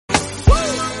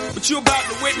What you about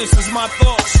to witness is my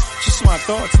thoughts. Just my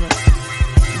thoughts, man.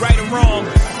 Right or wrong.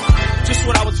 Just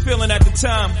what I was feeling at the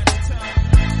time.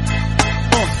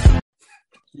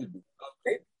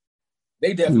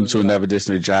 They definitely. To another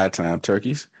edition of Jive Time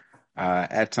Turkeys.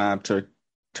 At Time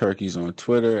Turkeys on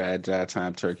Twitter. At Jive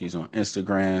Time Turkeys on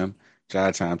Instagram.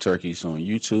 Jive Time Turkeys on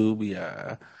YouTube. We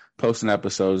posting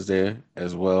episodes there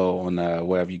as well on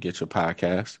wherever you get your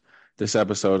podcast. This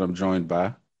episode, I'm joined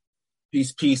by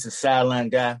Peace, the sideline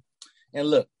guy. And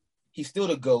look, he's still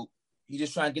the GOAT. He's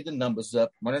just trying to get the numbers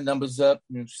up, run the numbers up,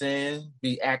 you know what I'm saying?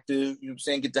 Be active, you know what I'm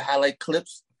saying? Get the highlight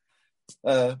clips.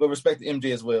 But respect to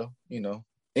MJ as well, you know.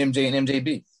 MJ and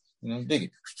MJB. You know, dig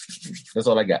it. That's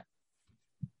all I got.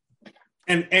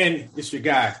 And it's your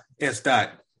guy, S.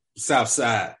 Dot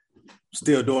Southside.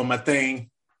 Still doing my thing.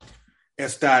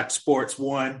 S. Dot Sports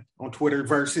 1 on Twitter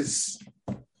versus.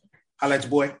 Holla at your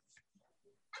boy.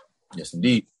 Yes,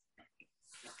 indeed.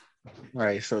 All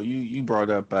right, so you brought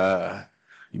up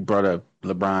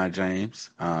LeBron James.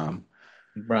 So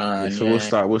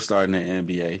we'll start in the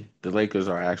NBA. The Lakers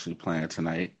are actually playing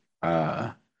tonight.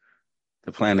 They're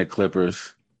playing the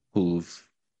Clippers, who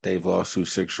they've lost to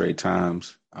 6 straight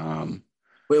times.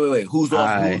 Wait. Who's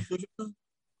lost?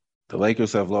 The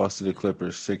Lakers have lost to the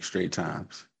Clippers 6 straight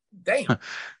times. Damn.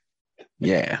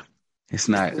 Yeah. It's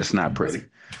not pretty.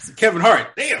 It's Kevin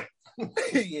Hart. Damn.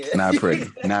 Yeah. Not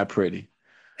pretty.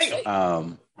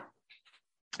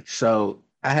 So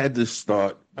I had this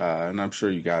thought, and I'm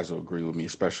sure you guys will agree with me,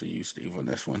 especially you, Steve, on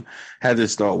this one. Had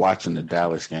this thought watching the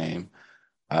Dallas game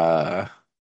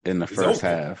in the first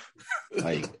half.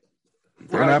 Like,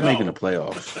 they're not making the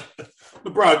playoffs.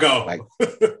 LeBron go. Like,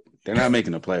 they're not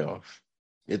making the playoffs.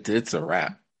 It's a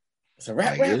wrap. It's a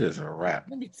wrap. It is a wrap.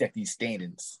 Let me check these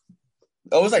standings.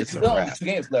 Oh, it's like It's a only wrap. 2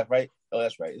 games left, right? Oh,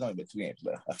 that's right. It's only been 2 games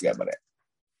left. I forgot about that.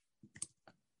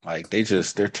 Like,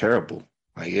 they're terrible.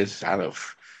 Like, it's out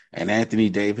of, and Anthony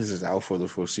Davis is out for the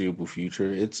foreseeable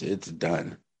future. It's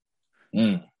done.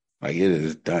 Like, it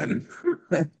is done.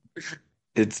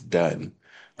 It's done.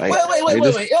 Like,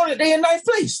 wait. They in 9th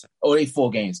place. Oh, they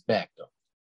 4 games back though.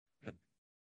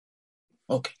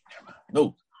 Okay.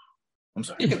 No. I'm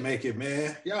sorry. They can make it,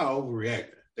 man. Y'all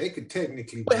overreacting. They could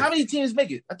technically. Wait, how many teams make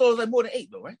it? I thought it was like more than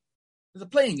 8 though, right? It's a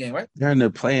playing game, right? They're in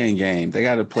the playing game. They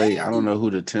got to play. I don't know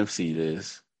who the 10th seed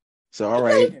is. So, all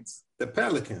right. The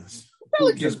Pelicans.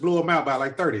 Who just blew them out by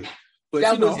like 30. But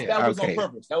that was okay. on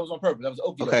purpose. That was on purpose. That was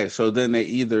okay. Okay, so then they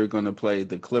either going to play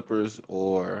the Clippers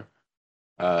or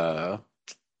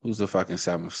who's the fucking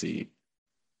 7th seed?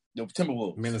 The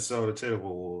Timberwolves. Minnesota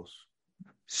Timberwolves.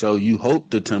 So you hope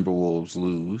the Timberwolves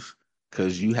lose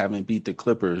because you haven't beat the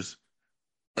Clippers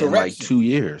in like 2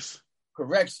 years.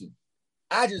 Correction.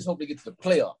 I just hope they get to the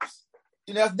playoffs.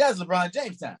 You know, that's LeBron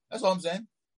James time. That's all I'm saying.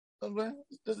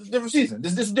 This is a different season.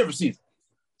 This is a different season.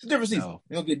 It's a different season. No.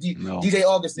 You don't get DJ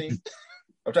Augustine.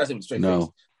 I'm trying to say with a straight face.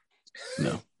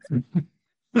 No.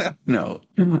 No.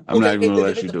 I'm not even going to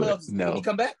let you do it. No. He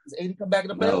come back? Does AD come back in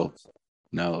the playoffs?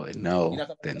 No. What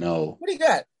do you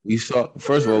got? We saw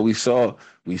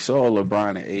LeBron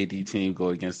and AD team go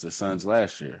against the Suns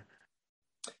last year.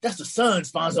 That's the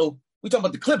Suns, Fonzo. We talking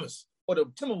about the Clippers or the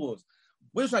Timberwolves.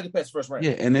 We're trying to get past the first round.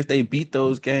 Yeah, and if they beat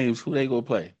those games, who they gonna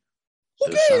play?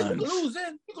 Who cares? You can lose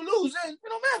in. It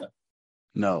don't matter.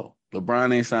 No,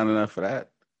 LeBron ain't signing up for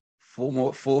that.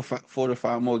 4 to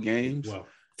 5 more games. Well,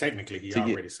 technically, he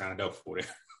already signed up for it.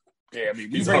 Yeah, I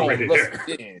mean, he's already there.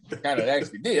 Kind of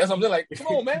actually did. That's what I'm saying. Like, come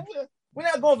on, man. We're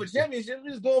not going for championship.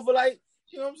 We're just going for, like,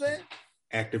 you know what I'm saying?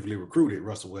 Actively recruited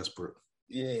Russell Westbrook.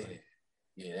 Yeah,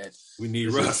 we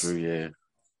need Russ. True,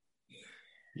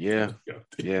 yeah.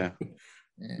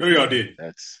 No, y'all didn't.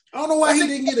 I don't know why he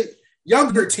didn't get a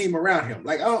younger team around him.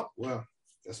 Like,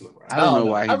 that's LeBron. I don't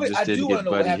know why he just didn't get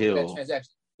Buddy Hill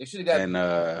they should have got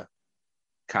and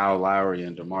Kyle Lowry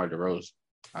and DeMar DeRozan.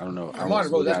 I don't know. DeMar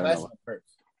DeRozan, that's the one that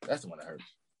hurts. That's the one that hurts.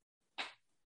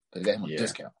 Because they got him a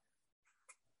discount.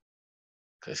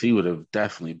 Because he would have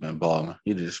definitely been balling.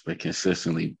 He'd have just been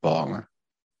consistently balling.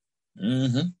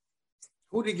 Mm-hmm.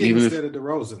 Who did he get instead of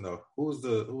DeRozan though? Who was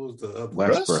the other?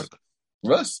 Westbrook.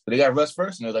 Russ. But they got Russ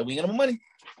first, and they're like, we get him money.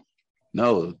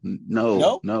 No.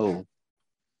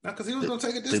 Not because he was going to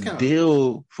take a discount. The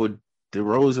deal for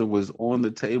DeRozan was on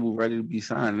the table, ready to be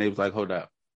signed. And they was like, hold on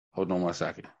 1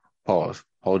 second. Pause.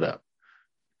 Hold up.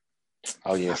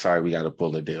 Oh, yeah, sorry, we got to pull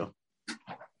the deal.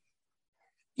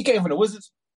 He came from the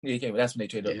Wizards? Yeah, he came. That's when they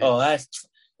traded. Yeah. Oh,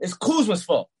 it's Kuzma's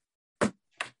fault.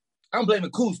 I'm blaming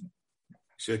Kuzma.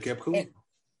 Should have kept Kuzma.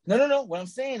 No. What I'm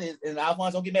saying is, and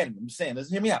Alphonse, don't get mad at me. I'm saying,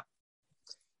 listen, hear me out.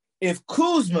 If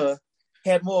Kuzma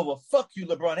had more of a fuck you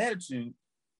LeBron attitude,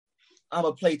 I'm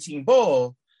going to play team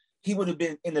ball, he would have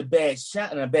been in a bad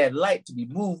shot and a bad light to be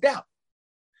moved out.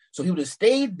 So he would have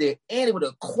stayed there, and it would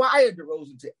have acquired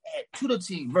DeRozan to add to the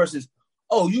team versus,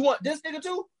 oh, you want this nigga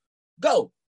too?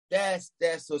 Go. So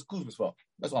it's Kuzma's fault.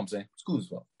 That's what I'm saying. It's Kuzma's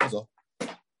fault. That's all.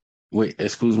 Wait,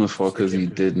 it's Kuzma's fault because he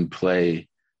didn't play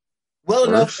well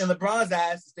enough in LeBron's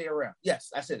eyes to stay around.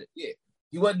 Yes, I said it. Yeah.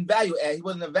 He wasn't value add. He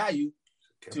wasn't a value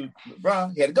to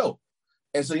LeBron. He had to go.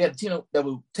 And so he had a team that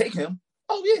would take him.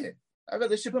 Oh, yeah. I'd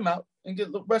rather ship him out and get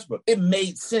Westbrook. It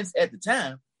made sense at the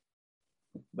time.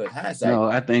 But hindsight. No,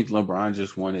 I think LeBron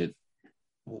just wanted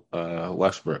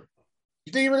Westbrook.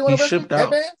 You think he really wanted Westbrook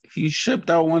that bad? He shipped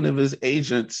out one of his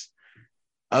agents'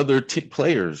 other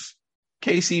players,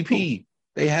 KCP.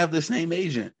 They have the same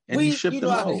agent, and he shipped them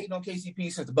out. I've been hating on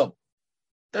KCP since the bubble.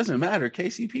 Doesn't matter.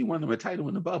 KCP won them a title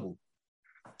in the bubble.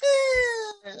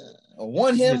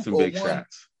 One him hit some or big one.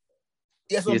 Shots.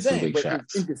 That's what I'm saying. But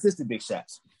inconsistent big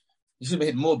shots. You should have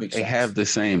hit more big shots. They have the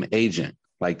same agent.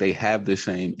 Like they have the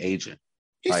same agent.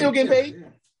 He's still getting paid.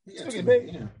 Yeah. Still getting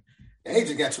paid. Yeah. The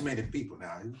agent got too many people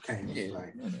now. You can't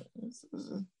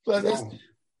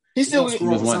he's still he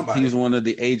was one of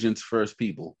the agent's first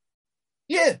people.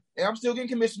 Yeah, and I'm still getting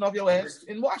commission off your ass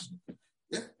in Washington.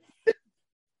 Yeah.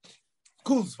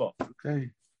 Kuzma's fault. Okay.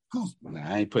 Kuzma. Nah,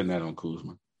 I ain't putting that on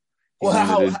Kuzma. Well,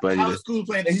 how is Kuzma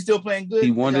playing? Is he still playing good?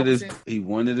 He wanted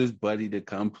his buddy to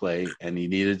come play, and he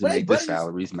needed to make the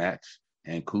salaries match.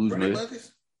 And Kuzma,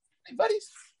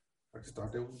 buddies. I just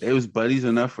thought they was buddies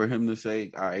enough for him to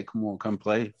say, "All right, come on, come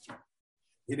play."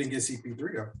 He didn't get CP3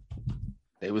 though.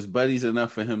 They was buddies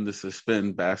enough for him to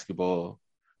suspend basketball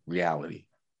reality.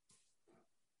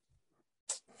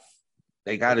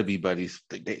 They got to be buddies.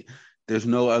 There's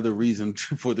no other reason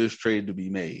for this trade to be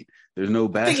made. There's no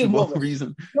basketball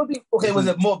reason. Okay, was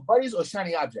it more buddies or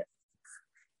shiny object?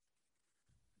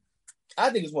 I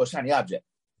think it's more shiny object.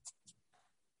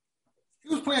 He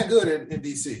was playing good in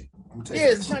DC. Yeah,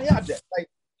 it's a shiny object. Like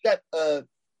that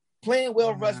playing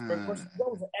well Westbrook versus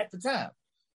DeRozan at the time.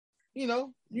 You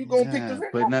know, you gonna pick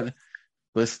the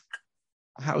but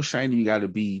how shiny you gotta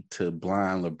be to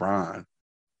blind LeBron?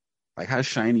 Like how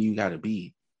shiny you gotta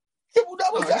be? Triple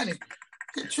double shiny.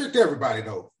 He tricked everybody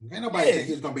though. Ain't nobody think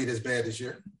he was gonna be this bad this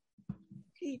year.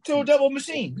 He triple double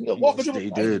machine. They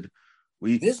did.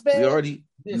 We already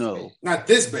know. Not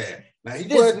this bad. Now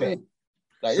he wasn't.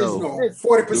 Like, so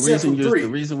 40% from three.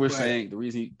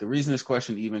 The reason this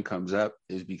question even comes up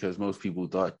is because most people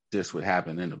thought this would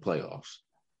happen in the playoffs.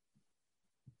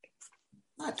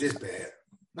 Not this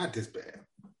bad.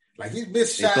 Like he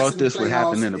missed shots. They thought this would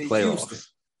happen in the playoffs. Houston.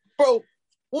 Bro,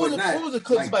 what was the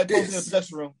clip somebody posted in the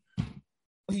production room?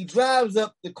 He drives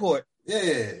up the court,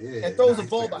 and throws the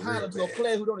ball behind him to a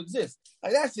player who don't exist.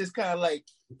 Like that's just kind of like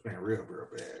he's playing real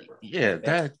bad, bro. Yeah,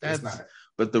 that's not.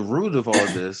 But the root of all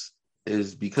this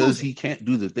is because he can't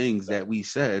do the things that we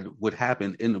said would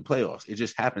happen in the playoffs. It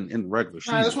just happened in the regular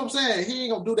season. That's what I'm saying. He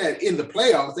ain't gonna do that in the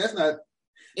playoffs.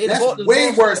 That's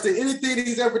way worse than anything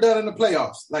he's ever done in the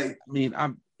playoffs. Like, I mean,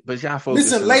 but y'all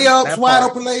focus missing layups, wide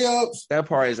open layups. That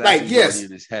part is actually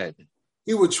in his head.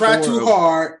 He would try too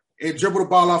hard and dribble the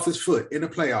ball off his foot in the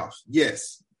playoffs.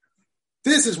 Yes,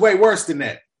 this is way worse than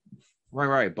that.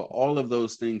 Right. But all of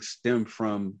those things stem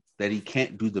from that he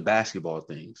can't do the basketball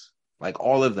things. Like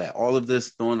all of that, all of this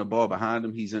throwing the ball behind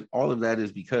him, all of that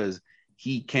is because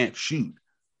he can't shoot.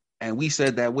 And we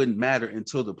said that wouldn't matter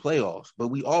until the playoffs, but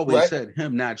we always said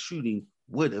him not shooting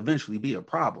would eventually be a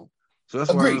problem. So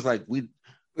that's why I was like,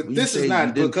 But this is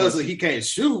not because he can't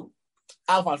shoot.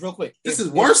 Alphonse, real quick. This is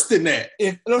worse than that.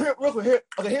 Real quick,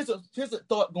 here's a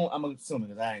thought going. I'm assuming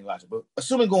because I ain't watching, but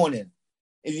assuming going in,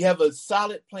 if you have a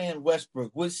solid playing Westbrook,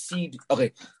 which seed?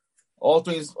 Okay, all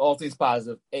things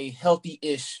positive. A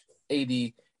healthy-ish AD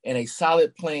and a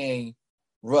solid playing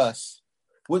Russ,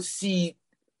 what seed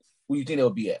would you think they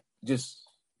would be at? Just,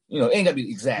 it ain't gotta be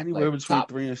exact. Anywhere between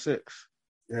 3 and 6.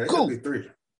 Yeah, cool. Be 3.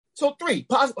 So 3.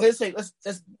 Possible. Let's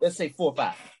say 4 or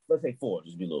 5. Let's say 4.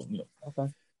 Just be a little,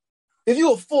 Okay. If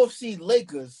you're a 4th seed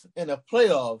Lakers in the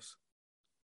playoffs,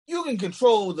 you can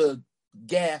control the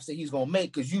gas that he's gonna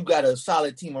make because you got a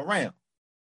solid team around.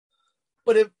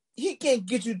 But if he can't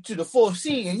get you to the 4th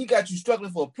seed and he got you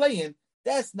struggling for a play-in,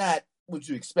 that's not what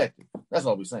you expected. That's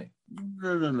all we're saying.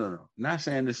 No. Not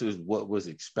saying this is what was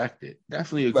expected.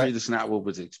 Definitely agree this is not what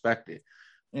was expected.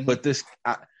 Mm-hmm. But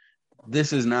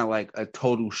this is not like a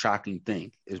total shocking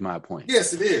thing, is my point.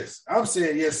 Yes, it is. I'm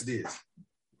saying yes, it is.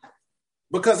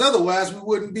 Because otherwise we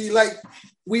wouldn't be like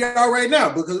we are right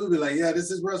now. Because we'd be like, yeah,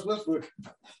 this is Russ Westbrook.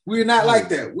 We're not like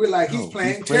that. We're like, he's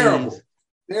playing terrible.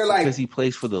 They're like, because he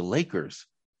plays for the Lakers.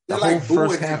 The whole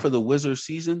first half of the Wizards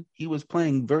season, he was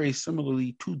playing very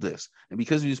similarly to this. And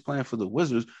because he was playing for the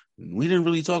Wizards, we didn't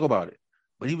really talk about it.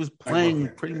 But he was playing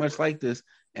pretty much like this.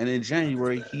 And in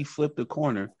January, he flipped the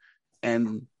corner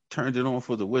and turned it on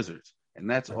for the Wizards. And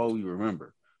that's all we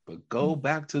remember. But go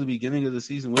back to the beginning of the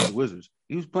season with the Wizards.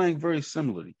 He was playing very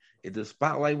similarly. If the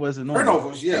spotlight wasn't on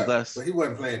turnovers, but he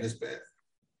wasn't playing this bad.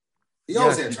 He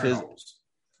always had turnovers.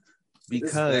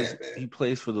 Because he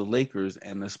plays for the Lakers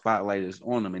and the spotlight is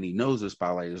on him and he knows the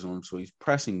spotlight is on him, so he's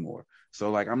pressing more.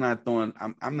 So like I'm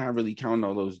not really counting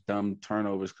all those dumb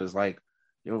turnovers because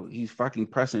he's fucking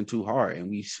pressing too hard. And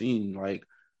we've seen like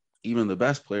even the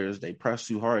best players, they press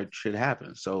too hard, shit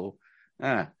happens. So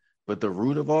but the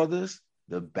root of all this,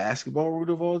 the basketball root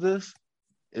of all this,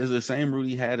 is the same root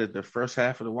he had at the first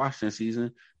half of the Washington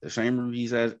season, the same root he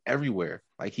has everywhere.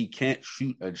 Like he can't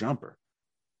shoot a jumper.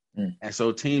 And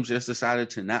so teams just decided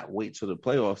to not wait till the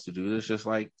playoffs to do this. Just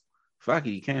like, fuck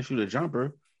it, he can't shoot a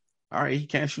jumper. All right, he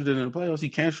can't shoot it in the playoffs. He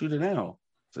can't shoot it now.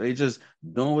 So they just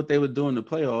doing what they would do in the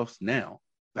playoffs now,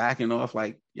 backing off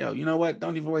like, yo, you know what?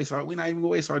 Don't even waste we're not even going to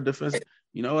waste our defense.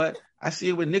 You know what? I see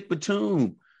it with Nick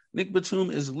Batum. Nick Batum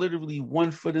is literally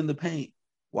 1 foot in the paint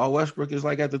while Westbrook is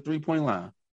like at the 3-point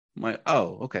line. I'm like,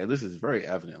 oh, okay, this is very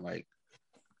evident. Like,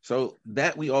 so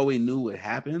that we always knew would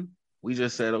happen. We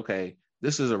just said, okay,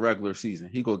 this is a regular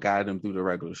season. He go guide them through the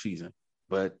regular season.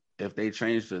 But if they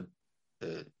change the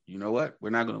you know what? We're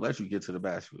not going to let you get to the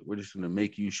basket. We're just going to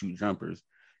make you shoot jumpers.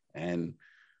 And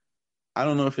I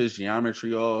don't know if it's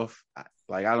geometry off.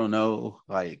 I don't know.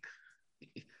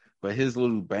 But his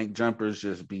little bank jumpers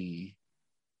just be.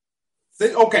 See,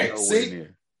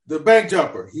 the bank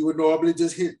jumper, he would normally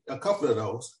just hit a couple of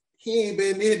those. He ain't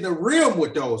been hitting the rim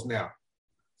with those now.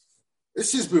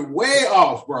 It's just been way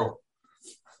off, bro.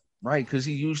 Right, because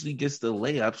he usually gets the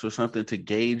layups or something to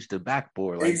gauge the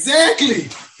backboard. Exactly.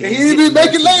 And he ain't been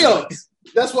making layups.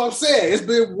 That's what I'm saying. It's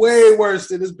been way worse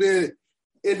than it's been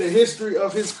in the history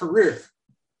of his career.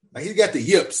 Like he got the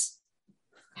yips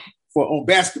on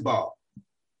basketball.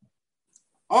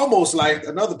 Almost like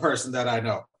another person that I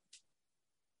know.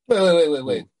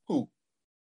 Wait. Who?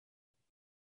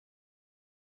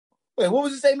 Wait, what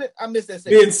was the statement? I missed that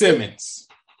statement. Ben Simmons.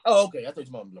 Oh, okay. I thought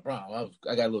you meant LeBron.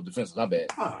 I got a little defensive. My bad.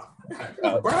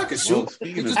 LeBron can shoot.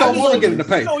 He just don't want to get in the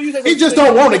paint. He just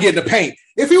don't want to get in the paint.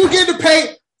 If he would get in the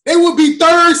paint, they would be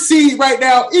third seed right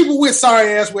now, even with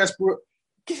sorry-ass Westbrook.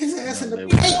 Get his ass in the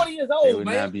paint. He's 40 years old, they would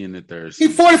not be in the third seed.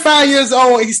 He's 45 years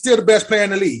old, and he's still the best player in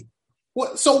the league.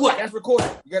 What? So what? That's recorded.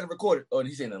 You got to record it. Oh,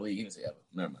 he's in the league. He didn't say ever.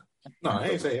 Never mind. No, I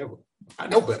ain't say ever. I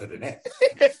know better than that.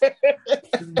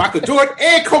 Michael Jordan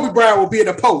and Kobe Bryant will be in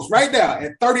the post right now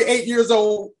at 38 years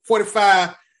old,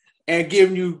 45, and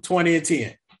giving you 20 and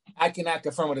 10. I cannot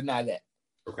confirm or deny that.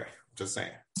 Okay, just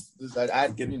saying. Just in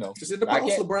the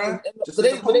post, LeBron. But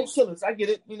they killers. I get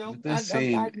it.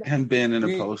 Him being in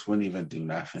the post wouldn't even do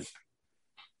nothing.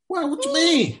 Well, what you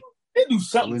mean? They do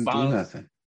something. Wouldn't do nothing.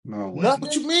 No, nothing.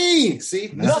 What you mean? See,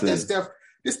 nothing. This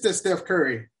is Steph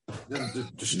Curry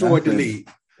destroyed the league.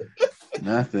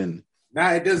 Nothing.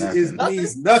 Now it doesn't. It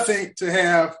means nothing to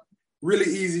have really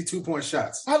easy 2-point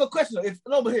shots. I have a question. If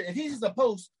he's in the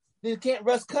post, then can't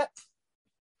Russ cut?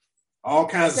 All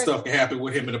kinds of stuff can happen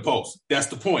with him in the post. That's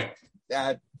the point.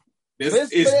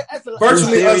 It's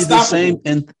virtually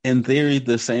unstoppable. In theory,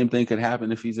 the same thing could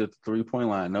happen if he's at the 3-point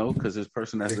line. No, because this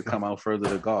person has to come out further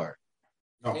to guard.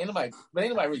 No. Ain't nobody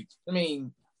really. I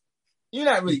mean, you're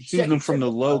not really shooting them from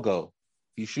the logo.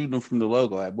 He's shooting them from the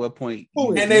logo. At what point?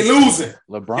 And they losing.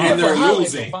 LeBron. And they're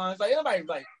losing. Like anybody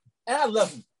and I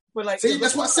love him. But see,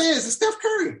 that's what I said. It's Steph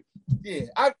Curry. Yeah,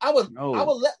 I would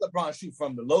let LeBron shoot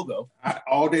from the logo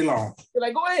all day long. You're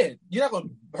like, go ahead. You're not gonna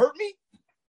hurt me.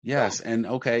 Yes, and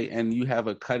okay, and you have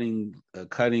a cutting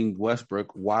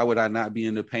Westbrook. Why would I not be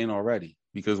in the paint already?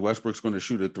 Because Westbrook's going to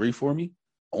shoot a 3 for me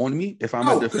on me if I'm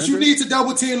a defender. Because you need to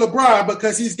double team LeBron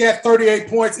because he's got 38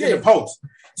 points in the post.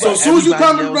 So as soon as you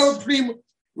come to double team,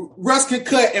 Russ can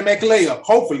cut and make a layup.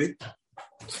 Hopefully.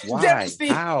 Why?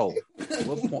 How?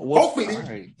 Hopefully.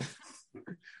 Right.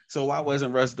 So why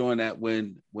wasn't Russ doing that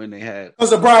when they had?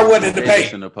 Because LeBron wasn't in the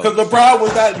paint. Because LeBron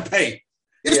was not in the paint.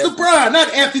 It's LeBron,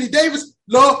 not Anthony Davis.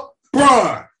 LeBron.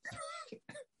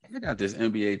 I got this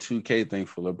NBA 2K thing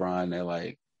for LeBron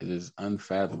that it is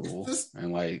unfathomable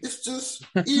it's just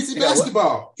easy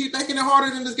basketball. Keep making it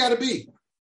harder than it's got to be.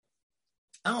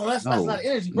 I don't know. That's not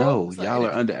energy, bro. No, y'all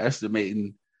are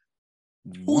underestimating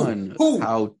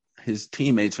how his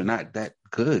teammates are not that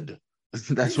good.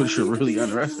 That's what you're really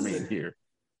underestimating here.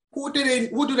 What do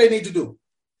they need to do?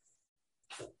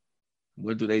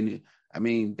 What do they need? I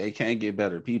mean, they can't get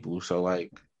better people. So,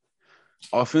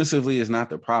 offensively is not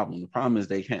the problem. The problem is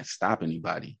they can't stop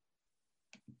anybody.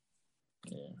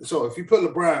 Yeah. So if you put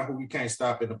LeBron, who we can't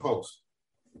stop in the post,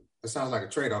 that sounds like a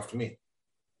trade-off to me.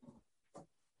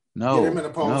 No, Get him in the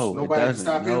post. no, Nobody it can doesn't.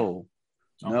 stop him.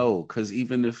 No, because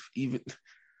even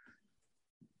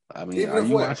are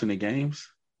you watching the games?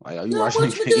 Like, are you watching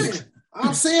the games?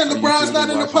 I'm saying Are you LeBron's not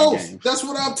truly in the watching post. games? That's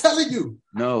what I'm telling you.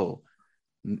 No.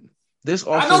 This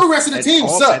I know the rest of the team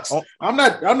sucks. I'm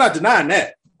not denying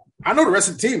that. I know the rest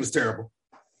of the team is terrible.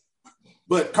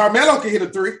 But Carmelo can hit a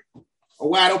three, a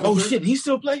wide open. Oh three. shit, he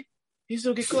still play? He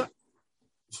still get clocked?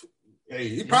 Hey,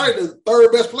 he's probably the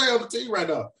third best player on the team right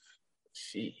now.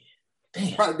 Shit.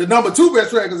 Damn. Probably the number 2 best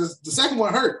player because the second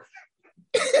one hurt.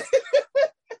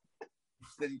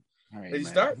 Did he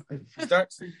start? He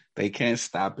starts? They can't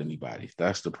stop anybody.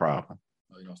 That's the problem.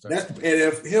 Oh, you don't start. And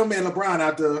if him and LeBron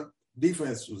out there,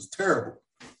 defense was terrible.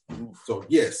 So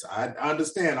yes, I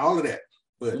understand all of that.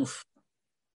 But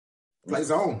play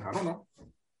zone, I don't know.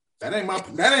 That ain't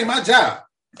my job.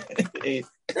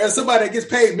 There's somebody that gets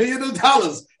paid millions of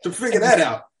dollars to figure that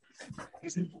out.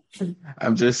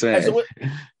 I'm just saying. So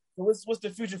what's the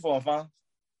future for him, Fonz?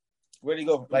 Where'd he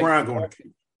go? LeBron going.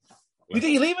 You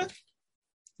think he leaving?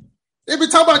 They been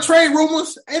talking about trade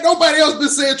rumors. Ain't nobody else been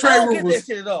saying trade I don't rumors. get that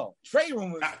shit at all. Trade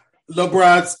rumors.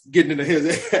 LeBron's getting into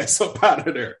his ass up out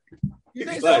of there. You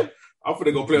think Like, so? I'm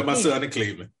finna go play with my son in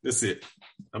Cleveland. That's it.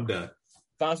 I'm done.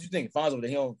 Fonz, you think Fonz over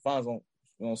there? Fonz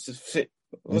won't sit.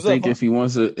 I think if he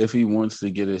wants to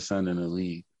get his son in the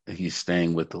league, he's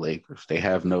staying with the Lakers. They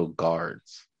have no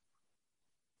guards.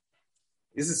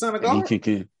 Is his son a guard?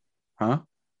 Huh?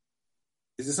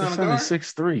 Is his son His a son guard? is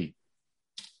 6'3".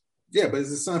 Yeah, but is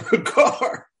his son a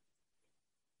guard?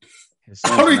 His I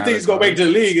son's don't even not think a he's gonna guard. make the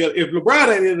league. If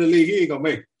LeBron ain't in the league, he ain't gonna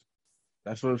make it.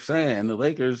 That's what I'm saying. And the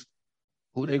Lakers,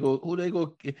 who they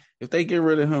go if they get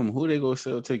rid of him, who they go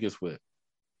sell tickets with?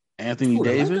 Anthony Who, the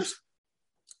Davis? Lakers?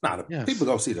 Nah, Yes. people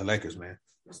go see the Lakers, man.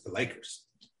 It's the Lakers.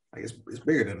 Like it's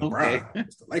bigger than LeBron. Okay.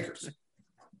 It's the Lakers.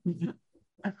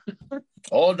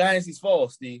 All dynasties fall,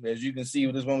 Steve, as you can see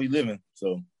with this one we live in.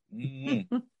 So,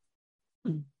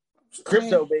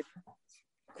 crypto, baby.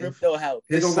 Crypto house.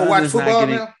 They gonna son go watch is not football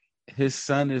getting- now? His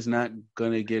son is not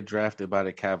going to get drafted by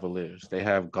the Cavaliers. They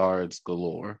have guards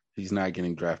galore. He's not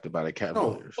getting drafted by the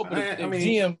Cavaliers. Oh, but if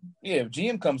I if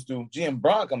GM comes through, GM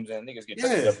Braun comes in, niggas get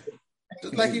Yeah.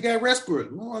 Just like you got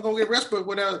Westbrook. We ain't gonna get Westbrook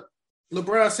without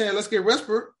LeBron saying, let's get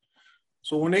Westbrook.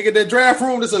 So when they get that draft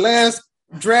room, this is the last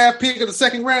draft pick of the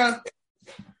second round.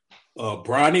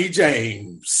 Bronny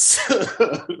James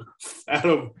out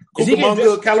of Is he getting Cucamonga,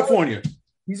 drafted? California.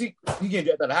 He getting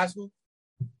drafted out of high school?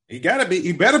 He gotta be.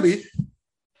 He better be.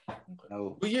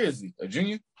 No, What year is he? A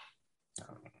junior? I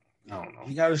don't know.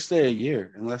 he got to stay a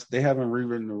year unless they haven't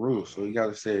rewritten the rules. So he got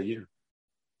to stay a year.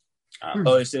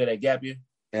 Oh, they still got that gap year?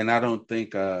 And I don't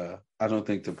think the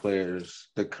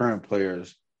current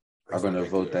players are going to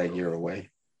vote that year away.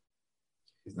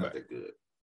 He's not that good.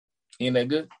 He ain't that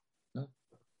good?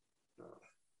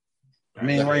 I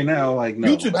mean, right now, like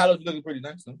no. YouTube highlights looking pretty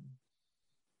nice. Though.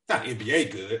 Not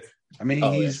NBA good. I mean,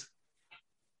 Oh, yeah.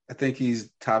 I think he's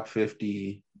top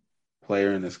 50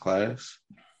 player in his class,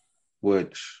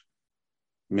 which,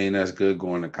 I mean, that's good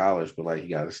going to college, but like, you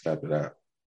got to step it up.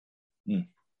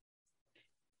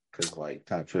 Because like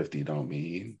top 50 don't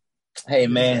mean. Hey,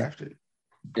 man, drafted.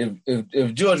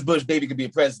 if George Bush, baby, could be a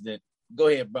president, go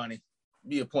ahead, Bronny.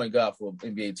 Be a point guard for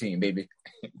an NBA team, baby.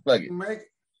 Fuck it. Make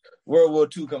World War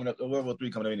II coming up, or World War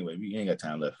III coming up anyway. We ain't got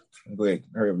time left. Go ahead,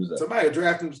 hurry up with that. somebody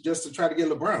draft him just to try to get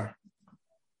LeBron.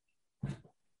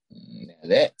 Now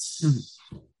that's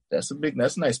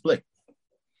a nice play.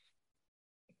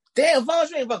 Damn, Fonz,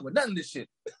 you ain't fucking with none of this shit.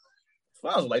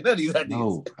 Fonz was like none of these ideas.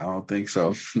 No, I don't think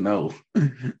so. No.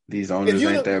 These owners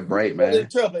ain't that bright, man.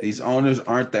 man. These owners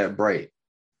aren't that bright.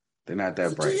 They're not that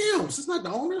It's the bright. GMs. It's not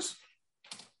the owners.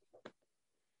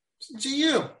 It's the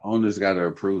GM. Owners got to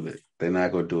approve it. They're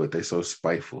not going to do it. They're so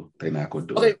spiteful. They're not going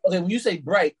to do Okay, it. when you say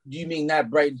bright, do you mean not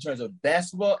bright in terms of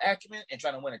basketball acumen and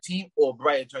trying to win a team, or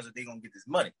bright in terms of they're gonna get this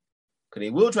money? Because they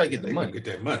will try to get the They money. gonna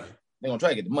get that money. They're gonna try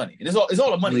to get the money. And it's all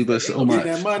the money. Only but They so gonna much.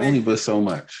 get that money. Only but so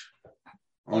much.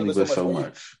 Only Only but but so so much.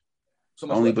 much. so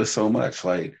much Only money. but so much.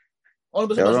 Like, Only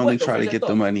but so they would much only what, though? try to Finish get that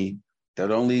the thought.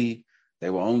 money. They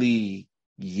will only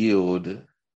yield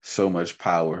so much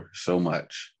power, so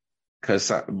much. Because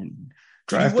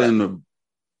drafting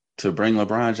to bring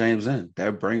LeBron James in,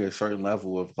 that bring a certain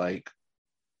level of like,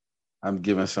 I'm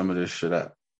giving some of this shit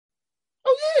up.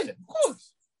 Oh yeah, of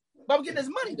course. But I'm getting this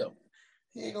money though.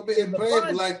 He ain't gonna be in play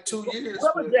for like 2 years.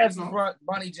 Whoever but, drafts you know,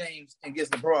 Bronny James and gets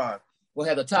LeBron will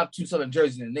have the top 2 selling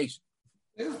jerseys in the nation.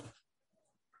 yeah.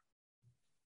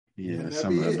 Yeah, That'd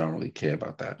some of be them it. don't really care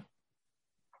about that.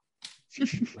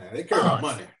 Man, they care about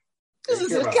money.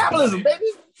 This is capitalism, baby.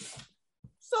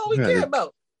 That's all we care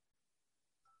about.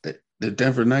 The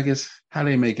Denver Nuggets, how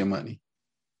they making money?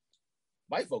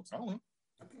 White folks, I don't know.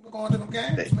 People going to them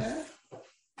games, man.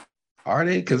 Are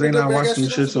they? Because they're not watching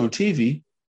them shits on TV.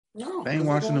 No, they ain't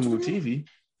watching them on TV.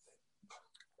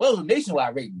 Well, the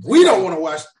nationwide ratings. We don't want to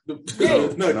watch the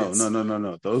Nuggets.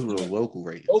 No. Those were the local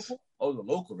ratings. Local? Oh, the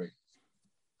local ratings.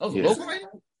 Those are local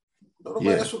ratings? Nobody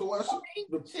else would watch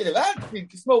it. Shit, if I can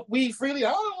smoke weed freely,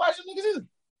 I don't watch them niggas either.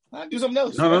 I do something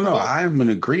else. No. I'm in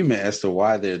agreement as to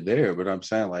why they're there, but I'm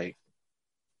saying like,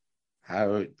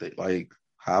 how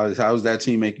is that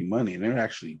team making money? And they're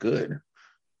actually good.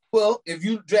 Well, if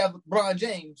you draft LeBron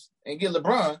James and get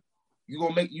LeBron, you're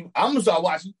gonna make you. I'm gonna start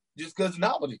watching just because of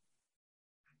novelty.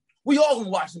 We all gonna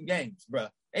watch some games, bro.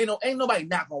 Ain't nobody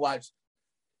not gonna watch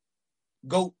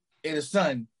GOAT and his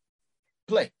son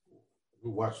play.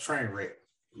 We watch Trainwreck.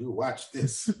 You watch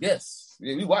this. Yes,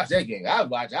 yeah, we watch that game. I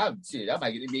might get an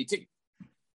NBA ticket.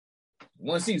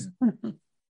 One season.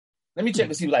 Let me check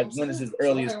to see when is his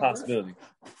earliest possibility.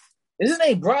 Is his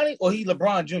name Bronny or he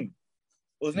LeBron Jr.?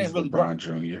 Or his name really LeBron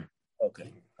Jr.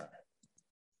 Okay. All right.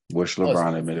 Which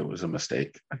LeBron admitted was a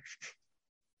mistake.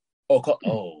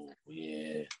 Oh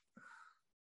yeah.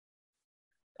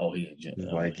 Oh yeah.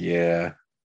 Like, yeah,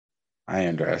 I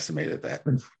underestimated that.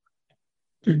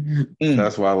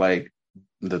 That's why, like,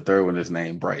 the third one is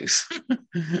named Bryce.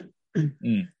 Oh,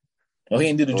 he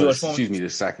didn't do the George Foreman? Excuse me, the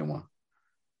second one.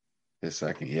 The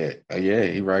second, yeah,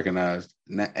 he recognized,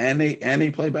 and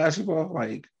they play basketball.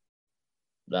 Like,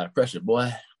 a lot of pressure,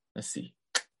 boy. Let's see.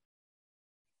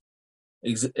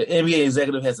 NBA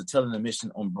executive has a telling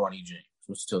admission on Bronny James.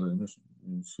 What's the telling admission?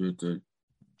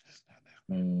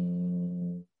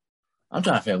 I'm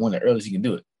trying to figure out when the earliest he can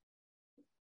do it.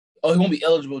 Oh, he won't be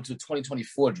eligible to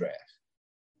 2024 draft.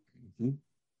 Mm-hmm.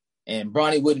 And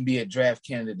Bronny wouldn't be a draft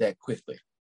candidate that quickly,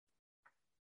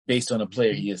 based on the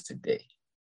player he is today.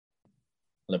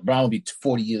 LeBron will be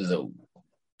 40 years old.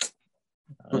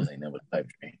 I don't think that was a pipe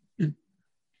dream.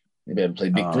 They better play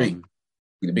big three.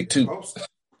 Be the big two.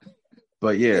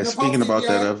 But yeah, speaking about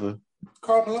that other...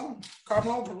 Carmelo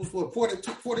was what,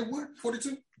 41,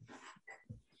 42?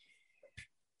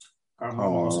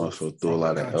 Carmelo also threw a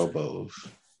lot of elbows.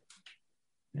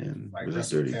 And was a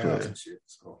dirty player.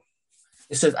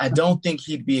 It says, I don't think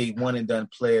he'd be a one-and-done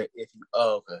player if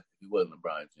he wasn't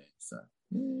LeBron James' son.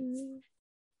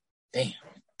 Damn.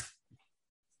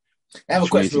 I have a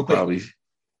question real quick.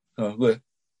 Go ahead.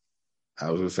 I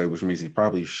was going to say, which means he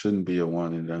probably shouldn't be a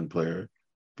one-and-done player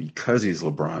because he's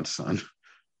LeBron's son.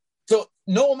 So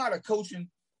no amount of coaching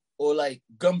or, like,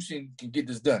 gumption can get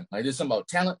this done. Like, there's something about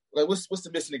talent. Like, what's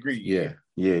the missing ingredient?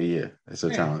 Yeah. It's a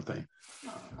talent thing.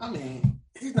 I mean,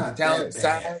 he's not talent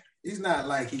side. He's not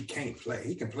like he can't play.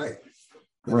 He can play.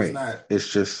 Right.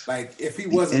 It's just like if he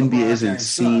wasn't NBA is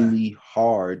insanely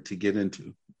hard to get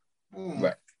into.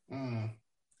 Right.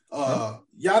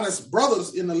 Giannis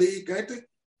brothers in the league, ain't they?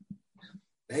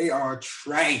 They are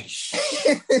trash.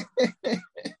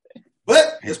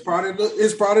 But it's part of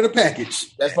the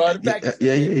package. That's part of the package.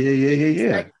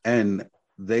 Yeah. And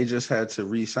they just had to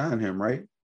re-sign him, right?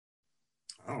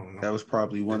 I don't know. That was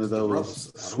probably one of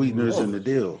those sweeteners in the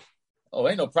deal. Oh,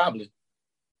 ain't no problem.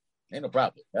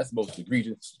 That's the most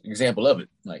egregious example of it.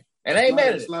 Like, and I ain't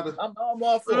mad at it. I'm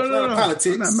all for it. No.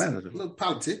 Politics. I'm not mad at it. A little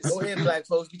politics. Go ahead, black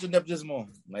folks. Get your nepotism on.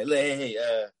 Like, hey.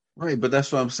 Right, but that's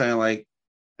what I'm saying. Like,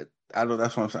 I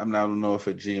don't know if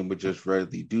a GM would just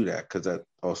readily do that because that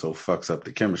also fucks up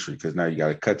the chemistry because now you got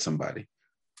to cut somebody.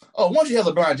 Oh, once you have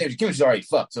LeBron James, your chemistry's already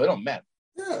fucked, so it don't matter.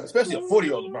 Yeah, especially a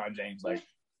 40-year-old LeBron James. Like,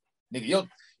 nigga,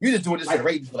 you're just doing this for the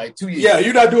ratings for like 2 years. Yeah,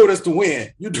 you're not doing this to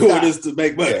win. You're doing this to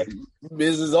make money.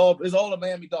 It's all a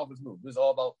Miami Dolphins move. It's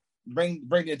all about bring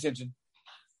the attention.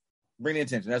 Bring the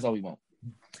attention. That's all we want.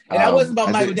 And that wasn't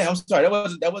about Michael Daniels. I'm sorry.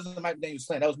 That wasn't the Michael Daniels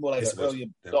slant. That was more like an earlier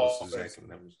Dolphins.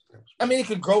 I mean, it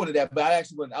could grow into that, but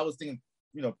I was thinking,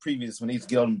 previous when they used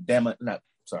to get on them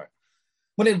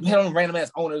when they had on random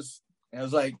ass owners and it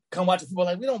was like, come watch the football.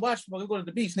 Like, we don't watch football. We go to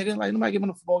the beach, nigga. Like, nobody give them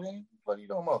a football game. What are you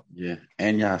doing about? Yeah,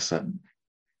 and Yasa.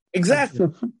 Exactly.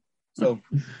 So,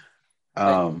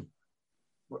 I'm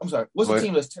sorry. What's the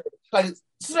team that's terrible? Like,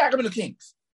 Sacramento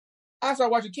Kings. I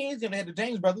started watching Kings, and they had the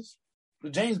James brothers,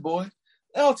 the James boys.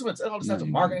 All this types of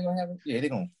marketing gonna happen. Yeah, they're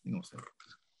gonna say.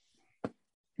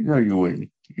 You wouldn't.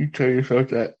 You tell yourself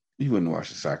that you wouldn't watch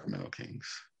the Sacramento Kings.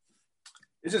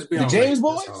 It's just the James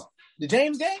boys. The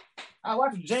James game. I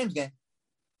watch the James game.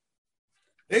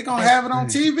 They gonna have it on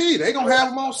TV. They gonna have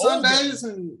them on Sundays,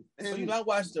 and I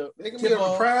watch the. They gonna be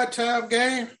a prime time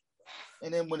game.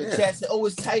 And then when the chat said, "Oh,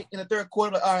 it's tight in the third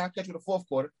quarter," like, all right, I'll catch you in the fourth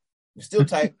quarter. It's still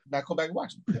tight. Now come back and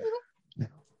watch it.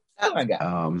 I got.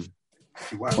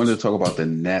 I wanted to talk about the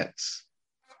Nets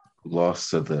who lost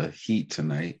to the Heat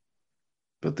tonight,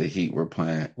 but the Heat were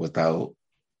playing without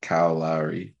Kyle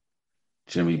Lowry,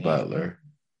 Jimmy Butler,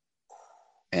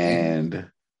 and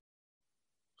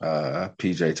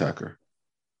PJ Tucker.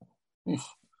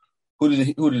 Who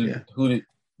did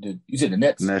you said the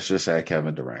Nets? The Nets just had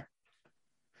Kevin Durant,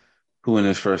 who in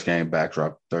his first game back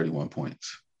dropped 31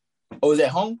 points. Oh, was it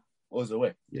at home or was it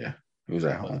away? Yeah, he was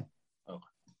at home. Okay.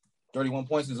 31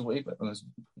 points is away, but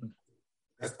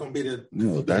that's gonna be the.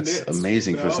 That's Nets.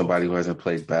 amazing for somebody who hasn't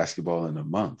played basketball in a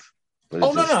month. But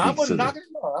no, I wasn't knocking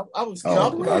it off. I was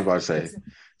about to say,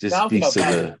 just speaks to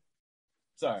the.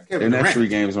 Sorry, their next 3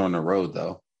 games are on the road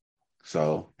though,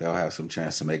 so they'll have some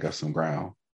chance to make up some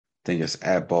ground. I think it's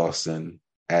at Boston,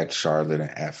 at Charlotte, and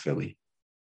at Philly.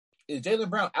 Is Jaylen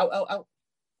Brown out?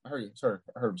 I heard you. Sorry,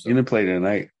 I heard him. He didn't play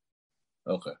tonight.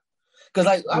 Okay, because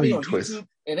I be on YouTube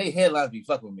and they headlines be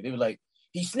fucking with me. They were like,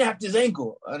 he snapped his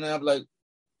ankle, and I'm like,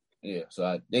 yeah. So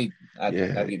I mean,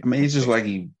 it's just like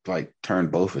he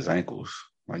turned both his ankles.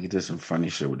 Like he did some funny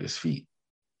shit with his feet.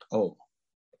 Oh,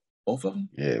 both of them?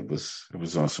 Yeah, it was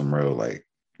on some real like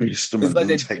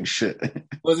type shit.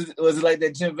 Was it like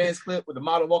that Jim Vance clip with the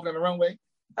model walking on the runway?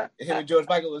 Him and George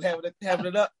Michael was having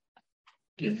it up.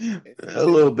 A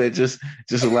little bit, just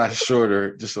a lot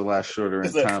shorter,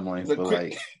 in time length. But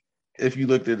like, if you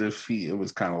looked at his feet, it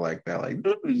was kind of like that. Like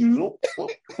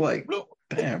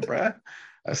damn, bruh.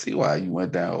 I see why you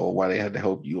went down, or why they had to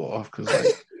help you off, because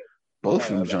like both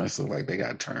of them joints look like they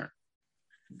got turned.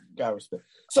 Got respect.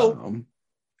 So,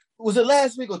 was it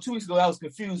last week or 2 weeks ago? I was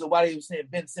confused of why they were saying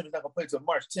Ben Simmons not gonna play till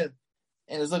March 10th,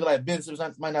 and it's looking like Ben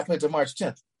Simmons might not play till March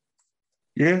 10th.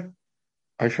 Yeah,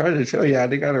 I tried to tell you,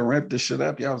 they gotta ramp this shit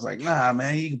up. Yeah, I was like, nah,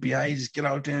 man, he could be out. He just get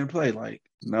out there and play. Like,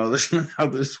 no, that's not how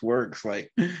this works.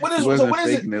 Like, he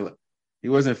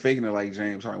wasn't faking it like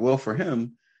James Harden. Well, for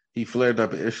him, he flared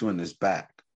up an issue in his back.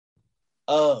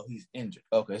 Oh, he's injured.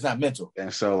 Okay, it's not mental.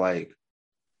 And so, like,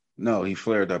 no, he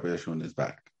flared up an issue in his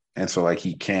back, and so like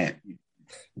he can't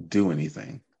do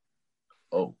anything.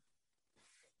 Oh,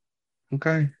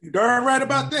 okay. You darn right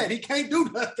about that. He can't do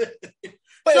nothing.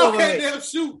 Wait. Damn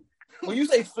shoot. When you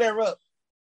say flare up,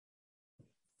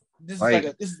 this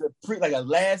is like a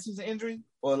last season injury,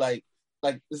 or like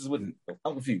this is what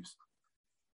I'm confused.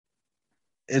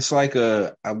 It's like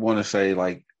I want to say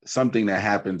like something that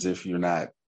happens if you're not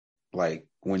like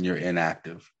when you're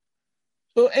inactive.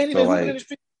 So ain't he been hooping in the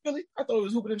streets of Philly? I thought it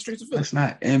was hooping in the streets of Philly. That's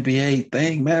not NBA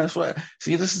thing, man. That's what.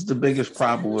 See, this is the biggest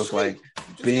problem with like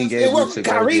being able to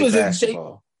go get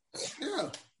basketball. Yeah,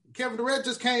 Kevin Durant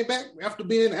just came back after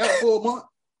being out for a month.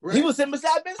 Right? He was sitting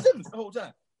beside Ben Simmons the whole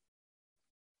time.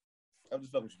 I'm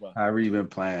just fucking with you, bro. Kyrie been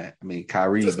playing. I mean,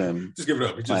 Kyrie's been just give it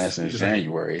up. Playing since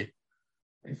January.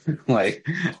 Like,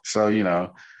 so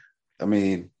I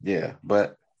mean, yeah,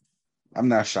 but I'm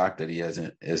not shocked that he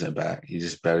isn't back. He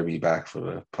just better be back for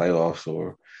the playoffs.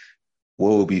 Or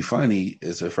what would be funny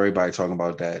is if everybody talking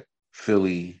about that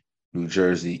Philly, New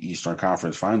Jersey, Eastern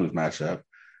Conference Finals matchup.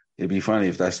 It'd be funny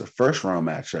if that's the first round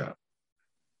matchup.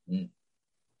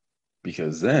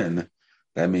 Because then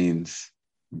that means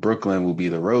Brooklyn will be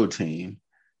the road team.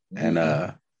 And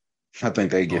I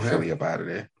think they get Philly up out of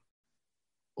there.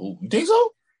 Oh, you think so?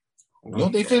 You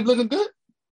don't think Philly looking good?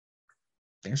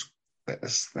 That's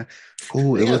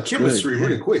cool. It looks chemistry good.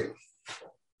 really quick.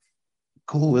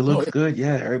 Cool. It looks good.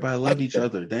 Yeah, everybody love each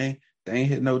other. They ain't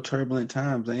hit no turbulent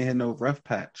times. They ain't hit no rough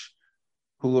patch.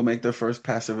 Who will make their first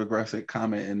passive aggressive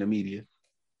comment in the media?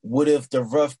 What if the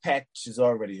rough patch is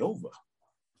already over?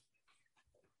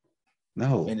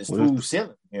 No. And it's smooth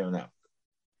sailing here now.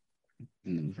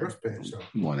 Rough patch.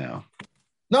 Come on now.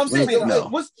 No, I'm saying,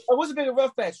 what's a bigger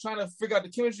rough patch? Trying to figure out the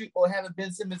chemistry or having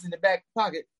Ben Simmons in the back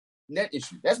pocket? Net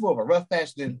issue. That's more of a rough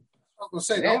patch than. I was going to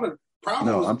say, the only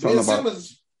problem I'm talking Ben about.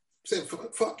 Simmons said,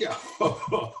 fuck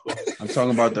y'all. I'm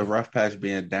talking about the rough patch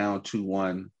being down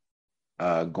 2-1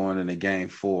 going into game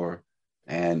 4,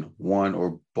 and one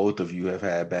or both of you have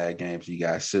had bad games. You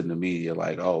guys sit in the media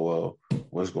like, oh, well,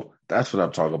 what's going on? That's what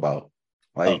I'm talking about.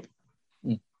 Like,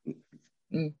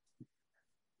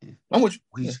 I'm with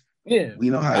you. We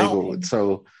know how they go.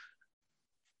 So,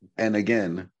 and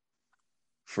again,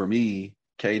 for me,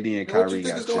 KD and Kyrie. What you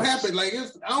think is gonna happen? Like,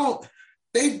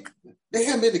 they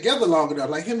haven't been together long enough.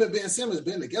 Like him and Ben Simmons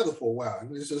been together for a while.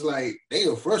 And it's just like they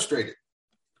are frustrated.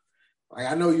 Like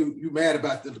I know you mad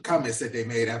about the comments that they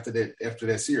made after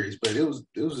that series, but it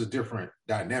was a different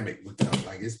dynamic with them.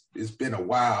 Like it's been a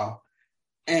while,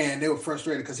 and they were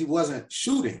frustrated because he wasn't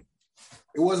shooting.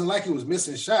 It wasn't like he was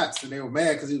missing shots, and they were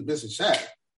mad because he was missing shots.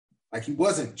 Like he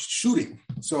wasn't shooting,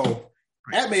 so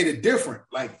that made it different.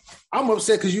 Like I'm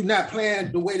upset because you're not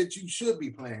playing the way that you should be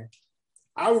playing.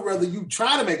 I would rather you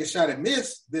try to make a shot and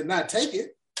miss than not take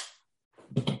it.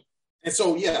 And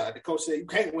so, yeah, the coach said you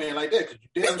can't win like that because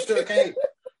you damn sure can't.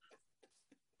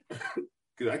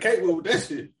 Because I can't win with that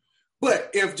shit.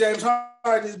 But if James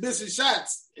Harden is missing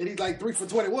shots and he's like 3 for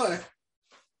 21,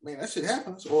 man, that shit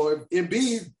happens. Or if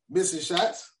Embiid missing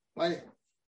shots, like,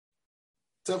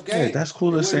 tough game. Yeah, that's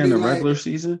cool to say in the regular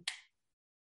season.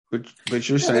 But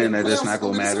you're saying that it's not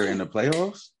going to matter in the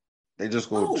playoffs? They just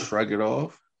going to shrug it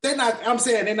off? They're not. I'm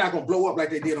saying they're not going to blow up like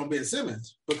they did on Ben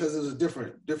Simmons because it was a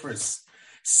different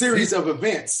series of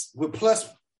events with plus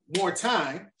more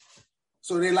time.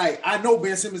 So they're like, I know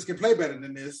Ben Simmons can play better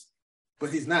than this,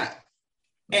 but he's not.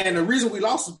 And the reason we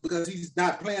lost is because he's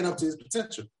not playing up to his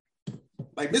potential.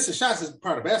 Like, missing shots is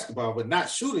part of basketball, but not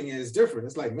shooting it is different.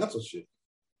 It's like mental shit.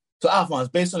 So, Alphonse,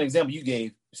 based on the example you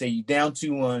gave, say you down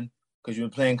 2-1 because you've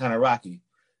been playing kind of rocky,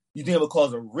 you think it would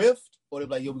cause a rift, or they're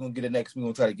like, yo, we're going to get it next, we're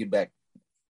going to try to get back?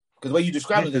 Because the way you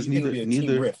describe it, you think it would be a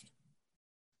team rift.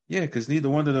 Yeah, because neither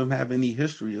one of them have any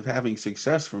history of having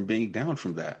success from being down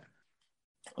from that.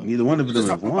 Neither one of them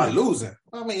have won. About losing.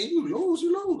 I mean, you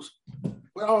lose.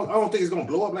 But I don't think it's going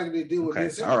to blow up like they did with Ben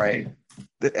Simmons. All right.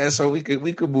 And so we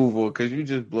could move on because you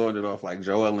just blowing it off like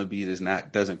Joel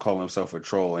Embiid doesn't call himself a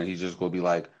troll and he's just going to be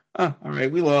like, all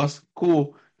right, we lost.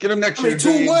 Cool. Get him next year.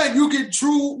 2-1, you can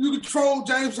troll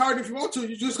James Harden if you want to.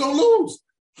 You're just going to lose.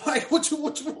 Like, what you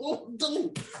want to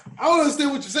do? I don't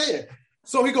understand what you're saying.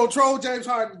 So he going to troll James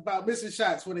Harden about missing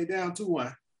shots when they down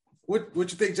 2-1. What you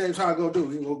think James Harden going to do?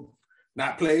 He will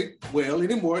not play well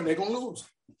anymore and they're going to lose.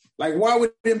 Like, why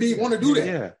would Embiid want to do that?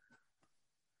 Yeah.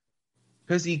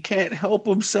 Because he can't help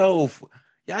himself.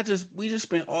 We just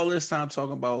spent all this time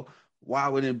talking about why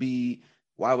would it be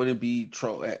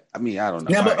troll? I mean, I don't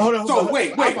know. Yeah, but hold on. So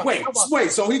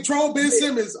wait. So he trolled Ben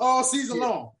Simmons all season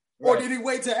long, or did he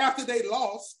wait till after they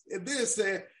lost and then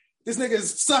said, "This nigga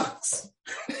sucks.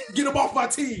 Get him off my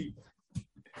team."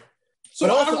 So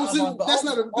that's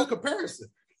not a good comparison.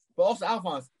 But also,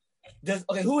 Alphonse,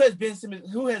 who has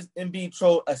Embiid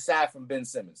trolled aside from Ben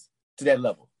Simmons to that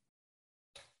level?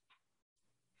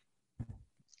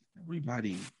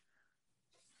 Everybody.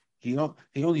 He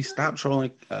only stopped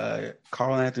trolling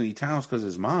Karl Anthony Towns because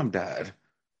his mom died.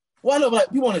 Well, I know,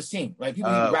 like people on his team, like people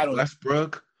right on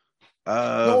Westbrook.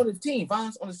 On his team,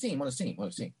 Fonz, on his team.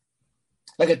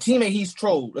 Like a teammate he's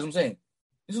trolled. That's what I'm saying.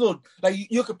 It's a little like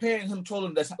you're comparing him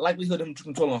trolling. That's likelihood of him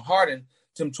trolling Harden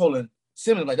to him trolling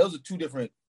Simmons. Like those are two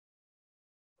different.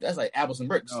 That's like apples and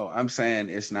bricks. No, I'm saying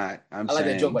it's not. I like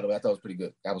that joke, by the way. I thought it was pretty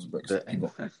good. Apples and bricks.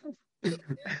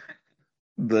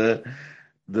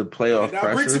 The playoff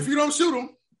pressure. Bricks if you don't shoot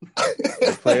them.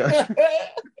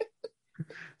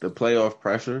 The playoff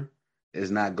pressure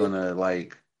is not gonna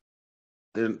like.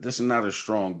 This is not a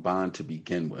strong bond to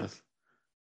begin with,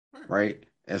 right?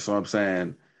 And so I'm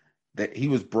saying that he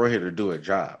was brought here to do a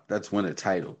job. That's win a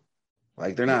title.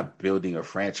 Like they're not building a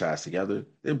franchise together.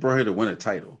 They're brought here to win a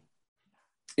title.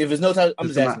 If there's no title, I'm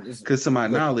just asking. Because to my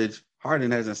knowledge,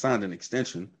 Harden hasn't signed an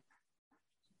extension.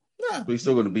 Nah, but he's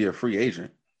still going to be a free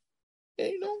agent.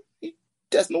 Yeah, he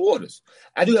testing the waters.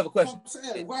 I do have a question. I'm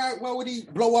saying, why would he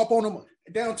blow up on him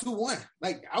down 2-1?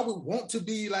 Like, I would want to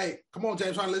be like, come on,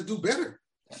 James Harden, let's do better.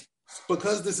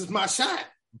 Because this is my shot.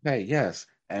 Okay, yes.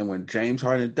 And when James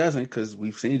Harden doesn't, because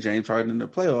we've seen James Harden in the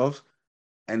playoffs,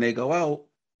 and they go out,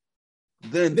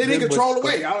 then he can troll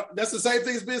away. That's the same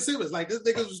thing as Ben Simmons. Like, this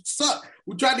nigga suck.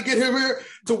 We tried to get him here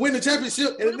to win the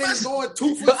championship, and the nigga's going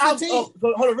 2 for 15. Hold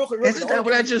on, real quick. Isn't that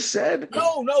what I just said?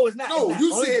 No, it's not. No,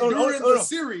 you said during the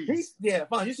series.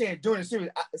 Fine. You're saying during the series.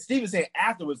 Steven's saying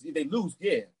afterwards, if they lose,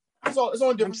 yeah. It's on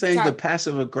different. I'm saying the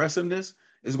passive aggressiveness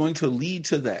is going to lead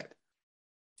to that.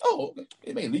 Oh,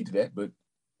 it may lead to that, but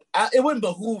it wouldn't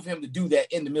behoove him to do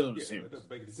that in the middle of the series. Doesn't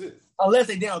make any sense. Unless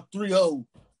they down 3-0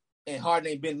 and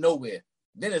Harden ain't been nowhere.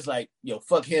 Then it's like,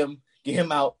 fuck him, get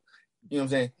him out. You know what I'm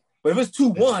saying? But if it's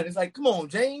 2-1, it's like, come on,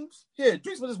 James. Here,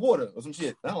 drink some of this water or some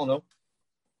shit. I don't know.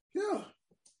 Yeah.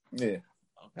 Okay.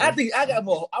 I think I'm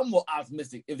more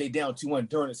optimistic if they down 2-1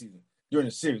 during the season, during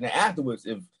the series. Now afterwards,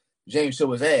 if James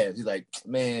show his ass, he's like,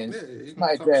 man, he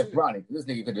might draft Bronny. This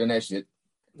nigga could have done that shit.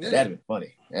 Yeah. That'd have been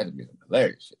funny. That'd have been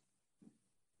hilarious shit.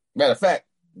 Matter of fact,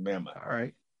 man. All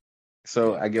right.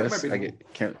 So I guess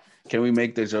can we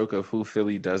make the joke of who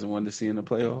Philly doesn't want to see in the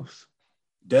playoffs?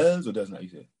 Does or does not? You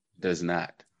said does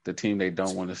not. The team they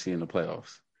don't want to see in the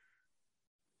playoffs.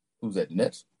 Who's that? The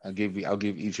Nets. I'll give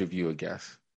each of you a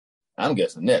guess. I'm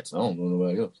guessing Nets. I don't know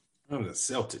nobody else. I'm the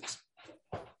Celtics.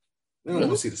 They don't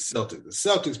want to see the Celtics. The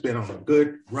Celtics been on a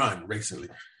good run recently.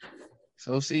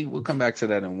 So see, we'll come back to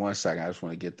that in 1 second. I just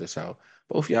want to get this out.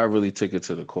 Both of y'all really took it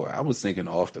to the court. I was thinking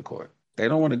off the court. They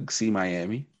don't want to see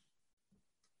Miami.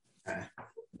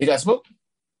 He got smoked?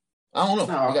 I don't know.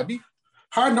 No. He got beat?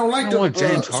 Harden don't like want the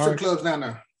James strip Harden. clubs down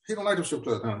there. He don't like the strip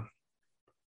clubs down there.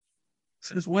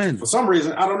 Since when? For some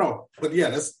reason, I don't know. But yeah,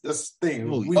 that's the thing.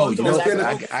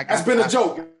 That's been a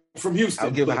joke from Houston.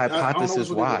 I'll give a but I don't know hypothesis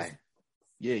what it why.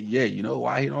 Yeah. You know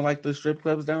why he don't like the strip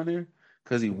clubs down there?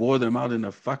 Because he wore them out in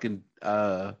the fucking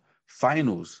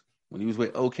finals when he was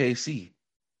with OKC.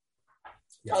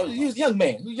 is. Oh, he was a young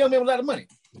man. He was a young man with a lot of money.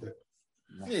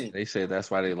 Yeah. They said that's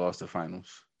why they lost the finals.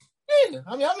 Yeah.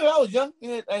 I mean, I was young.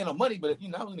 I ain't no money, but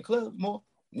I was in the club more.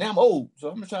 Now I'm old, so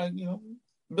I'm just trying to,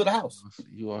 build a house.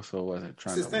 You also wasn't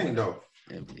trying It's his to thing, though.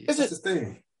 NBA. It's his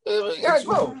thing.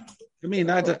 Bro. I mean,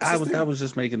 I was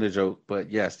just making a joke, but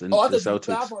yes, the I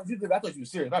Celtics. thought you were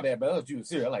serious. My bad, but I thought you were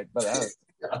serious. I'm like, but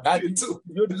too.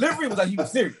 your delivery was like you were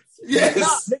serious.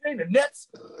 Yes. Nah, nigga ain't the Nets.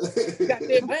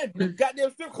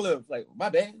 Goddamn strip clubs. Like, my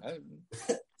bad.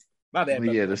 My bad.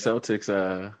 But yeah, the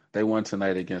Celtics, they won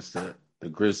tonight against the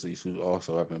Grizzlies, who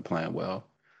also have been playing well.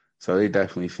 So they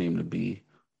definitely seem to be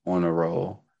on a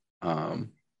roll.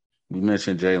 We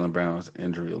mentioned Jaylen Brown's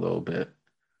injury a little bit.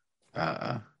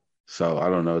 So I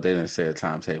don't know. They didn't say a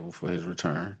timetable for his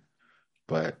return,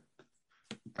 but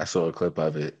I saw a clip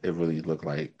of it. It really looked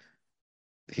like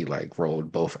he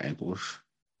rolled both ankles,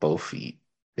 both feet.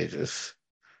 It just,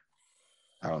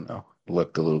 I don't know,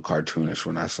 looked a little cartoonish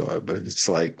when I saw it, but it's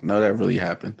like, no, that really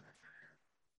happened.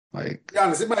 Like, To be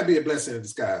honest, it might be a blessing in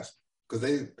disguise because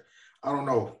I don't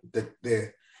know,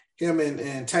 that him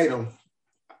and Tatum,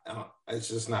 it's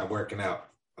just not working out.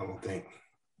 I don't think.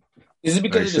 Is it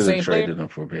because they it's the same should have traded player? him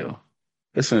for Bill,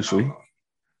 essentially.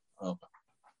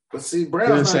 But see,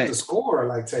 Brown's You're not the scorer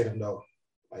like Tatum, though.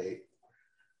 Like,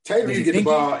 Tatum, you get the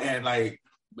ball and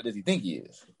but does he think he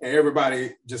is? And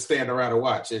everybody just stand around and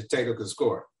watch if Tatum can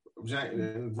score.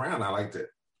 And Brown, I like that.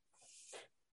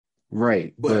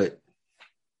 Right, but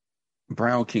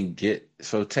Brown can get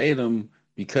so Tatum,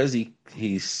 because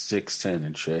he's 6'10"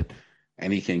 and shit,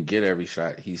 and he can get every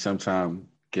shot. He sometimes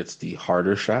gets the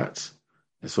harder shots,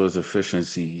 and so his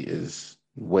efficiency is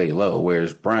way low.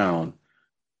 Whereas Brown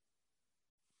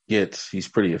he's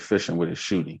pretty efficient with his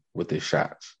shooting, with his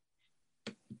shots,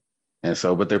 and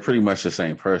so, but they're pretty much the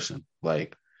same person.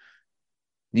 Like,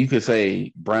 you could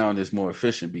say Brown is more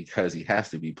efficient because he has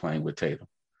to be playing with Tatum.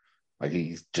 Like,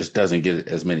 he just doesn't get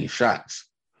as many shots.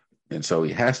 And so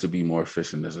he has to be more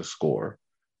efficient as a scorer.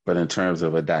 But in terms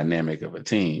of a dynamic of a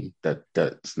team,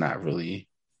 that's not really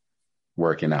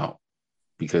working out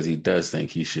because he does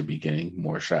think he should be getting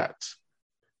more shots.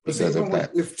 But see,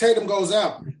 if Tatum goes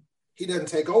out, he doesn't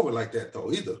take over like that,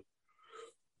 though, either.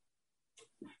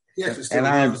 He actually still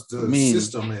runs the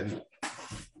system.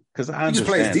 Because I understand he just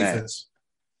plays defense.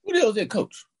 Who the hell is that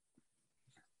coach?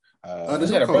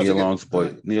 Neil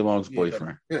Long's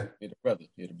boyfriend. Yeah. Yeah, the brother.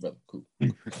 Cool.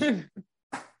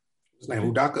 His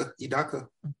name Udaka? Yeah.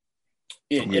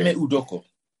 Udoka.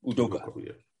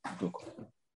 Yeah. Udoka.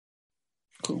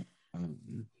 Cool.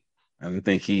 I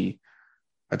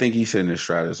think he's in his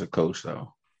stride as a coach,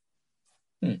 though.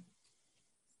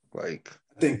 Like,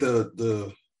 I think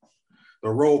the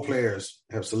role players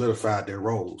have solidified their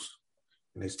roles,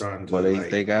 and they're starting to. Well,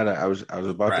 they got. I was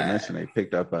about to mention they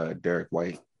picked up Derek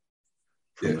White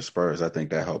from the Spurs. I think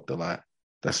that helped a lot.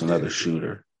 That's another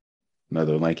shooter,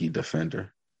 another lanky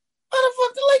defender. How the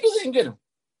fuck the Lakers didn't get him?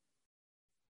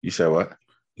 You said what?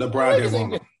 LeBron didn't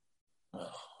want him.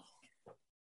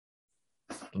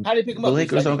 How they pick him up? The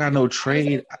Lakers don't got no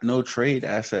trade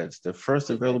assets. The first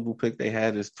available pick they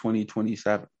had is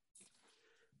 2027.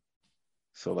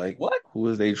 So, like, what? Who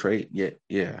is they trade? Yeah.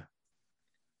 Damn.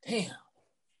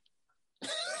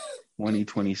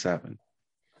 2027.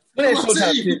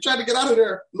 You trying to get out of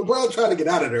there. LeBron trying to get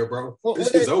out of there, bro. This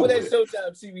is over. When that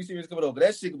Showtime TV series coming over,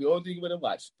 that shit could be the only thing you better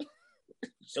watch.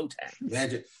 Showtime.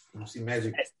 Magic. You see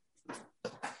Magic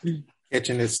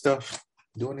catching his stuff,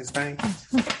 doing his thing.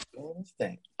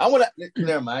 I want to.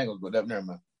 Never mind. I ain't gonna go. Never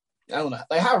mind. I don't know.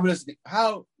 Like, how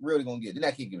real they gonna get? They're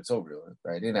not gonna give it so real,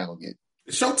 right? They're not gonna get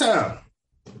it's Showtime.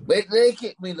 They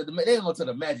can't. I mean, they ain't gonna tell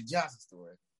the Magic Johnson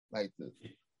story, like the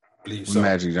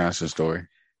Magic Johnson story.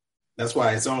 That's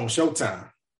why it's on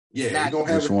Showtime. Yeah, he's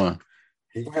gonna have one.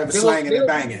 He's gonna have it slanging and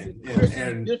banging,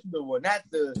 and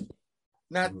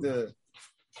not the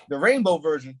rainbow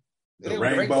version. The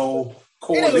rainbow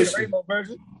coalition. The rainbow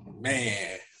version.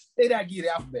 Man, they not get the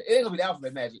alphabet. It ain't gonna be the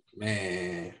alphabet Magic.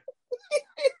 Man,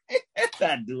 that's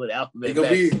not doing alphabet. He gonna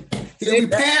be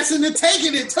passing and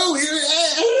taking it too.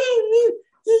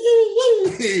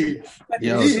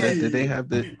 Yo, did they have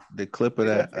the clip of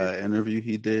that interview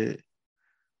he did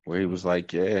where he was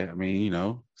like, yeah, I mean,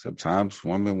 sometimes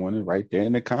women want it right there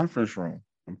in the conference room.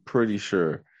 I'm pretty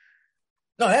sure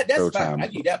No, that's Showtime. fine. I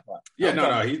give you that part. Yeah,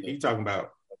 no. He talking about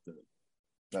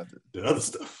the other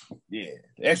stuff. Yeah,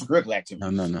 the extracurricular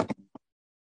activities. No.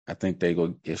 I think they go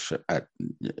get shot.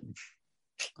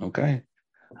 Okay.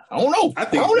 I don't know. I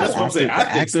think that's what I'm saying. The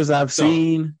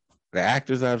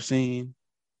actors I've seen,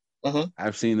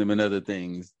 I've seen them in other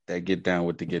things that get down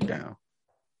with the get down.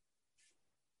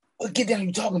 What get down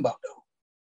you talking about though?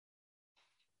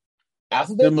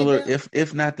 Similar,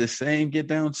 if not the same get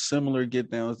downs, similar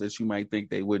get downs that you might think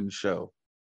they wouldn't show.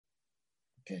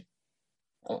 Okay.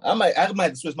 I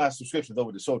might switch my subscriptions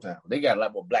over to Showtime. They got a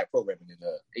lot more black programming than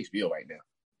HBO right now.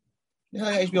 You know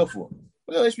how HBO for?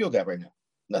 What else HBO got right now?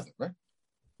 Nothing, right?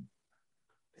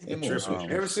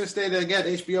 Ever since they got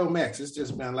HBO Max, it's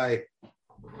just been like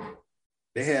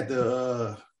they had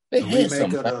the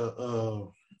remake of the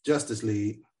Justice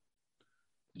League.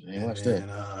 Yeah, watch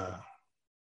that.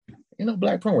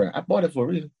 Black program. I bought it for a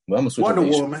reason. Well, I'm gonna switch Wonder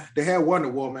Woman. They had Wonder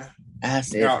Woman. I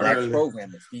said black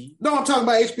programming, Steve. No, I'm talking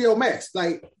about HBO Max.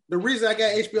 Like the reason I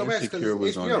got HBO Max because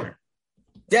it's HBO.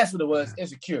 That's what it was.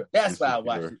 Insecure. That's why I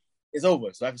watched it. It's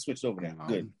over, so I can switch over now.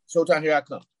 Good. Showtime, here I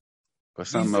come. But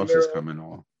something else is coming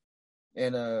on.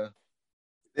 And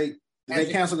they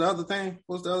cancel the other thing?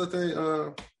 What's the other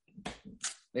thing?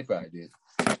 They probably did.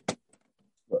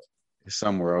 What? It's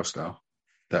somewhere else though.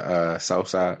 The South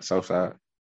Side. Showtime.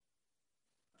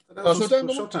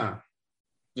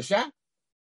 The Shot.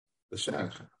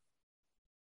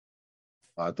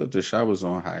 I thought the Shot was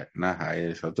on not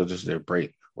hiatus. I thought this was their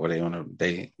break, or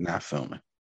they not filming.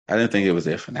 I didn't think it was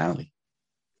their finale.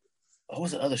 Oh,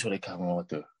 what's the other show they come on with?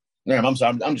 Damn, I'm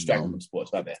sorry. I'm distracted from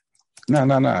sports. My bad. No.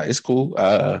 It's cool.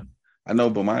 I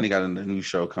know Bomani got a new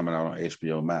show coming out on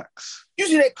HBO Max. You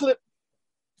see that clip?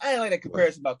 I ain't like that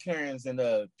comparison about Karens and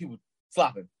people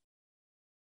flopping.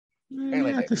 I ain't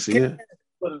like I that. can see it.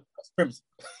 Supremacy.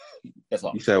 That's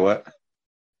all. You said what?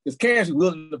 Because Karens are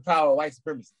wielding the power of white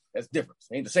supremacy. That's different.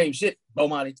 It ain't the same shit,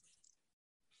 Bomani.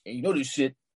 And you know this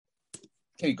shit.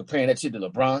 Can't be comparing that shit to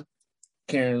LeBron.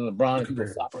 Karen and LeBron and people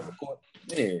flopping on the court.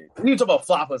 Yeah. You talk about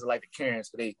floppers like the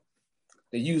Karens, they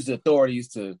use the authorities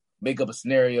to make up a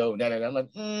scenario and that. I'm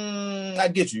like, I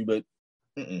get you, but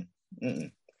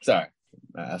sorry.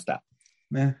 I'll stop.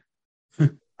 Man.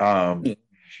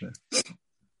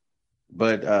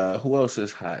 But who else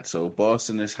is hot? So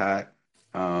Boston is hot.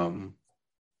 I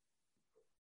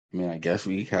guess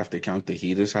we have to count the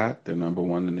Heat as hot. They're number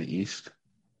one in the East.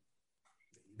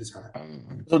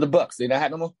 So the Bucks, they not hot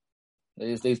no more?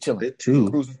 They chilling. They're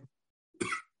two.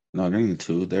 No, they're in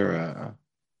two. They're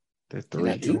three.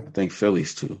 I think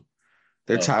Philly's two.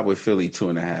 They're tied with Philly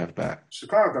 2.5 back.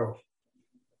 Chicago.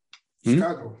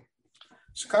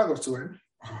 Chicago's two in.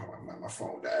 Oh, my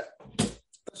phone died.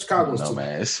 Chicago's two. No,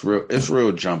 man, it's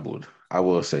real jumbled. I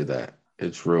will say that.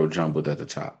 It's real jumbled at the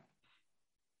top.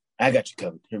 I got you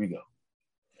covered. Here we go.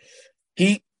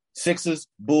 Heat, Sixers,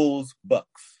 Bulls,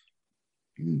 Bucks.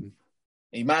 Mm-hmm.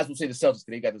 And you might as well say the Celtics because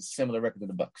they got a similar record to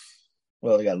the Bucks.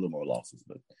 Well, they got a little more losses,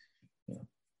 but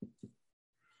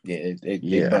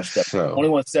they bunched up. So, only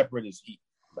one separate is Heat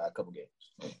by a couple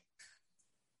games.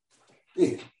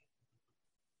 Yeah.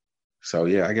 So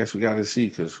I guess we got to see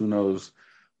because who knows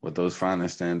what those final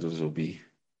standards will be.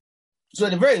 So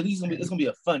at the very least, it's gonna be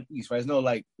a fun East, right?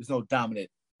 There's no dominant,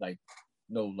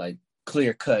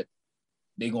 clear cut.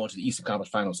 They going to the Eastern Conference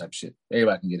Finals type shit.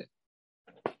 Everybody can get it.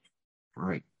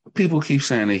 Right. People keep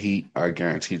saying the Heat are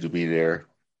guaranteed to be there.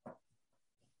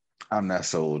 I'm not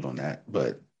sold on that,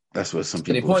 but that's what some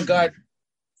people. They point guard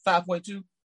 5.2.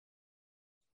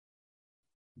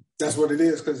 That's what it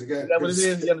is because you got. Is that what it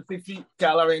is? You under 6 feet.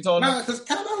 Kyle Lowry ain't tall enough. Nah, because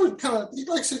Kyle Lowry he's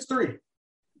like 6'3".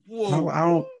 No, I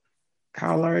don't.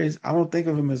 Kyle Lowry, I don't think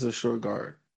of him as a short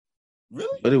guard.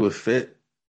 Really? But it would fit.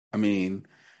 I mean,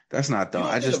 that's not dumb.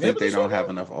 I just think they don't have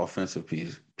enough offensive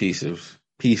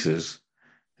pieces.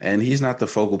 And he's not the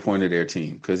focal point of their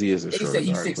team because he is a short guard.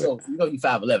 He's 6'0", so you know he's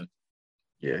 5'11".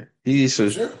 Yeah,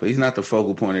 but he's not the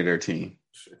focal point of their team.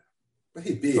 Sure. But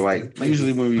he big. So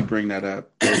usually when we bring that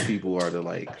up, those people are the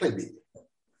linchpin.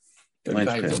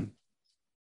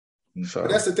 So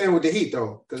but that's the thing with the Heat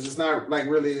though, because it's not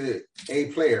really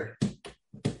a player.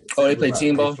 Oh, they play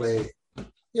team ball?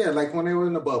 Yeah, like when they were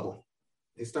in the bubble.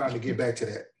 They started to get back to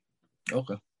that.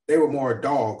 Okay. They were more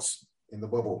dogs in the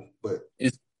bubble, but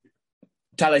is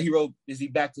Tyler Hero, is he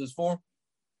back to his form?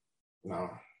 No.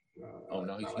 Oh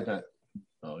no, he's not.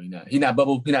 Oh, he's not. He's not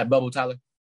bubble Tyler.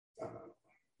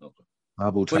 Okay.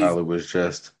 Bubble Tyler was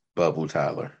just Bubble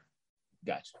Tyler.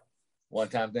 Gotcha. One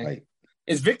time thing.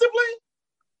 Is Victor playing?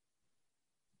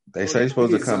 They say he's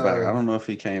supposed to come back. I don't know if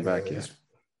he came back yet.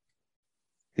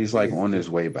 He's on his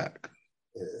way back.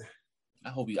 Yeah. I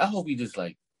hope he can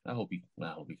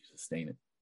sustain it.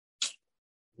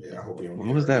 Yeah, I hope he don't What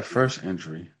get was hurt. that first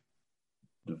injury?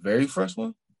 The very first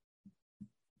one.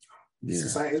 Yeah.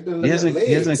 It's been He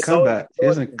hasn't come back. He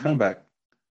hasn't come back. back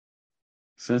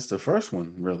since the first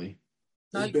one, really.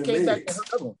 No, he It's been came back and legs. hurt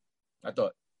the other one. I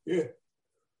thought. Yeah.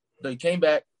 So he came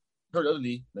back, hurt the other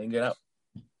knee, then get out.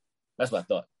 That's what I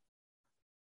thought.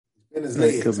 It's been his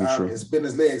That could legs. be true. It's been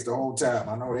his legs the whole time.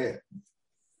 I know that.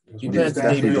 He When passed was the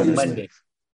down debut there in on Houston. Monday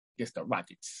against the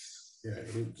Rockets. Yeah,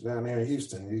 he was down there in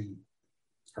Houston. He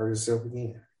hurt himself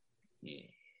again. Yeah.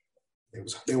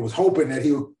 They was hoping that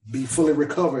he would be fully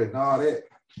recovered and all that.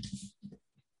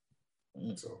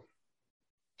 So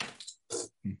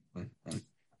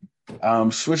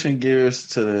Switching gears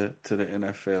to the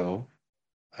NFL,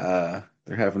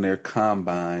 they're having their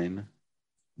combine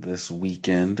this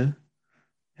weekend,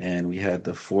 and we had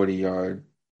the 40-yard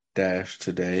dash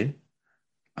today.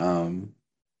 In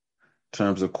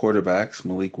terms of quarterbacks,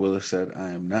 Malik Willis said, "I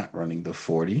am not running the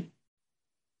 40,"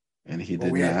 and he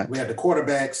did not. We had the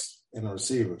quarterbacks and the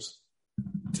receivers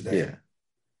today.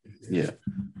 Yeah.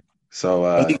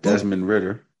 So Desmond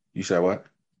Ridder, you said what?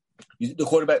 The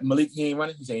quarterback Malik, he ain't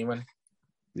running. He said he ain't running.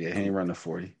 Yeah, he ain't running the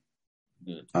 40.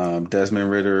 Good.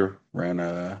 Desmond Ridder ran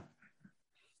under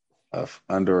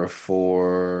a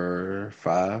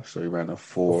 4.5, so he ran a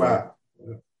 4.5.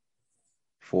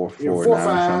 4.49 or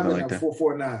something like that.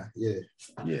 4.49. Yeah.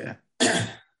 Yeah.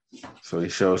 So he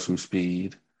showed some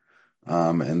speed.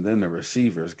 And then the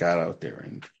receivers got out there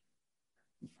and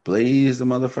blazed the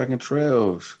motherfucking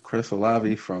trails. Chris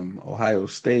Olave from Ohio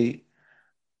State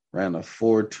ran a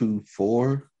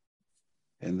 4.24.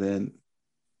 And then,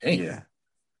 yeah.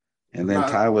 And then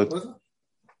Tyler,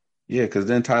 because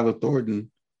then Tyler Thornton,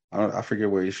 I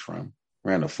forget where he's from,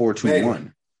 ran a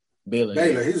 4.21.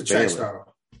 Baylor. He's a track starter.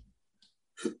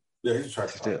 Yeah, he's a track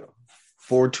starter.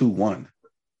 4.21.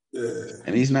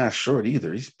 And he's not short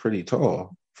either. He's pretty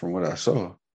tall from what I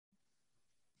saw.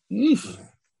 Is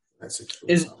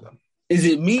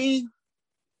it me?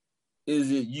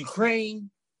 Is it Ukraine?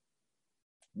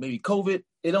 Maybe COVID?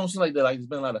 It don't seem like that. Like there's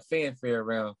been a lot of fanfare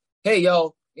around. Hey,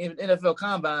 y'all, NFL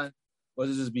Combine, or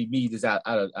does this be me just out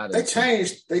of? They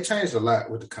changed a lot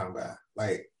with the Combine.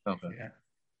 Like, okay,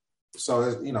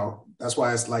 so that's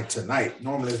why it's like tonight.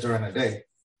 Normally it's during the day.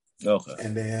 Okay,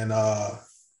 and then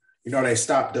they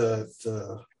stopped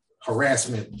the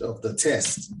harassment of the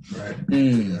test, right?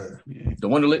 The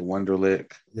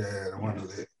Wonderlic. Yeah, the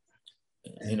Wonderlic.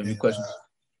 Interview questions.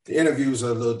 The interviews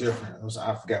are a little different.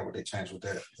 I forgot what they changed with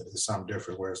that. It's something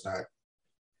different where it's not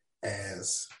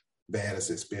as bad as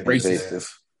it's been. Racist.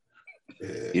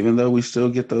 Yeah. Even though we still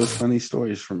get those funny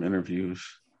stories from interviews.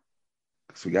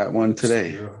 Because we got one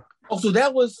today. Yeah. So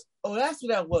that's what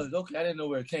that was. Okay, I didn't know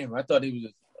where it came from. I thought it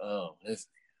was just,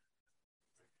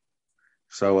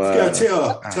 So you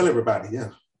gotta tell everybody, yeah.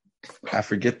 I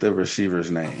forget the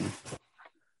receiver's name.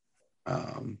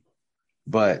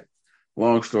 But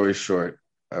long story short,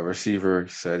 a receiver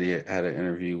said he had an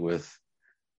interview with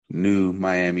new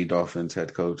Miami Dolphins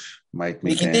head coach Mike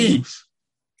McDaniels.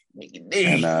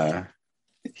 And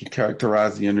he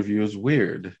characterized the interview as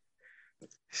weird. He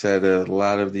said a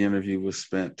lot of the interview was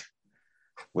spent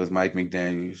with Mike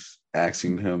McDaniels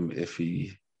asking him if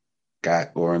he got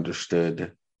or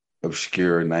understood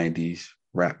obscure 90s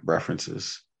rap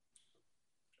references.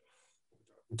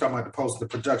 You're talking about the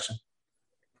production.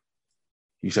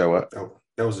 You said what?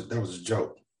 That was a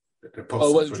joke. The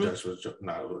wasn't production was a joke.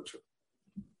 No, it wasn't true.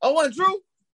 Oh, wasn't true?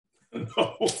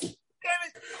 No. Damn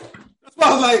it. That's why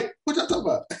I was like, what y'all talking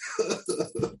about?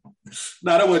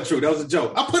 No, that wasn't true. That was a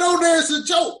joke. I put on there as a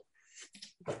joke.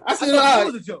 I said, it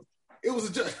was a joke. It was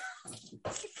a joke.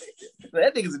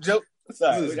 That nigga's a joke.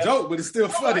 Sorry. It was a joke, but it's still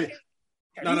funny.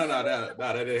 No,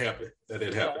 that didn't happen. That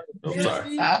didn't happen. I'm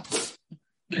sorry.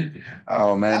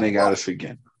 Oh, man, they got us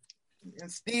again.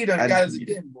 Steve done got us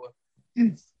again, boy.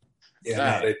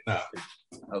 Yeah, no.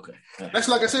 Okay. That's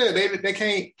like I said,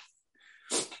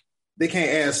 they can't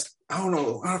ask. I don't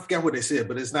know. I forgot what they said,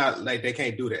 but it's not like they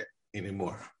can't do that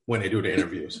anymore when they do the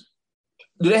interviews.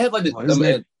 Do they have like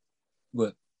the?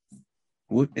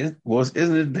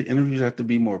 Isn't it the interviews have to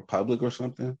be more public or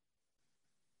something?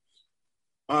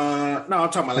 No, I'm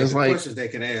talking about the questions they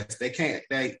can ask. They can't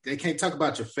talk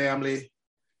about your family.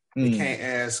 They can't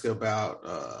ask about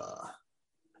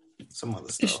some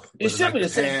other stuff. It should be the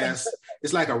same past.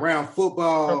 It's like around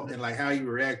football and like how you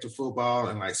react to football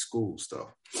and like school stuff.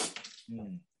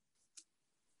 And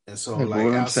so like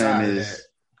what I'm outside saying of is, that,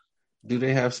 do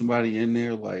they have somebody in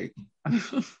there like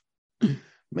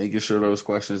making sure those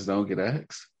questions don't get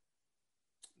asked?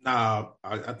 No,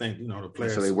 I think the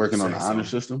players. So they working on the honor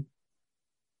system.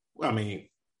 Well, I mean,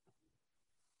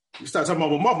 you start talking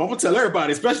about my mom, I'm gonna tell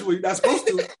everybody, especially when you're not supposed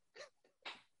to.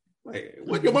 Like,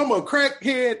 what your mama a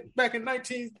crackhead back in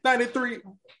 1993?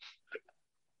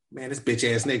 Man, this bitch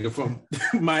ass nigga from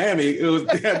Miami, it was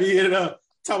talking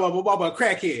about my mama a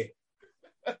crackhead.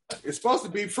 It's supposed to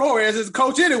be Flores as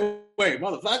coach anyway,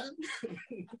 motherfucker.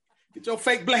 Get your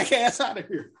fake black ass out of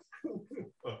here.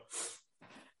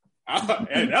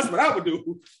 And that's what I would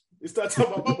do. Is start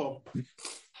talking about my mama.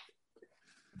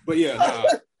 But yeah,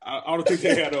 I don't think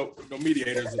they had no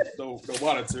mediators, no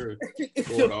monitor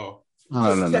going on.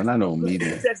 No, not no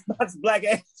media. Text box black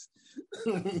ass.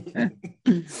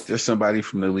 Just somebody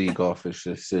from the league office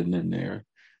just sitting in there,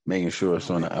 making sure it's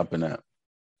on the up and up.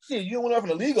 Shit, you don't want to from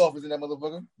the league office in that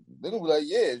motherfucker. They're gonna be like,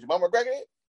 yeah, is your mama a crackhead?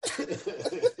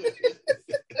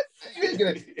 You ain't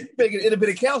gonna make an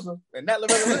independent counsel and not the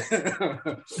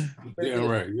regular. Yeah,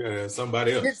 right. Yeah,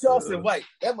 somebody else. Get Charleston White.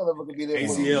 That motherfucker be there.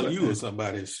 ACLU or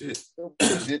somebody. Shit.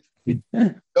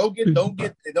 Don't get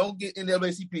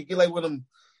NAACP. Get like one of them,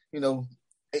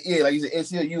 yeah, like you said,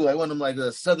 ACLU, like one of them like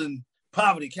Southern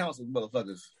Poverty Council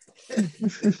motherfuckers.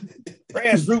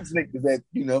 Grassroots niggas that,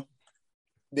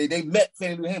 they met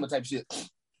Fannie Lou Hamer type shit.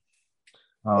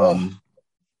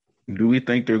 Do we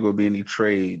think there going to be any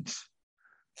trades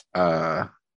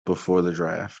before the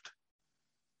draft?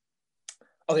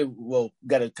 Okay, well,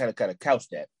 gotta kind of couch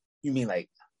that. You mean like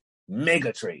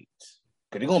mega trades?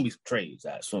 Because there's gonna be some trades,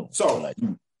 I assume. So,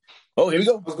 here we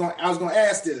go. I was gonna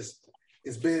ask this.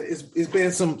 It's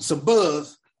been some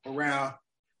buzz around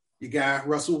your guy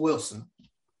Russell Wilson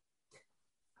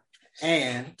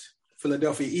and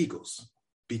Philadelphia Eagles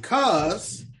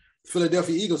because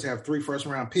Philadelphia Eagles have 3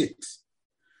 first-round picks.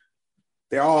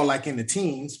 They're all like in the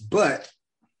teens, but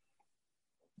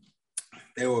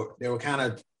they were kind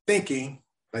of thinking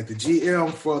like the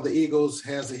GM for the Eagles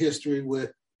has a history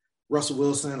with Russell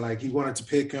Wilson. Like he wanted to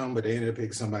pick him, but they ended up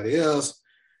picking somebody else.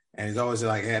 And he's always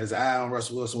like had his eye on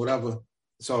Russell Wilson, whatever.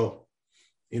 So,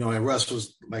 and Russ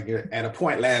was like at a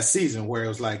point last season where it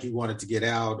was like he wanted to get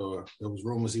out or there was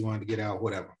rumors he wanted to get out,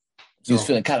 whatever. He was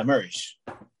feeling kind of Murray-ish.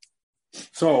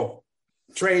 So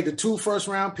trade the 2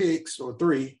 first-round picks or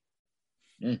 3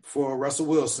 for Russell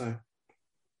Wilson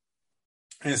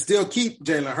and still keep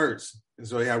Jalen Hurts. And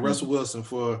so he had Russell Wilson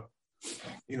for,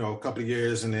 a couple of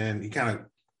years, and then he kind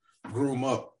of grew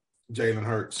up Jalen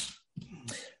Hurts.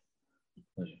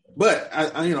 But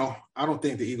I don't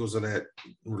think the Eagles are that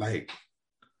like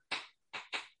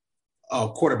a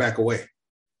quarterback away.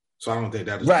 So I don't think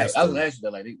that is right. I was asking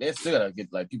that, like they still gotta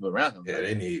get like people around them. Yeah,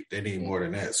 they need more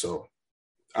than that. So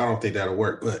I don't think that'll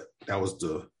work. But that was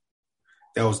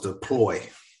the ploy,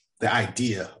 the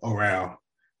idea around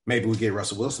maybe we get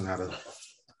Russell Wilson out of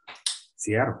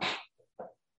Seattle.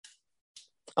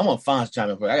 I'm on Fonz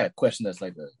chime in for. I got a question that's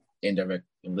like the indirect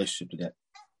relationship to that.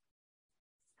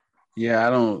 Yeah, I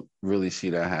don't really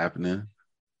see that happening.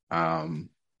 One,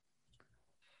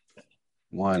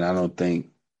 I don't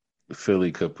think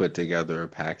Philly could put together a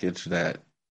package that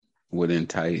would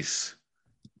entice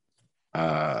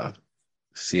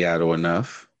Seattle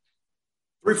enough.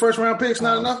 3 first-round picks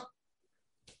not enough?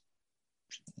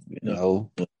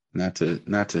 No, not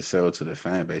to sell to the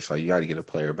fan base. Like you got to get a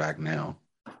player back now.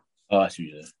 Oh, I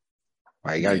see that.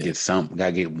 Like you got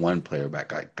to get one player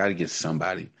back. Like got to get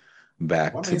somebody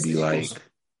back to be like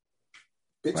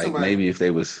maybe if they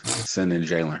was sending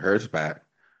Jalen Hurts back,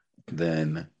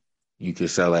 then you could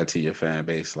sell that to your fan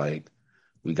base. Like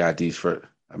we got these for.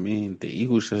 I mean, the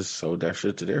Eagles just sold that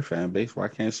shit to their fan base. Why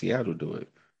can't Seattle do it?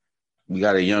 We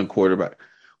got a young quarterback.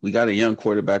 We can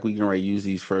already use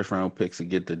these first-round picks to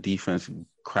get the defense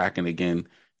cracking again.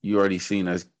 You already seen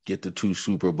us get the 2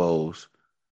 Super Bowls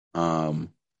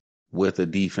with a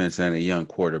defense and a young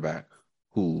quarterback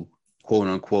who,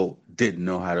 quote-unquote, didn't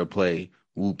know how to play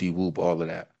whoop-de-whoop, all of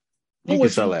that. You can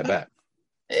sell that back.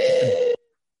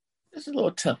 It's a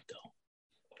little tough,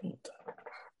 though.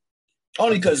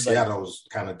 Only because Seattle's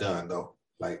kind of done, though.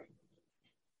 Like,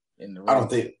 I don't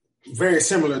think – very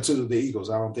similar to the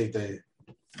Eagles. I don't think they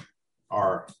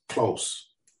are close.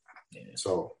 Yeah.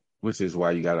 So, which is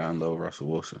why you got to unload Russell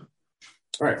Wilson.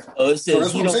 Right. So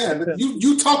that's what I'm saying.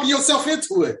 You talking yourself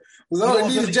into it. Because all it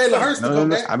needs is Jalen Hurts to come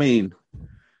back. I mean,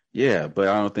 yeah, but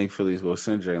I don't think Philly's going to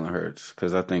send Jalen Hurts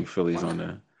because I think Philly's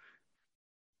on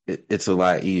it's a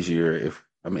lot easier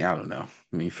I don't know.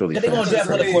 I mean, Philly. They're going to draft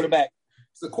another quarterback.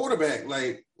 It's a quarterback.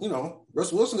 Like,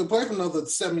 Russell Wilson can play for another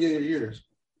 7 years.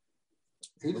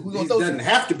 He doesn't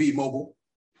have to be mobile.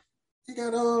 He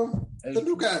got the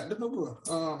new guy,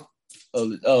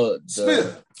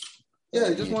 Smith. Yeah,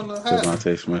 he just won the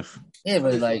DeVonta Smith. Yeah,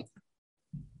 but like,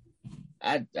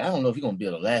 I don't know if he's gonna be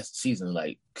able to last season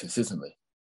like consistently,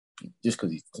 just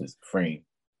because he's his frame.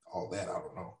 All that I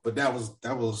don't know, but that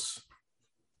was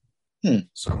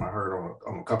Something I heard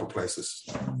on a couple places.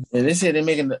 And they said they're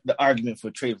making the argument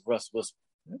for trade for Russ Wilson.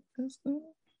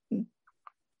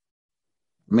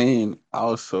 Man,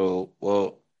 also,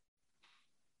 well,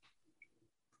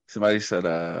 somebody said,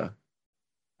 all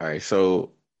right,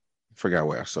 so I forgot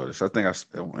where I saw this. I think on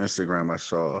Instagram I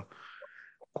saw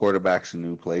quarterbacks in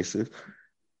new places.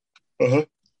 Uh-huh.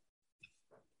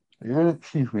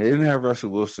 They didn't have Russell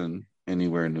Wilson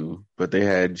anywhere new, but they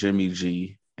had Jimmy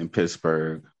G in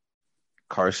Pittsburgh,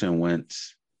 Carson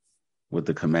Wentz with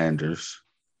the Commanders,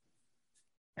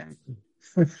 and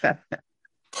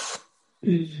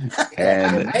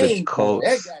the Colts.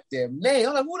 That goddamn name.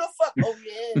 I'm like, who the fuck? Oh,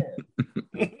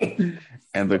 yeah.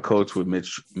 And the coach with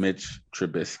Mitch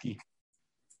Trubisky.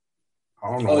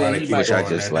 I don't know why they keep I throwing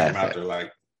just that laugh name out at. there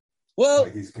like. Well,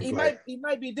 Like he's he complete.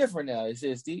 might be different now. It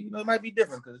says Steve. It might be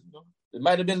different because it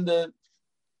might have been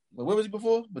where was he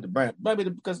before? With the Brand. Might be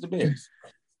because of the Bears.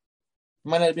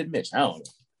 Might not have been Mitch. I don't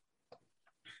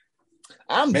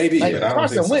know. Maybe, like, but I don't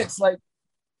Carson think so. Wentz. Like,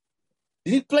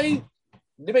 did he play?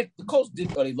 The Colts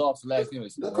did, or they lost the last game.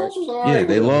 The Colts was all right. Yeah,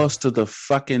 they with him. lost to the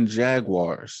fucking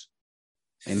Jaguars,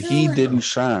 and he didn't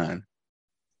shine.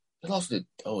 They lost it.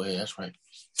 Oh yeah, that's right.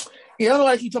 Yeah, I don't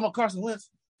like you talking about Carson Wentz.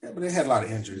 Yeah, but they had a lot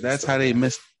of injuries. That's how they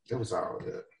missed. It was all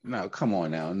good. No, come on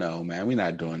now. No, man, we're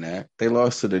not doing that. They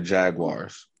lost to the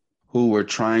Jaguars, who were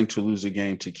trying to lose a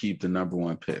game to keep the number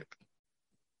one pick.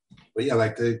 But yeah,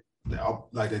 like the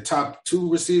top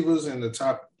two receivers and the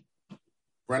top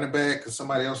running back, because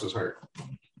somebody else was hurt.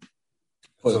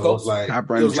 For the So it Colts? was like, Top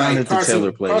it was running- like Jonathan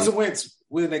Taylor played. Carson Wentz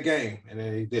win that game, and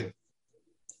then he didn't.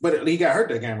 But he got hurt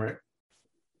that game, right?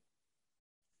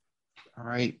 All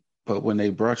right. But when they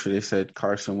brought you, they said,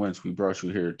 Carson Wentz, we brought you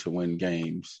here to win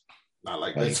games Not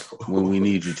like like, that. when we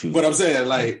need you to. But I'm saying,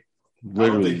 like,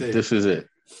 Literally, they- this is it.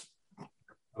 I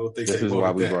don't think This they is why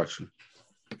wanted we that. brought you.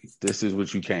 This is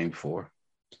what you came for.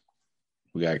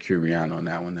 We got Curian on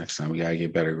that one next time. We got to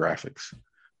get better graphics.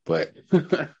 But,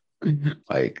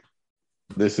 like,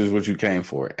 this is what you came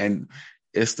for. And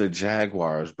it's the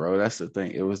Jaguars, bro. That's the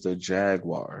thing. It was the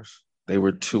Jaguars. They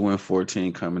were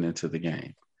 2-14 coming into the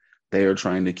game. They are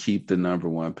trying to keep the number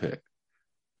one pick.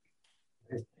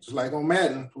 It's like on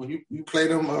Madden when you play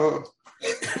them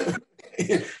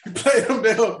you play them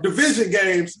damn division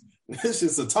games. It's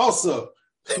just a toss up.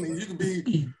 I mean, you could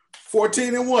be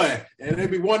 14-1, and they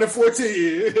be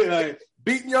 1-14, like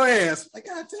beating your ass. Like,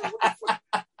 God damn, what the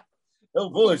fuck? No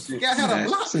bullshit. You got had a Man,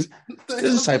 block. This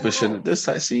is the type of shit.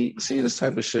 See this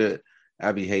type of shit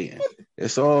I be hating.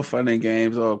 It's all fun and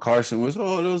games. Oh, Carson was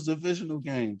those divisional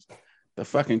games. The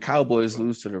fucking Cowboys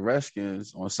lose to the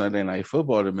Redskins on Sunday Night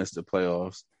Football to miss the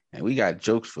playoffs, and we got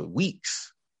jokes for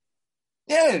weeks.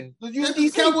 Yeah,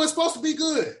 The Cowboys supposed to be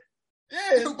good.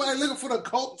 Yeah, Nobody looking for the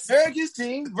Colts. America's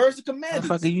team versus Commanders.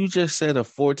 Motherfucker, you just said a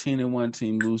 14-1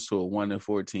 team lose to a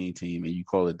 1-14 team, and you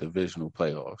call it divisional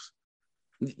playoffs.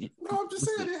 No, I'm just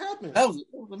saying it happened. That was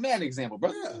a mad example,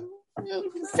 bro. Yeah.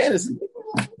 Fantasy.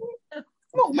 Come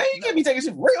on, man, you can't be taking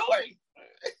shit real. Like,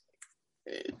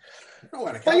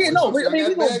 Nobody oh, yeah, no, Cowboys I mean, got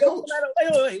we a gonna bad go.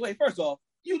 coach. Wait. First off,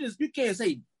 you can't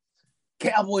say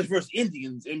Cowboys versus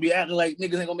Indians and be acting like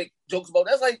niggas ain't gonna make jokes about.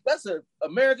 That's an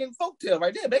American folktale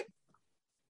right there, baby.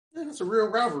 Yeah, it's a real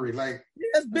rivalry. Like, Yeah,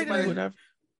 that's bigger than Whatever.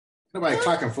 nobody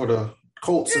clocking for the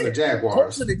Colts and the Jaguars.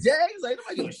 Colts and the Jags. Like,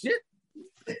 nobody give a shit.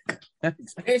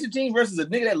 Expansion team versus a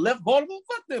nigga that left Baltimore.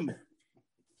 Fuck them.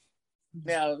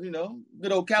 Now,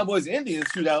 good old Cowboys and Indians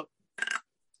shootout,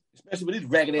 especially with these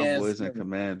ragged ass. Cowboys and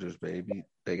Commanders, baby.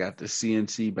 They got the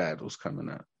CNC battles coming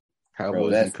up. Cowboys Bro,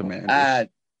 that's and Commanders.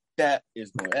 that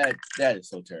is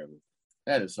so terrible.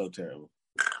 That is so terrible.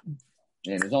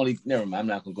 And it's only never mind. I'm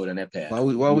not gonna go down that path.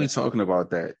 While we talking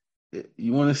about that,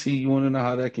 you want to know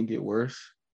how that can get worse?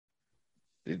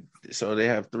 So they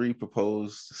have 3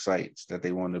 proposed sites that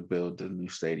they want to build the new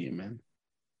stadium in: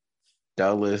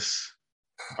 Dulles,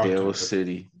 Dale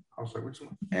City, I was like, which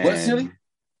one? and What city?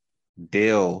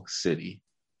 Dale City.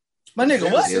 My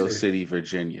nigga, what? Dale City,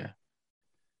 Virginia.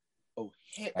 Oh,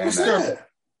 heck, And, What's sir. that?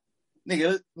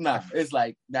 Nigga, nah. It's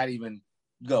like not even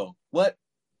go. What?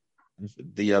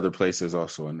 The other place is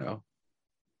also a no.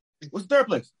 What's the third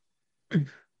place?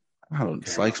 I don't know.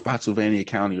 It's like Spotsylvania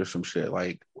County or some shit.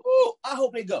 Like, Ooh, I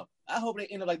hope they go. I hope they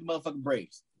end up like the motherfucking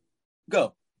Braves.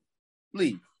 Go.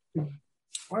 Leave.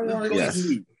 Why y'all Go Yes.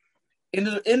 leave. End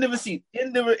of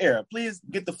the era. Please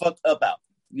get the fuck up out.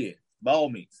 Yeah, by all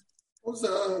means. Why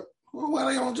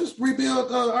they don't just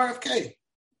rebuild RFK?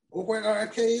 Or where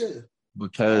RFK is?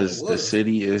 because Oh, it the was.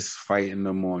 city is fighting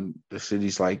them on. The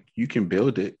city's like, you can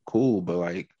build it, cool, but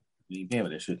like, You ain't paying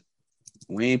with that shit.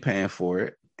 we ain't paying for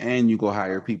it, and you go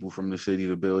hire people from the city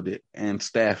to build it and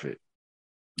staff it.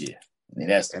 Yeah. And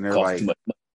that's and they're like, too much.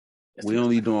 we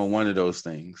only doing one of those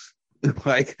things.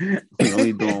 Like, we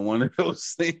only doing one of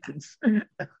those things.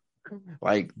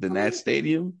 Like the Nats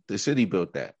Stadium, the city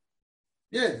built that.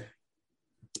 Yeah.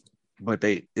 But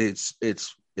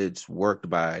it's worked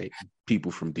by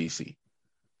people from DC.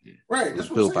 Right. It's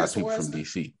built by people from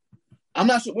DC. I'm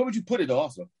not sure. Where would you put it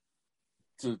also?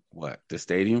 What? The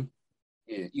stadium?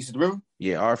 Yeah, east of the river?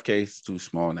 Yeah, RFK is too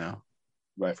small now.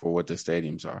 Right. For what the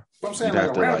stadiums are. But I'm saying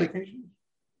like around it.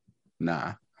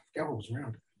 Nah. That was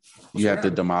around it. You have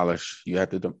to demolish. You have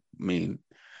to,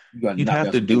 you'd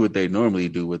have to do what they normally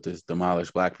do with this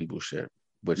demolish black people shit,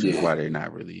 which is why they're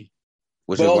not really,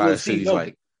 which is why the city's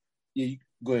like. Yeah, you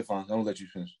go ahead, Fonz. I'll let you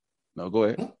finish. No, go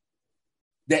ahead.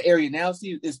 That area now,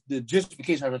 see, is the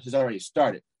gentrification has already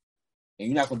started. And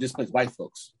you're not going to displace white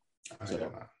folks.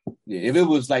 So, yeah, if it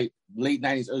was like late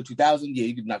 90s, early 2000s, yeah,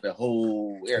 you could knock the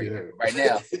whole area. Yeah. Right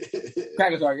now,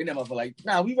 crackers are in them up for like,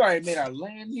 nah, we've already made our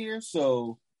land here,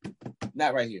 so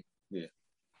not right here. Yeah.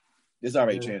 It's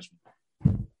already transferred.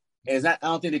 And it's not, I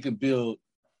don't think they can build,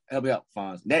 help me out,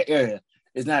 Fonz. That area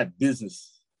is not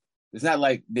business. It's not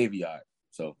like Navy Yard.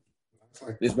 So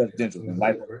it's residential.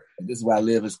 This is where I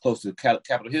live. It's close to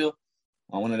Capitol Hill.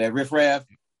 On one of that riffraff.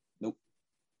 Nope.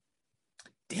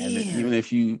 Damn. And even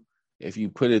if you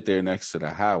put it there next to the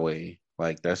highway,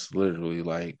 like that's literally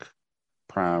like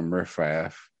prime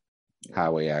riffraff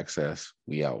highway access.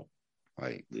 We out.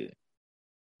 Like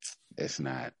that's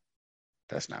not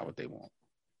what they want.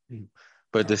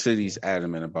 But the city's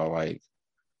adamant about like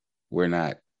we're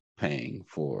not paying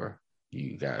for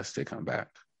you guys to come back.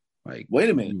 Like, wait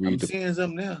a minute, I'm seeing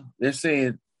something now. They're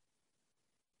saying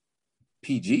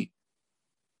PG.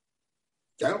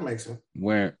 That don't make sense.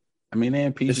 Where they're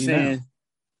in PG saying, now.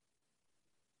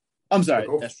 I'm sorry.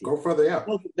 That's true. Go further out.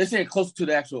 They're saying closer to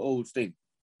the actual old stadium.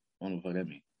 I don't know what that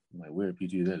means. I'm like, where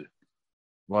PG is that?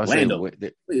 Well, Orlando.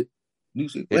 New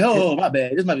city. Oh, my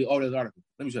bad. This might be all this article.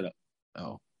 Let me shut up.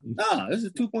 Oh. Nah, this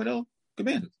is 2.0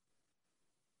 Commanders.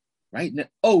 Right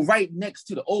next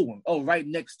to the old one. Oh, right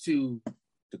next to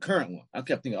the current one. I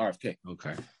kept thinking RFK.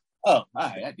 Okay. Oh, all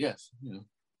right, I guess. You know.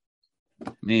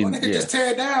 They could just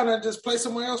tear it down and just play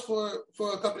somewhere else for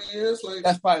a couple of years. Like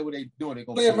that's probably what they're doing. They're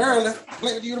play in Maryland.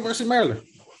 Play at the University of Maryland.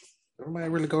 Everybody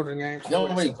really go to the games. No,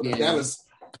 wait, Dallas.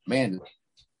 Man.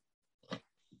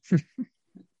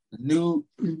 New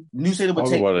stadium would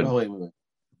take. Wait.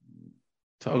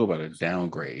 Talk about a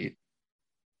downgrade.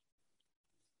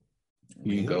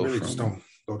 You can go really from... just don't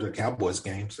go to the Cowboys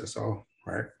games. That's all,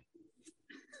 right?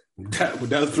 With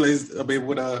Dallas plays, when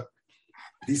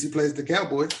DC plays the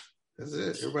Cowboys, that's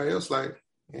it. Everybody else, like,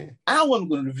 yeah. I don't want to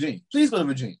go to Virginia. Please go to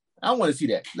Virginia. I don't want to see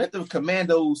that. Let the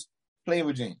Commandos play in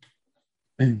Virginia.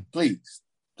 Please.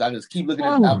 So I just keep looking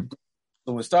at it.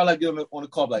 So when Starlight get on the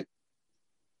call, like,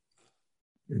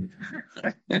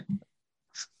 it's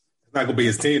not gonna be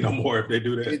his team no more if they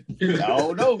do that. I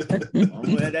don't know.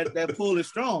 That pull is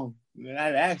strong. I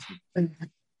had to ask you.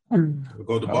 We'll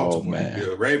go to Baltimore and be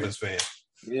a Ravens fan.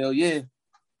 Hell yeah.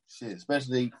 Shit,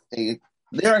 especially they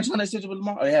already signed that situation with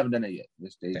Lamar. Or they haven't done that yet.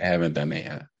 They haven't done that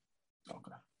yet.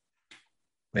 Okay.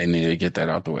 They need to get that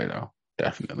out the way though.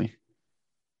 Definitely.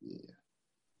 Yeah.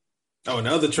 Oh,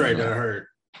 another trade that I heard.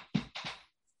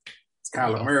 It's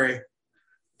Kyler Murray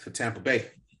to Tampa Bay.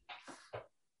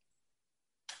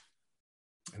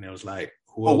 And it was like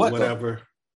whatever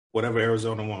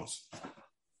Arizona wants.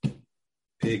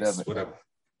 Picks, whatever.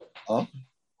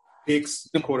 Picks,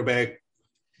 quarterback,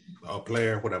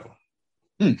 player, whatever.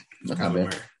 That'd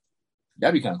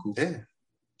be kind of cool. Yeah.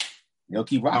 They'll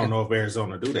keep rocking. I don't know if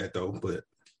Arizona do that though, but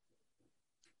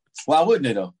why wouldn't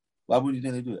they though? Why wouldn't you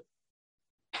think they do it?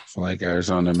 It's like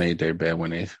Arizona made their bet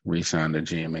when they re-signed the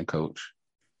GM and coach.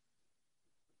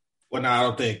 Well, no, I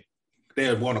don't think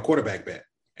they want a quarterback bet,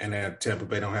 and then Tampa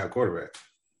Bay don't have a quarterback.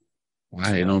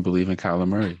 Why? They don't believe in Kyler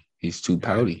Murray. He's too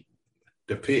pouty.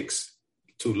 The picks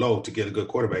too low to get a good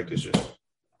quarterback this year.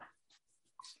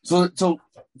 So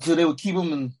they would keep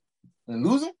him and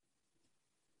lose him?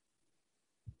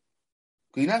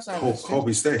 He not signing. Hope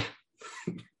he stay.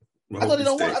 I thought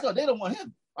they don't want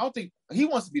him. I don't think he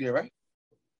wants to be there, right?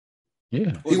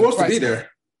 Yeah, he wants to be there,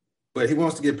 but he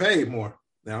wants to get paid more.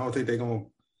 Now I don't think they're gonna.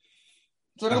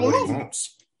 So they're gonna lose him.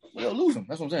 They'll lose him.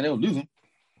 That's what I'm saying. They'll lose him.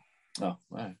 Oh,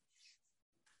 all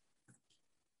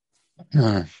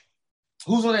right.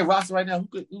 Who's on their roster right now?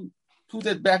 Who's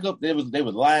that backup? They was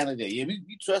lying like that. Yeah,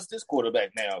 we trust this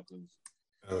quarterback now because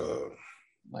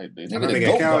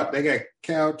they got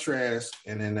Cal Trask,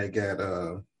 and then they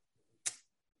got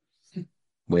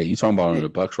Wait, you talking about on the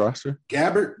Bucs roster?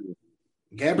 Gabbert?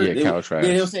 Yeah, Cal Trask.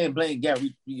 Yeah, they were saying Blaine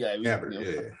Gabbert.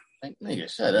 Gabbert, yeah. Like, nigga,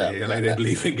 shut up. Yeah, like they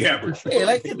believe in Gabbert. Yeah,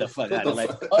 like get the fuck out of here.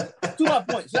 Like, to my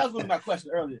point, so that was one of my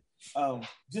questions earlier.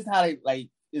 Just how they like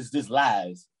is this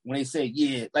lies when they say,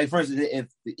 yeah, like for instance, if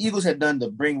the Eagles had done to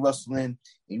bring Russell in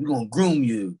and we're gonna groom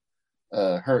you,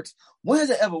 Hurts, when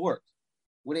has it ever worked?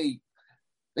 When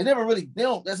they never really they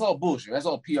don't. That's all bullshit. That's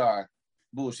all PR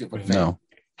bullshit for the fans. No,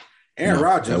 Aaron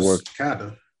Rodgers kind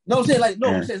of. No, I'm saying like no,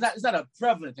 I'm saying it's not a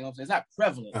prevalent thing. I'm saying it's not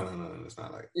prevalent. No, it's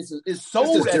not like it's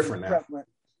sold just as different prevalent. now.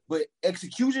 But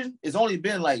execution has only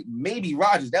been like maybe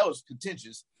Rodgers. That was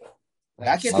contentious. Like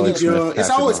I can't Alex think of Smith, it's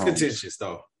Patrick always Mahomes. contentious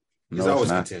though. No, It's always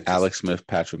not. contentious. Alex Smith,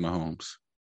 Patrick Mahomes.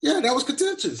 Yeah, that was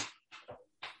contentious.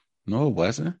 No, it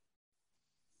wasn't.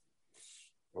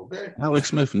 Okay. Alex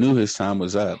Smith knew his time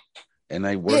was up, and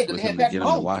they worked with him to get him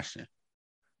to Washington.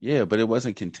 Yeah, but it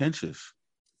wasn't contentious.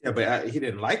 Yeah, but he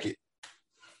didn't like it.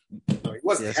 No, he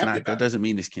wasn't happy about That it. doesn't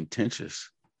mean it's contentious.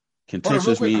 Hold on,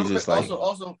 Contentious real means quick. it's like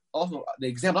Also, the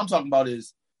example I'm talking about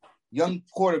is young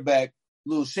quarterback,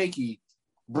 little shaky,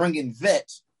 bringing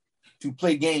vets to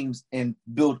play games and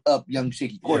build up young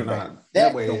shaky quarterback.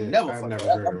 That way, don't never I've fuck never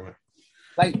that heard up. of it.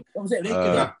 Like I'm saying,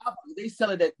 they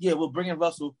sell it that we'll bring in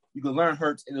Russell, you can learn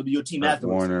Hurts, and it'll be your team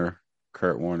afterwards.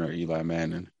 Kurt Warner, Eli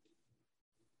Manning.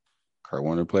 Kurt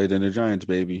Warner played in the Giants,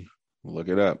 baby. Look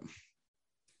it up.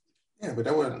 Yeah, but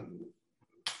that wasn't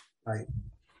like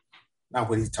not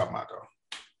what he's talking about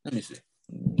though. Let me see.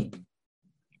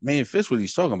 Man, fits what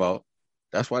he's talking about.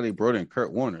 That's why they brought in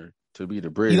Kurt Warner to be the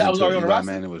bridge Eli was until already on the Eli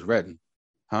roster? Manning was ready.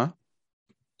 Huh?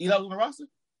 Eli was on the roster?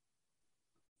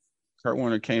 Kurt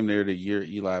Warner came there the year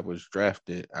Eli was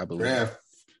drafted, I believe. Draft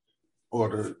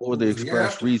or the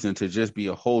express reason to just be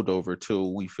a holdover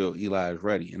till we feel Eli is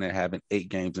ready, and then having 8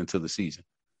 games into the season.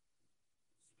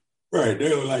 Right,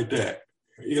 they were like that.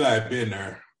 Eli had been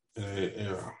there.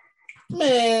 Yeah.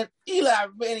 Man, Eli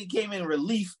Manning came in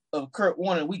relief of Kurt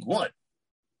Warner in week 1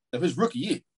 of his rookie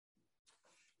year.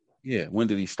 Yeah, when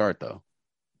did he start though?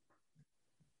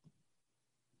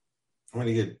 When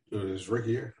he get his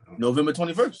rookie year? November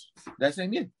 21st, that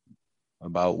same year.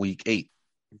 About week 8.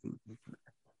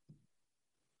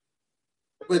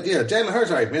 But yeah, Jalen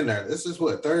Hurts already been there. This is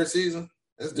what, 3rd season?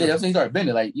 That's when he started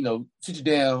bending. Like, sit you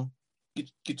down,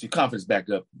 get your confidence back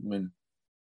up. I mean,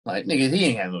 like, nigga, he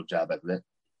ain't had no job after that.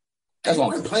 That's he all.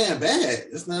 wasn't playing bad.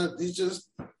 He's just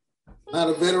not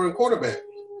a veteran quarterback.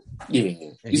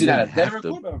 Yeah. You see, not a veteran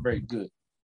quarterback, very good.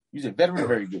 You said veteran,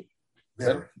 very good.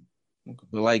 Veteran.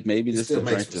 But like maybe this is the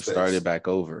makes joint to mistakes. start it back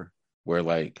over, where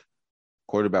like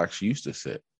quarterbacks used to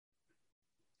sit.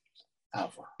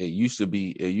 Alpha. It used to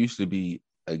be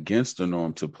against the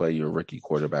norm to play your rookie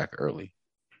quarterback early.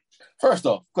 First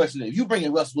off, question: if you bring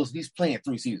in Russell Wilson, he's playing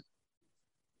 3 seasons.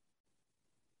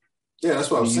 Yeah,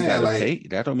 that's what I'm saying. Like,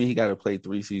 that don't mean he got to play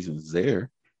 3 seasons there.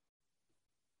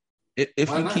 If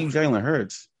Why you not? keep Jalen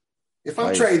Hurts, if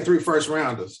I'm trading 3 first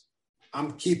rounders,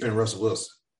 I'm keeping Russell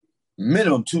Wilson.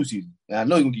 Minimum 2 seasons. And I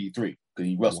know he's gonna give you 3 because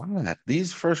he Russell. why not?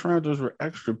 These first rounders were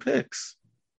extra picks.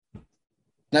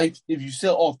 Now, if you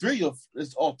sell all 3 of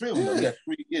it's all 3 of them. Yeah. You got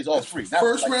 3 years, all 3. Not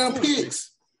First like round 2 or 3.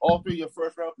 picks. All 3 of your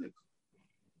first round picks.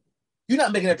 You're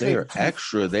not making that trade. They're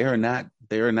extra. They are not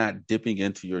dipping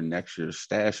into your next year's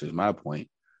stash. Is my point.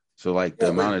 So like the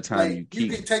amount of time you keep.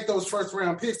 You can take those first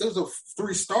round picks. Those are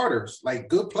 3 starters, like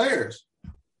good players.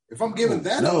 If I'm giving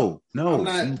that up, I'm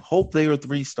not. You hope they are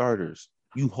 3 starters.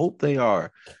 You hope they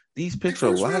are. These picks are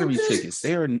lottery tickets.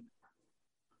 They are.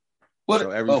 So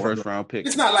every first round pick.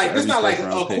 It's not like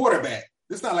a quarterback.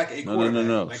 It's not like a quarterback.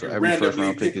 No. Like so a every first randomly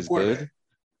round pick picked is quarterback. good.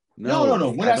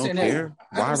 No. We're not saying care.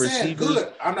 that. Wide I'm saying receivers,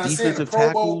 good. I'm not saying a defensive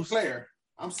Pro Bowl tackles. player.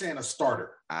 I'm saying a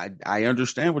starter. I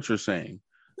understand what you're saying.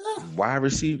 Yeah. Wide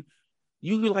receiver.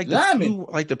 You like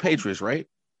the Patriots, right?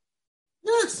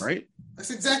 Yes. Right.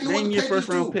 That's exactly what Name the your Patriots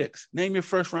first round do. picks. Name your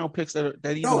first round picks that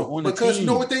even are on the team. Because you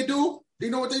know what they do? Do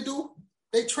you know what they do?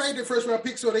 They trade their first round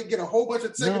picks so they get a whole bunch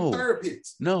of second, third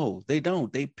picks. No, they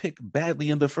don't. They pick badly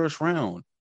in the first round.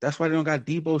 That's why they don't got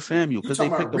Deebo Samuel, because they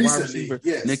talking picked the about wide recently, receiver,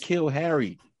 yes. N'Keal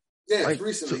Harry. Yes,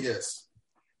 recently, yes.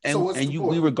 And So what's the we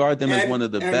point? regard them as one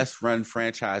of the And- best run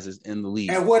franchises in the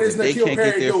league. And what is If they N'Keal can't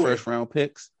Perry get their doing? first round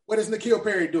picks. What is N'Keal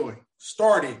Perry doing?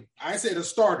 Starting. I said a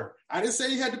starter. I didn't say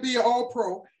he had to be an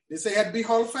all-pro. Didn't say he had to be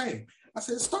Hall of Fame. I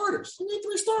said starters. You need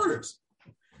 3 starters.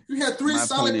 You had 3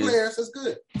 solid players. That's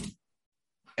good.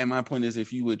 And my point is,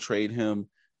 if you would trade him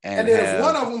And then if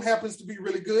one of them happens to be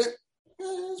really good,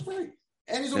 that's great.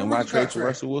 And he's on a then why rookie trade contract. for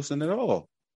Russell Wilson at all?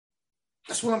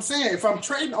 That's what I'm saying. If I'm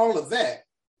trading all of that,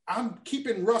 I'm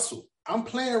keeping Russell. I'm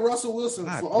playing Russell Wilson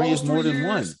for all 3 those is more 3 than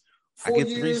one. years. I get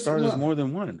 3 starters more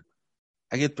than one.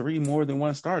 I get 3 more than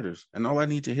 1 starters. And all I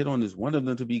need to hit on is one of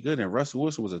them to be good. And Russell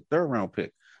Wilson was a 3rd round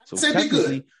pick. So Say be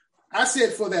good. I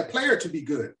said for that player to be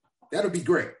good, that'll be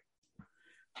great.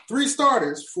 3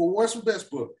 starters for Russell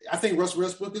Westbrook. I think Russell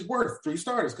Westbrook is worth 3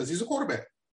 starters because he's a quarterback.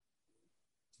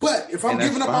 But if I'm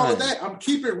giving up all of that, I'm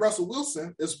keeping Russell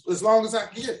Wilson as long as I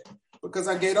can get because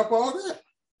I gave up all of that.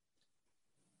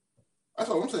 That's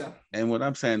what I'm saying. And what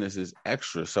I'm saying is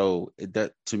extra. So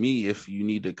that to me, if you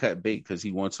need to cut bait because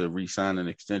he wants to re-sign an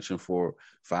extension for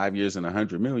 5 years and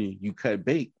 $100 million, you cut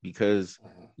bait because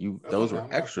those were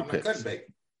extra picks. So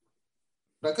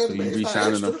you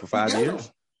re-signing them for 5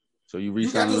 years. So you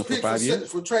re-signing them for 5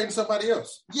 years for trading somebody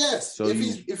else. Yes. So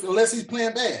unless he's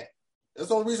playing bad, that's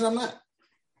the only reason I'm not.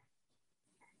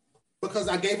 Because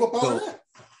I gave up all of that.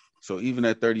 So even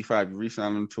at 35, you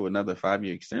re-sign him to another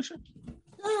 5-year extension.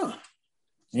 Yeah.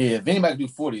 Yeah, if anybody can do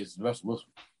 40, it's Russell Wilson.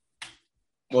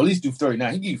 Or at least do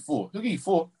 39. He'll give you 4. He'll give you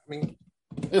 4. I mean,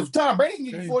 if Tom Brady can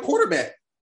give you 40. Quarterback.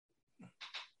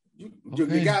 You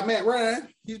got Matt Ryan.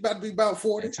 He's about to be about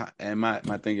 40. And my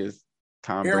thing is,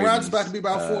 Aaron Rodgers about to be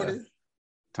about 40.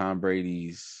 Tom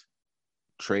Brady's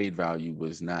trade value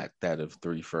was not that of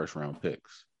 3 first-round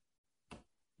picks.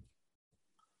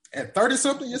 At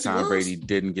 30-something, yes, Tom Brady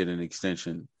didn't get an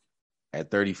extension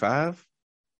at 35?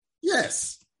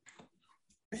 Yes.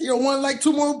 He won like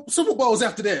 2 more Super Bowls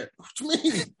after that. What you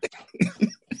mean?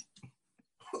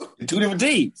 2 different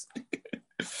teams.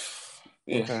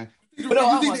 Yeah. Okay. You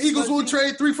think the Eagles will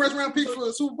trade 3 first-round picks for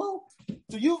a Super Bowl?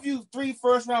 Do you view 3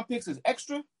 first-round picks as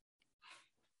extra?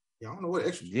 Yeah, I don't know what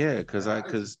extra. Yeah, because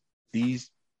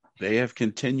they have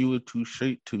continued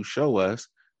to show us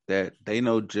that they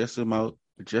know just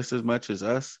as much as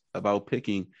us about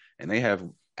picking, and they have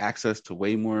access to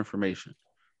way more information.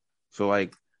 So,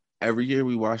 like, every year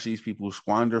we watch these people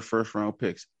squander first-round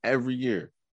picks. Every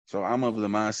year. So I'm of the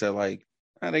mindset, like,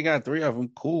 they got 3 of them.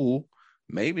 Cool.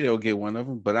 Maybe they'll get 1 of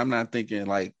them. But I'm not thinking,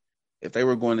 like, if they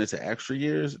were going into extra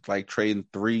years, like trading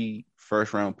 3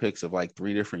 first-round picks of, like,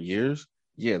 3 different years,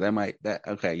 yeah,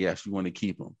 okay, yes, you want to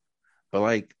keep them. But,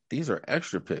 like, these are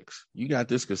extra picks. You got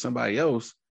this because somebody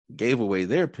else gave away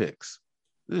their picks.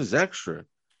 This is extra.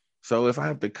 So if I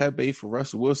have to cut bait for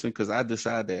Russell Wilson because I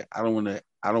decide that I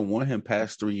don't want him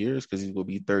past 3 years because he's gonna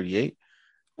be 38.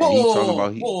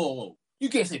 Whoa. You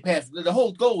can't say past. The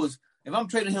whole goal is if I'm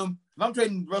trading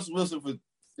Russell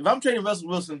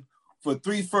Wilson for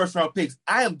 3 first-round picks,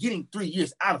 I am getting 3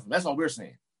 years out of him. That's all we're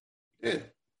saying. Yeah.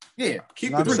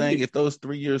 I'm saying if those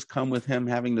 3 years come with him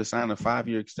having to sign a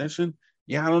 5-year extension,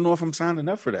 I don't know if I'm signing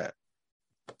up for that.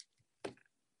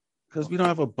 Because we don't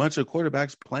have a bunch of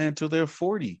quarterbacks playing till they're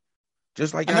 40.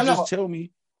 Just like y'all just tell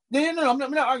me. No, I'm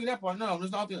not arguing that part. No, I don't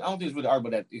think it's really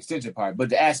arguing about that extension part. But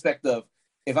the aspect of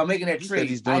if I'm making that trade,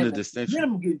 he's doing the extension.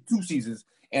 Minimum get 2 seasons,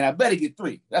 and I better get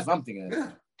 3. That's what I'm thinking. Yeah.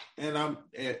 And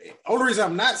only reason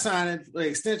I'm not signing the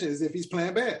extension is if he's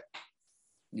playing bad.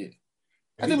 Yeah.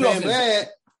 If he's playing bad,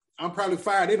 I'm probably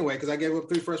fired anyway because I gave up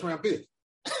 3 first-round picks.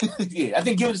 Yeah, I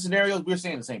think given the scenarios, we're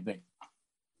saying the same thing.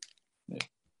 Yeah.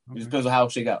 It just depends on how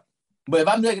it shake out. But if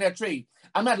I'm making that trade,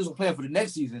 I'm not just going to play him for the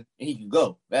next season and he can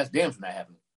go. That's damn sure not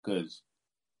happening because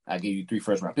I gave you 3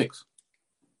 first-round picks.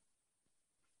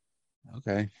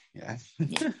 Okay. Yeah.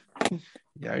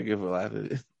 Yeah, I give him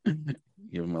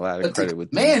a lot of credit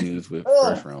with these dudes with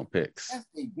first-round picks. That's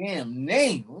the damn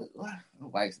name. What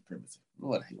white supremacy?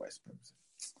 What white supremacy?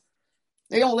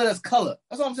 They don't let us color.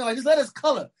 That's what I'm saying. Like, just let us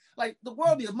color. Like, the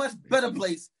world be a much better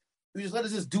place if you just let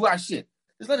us just do our shit.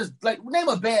 Just let us, like, name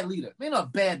a bad leader. Name a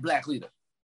bad black leader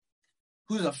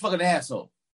who's a fucking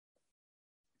asshole.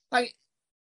 Like,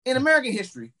 in American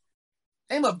history,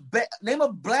 name a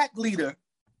black leader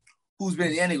who's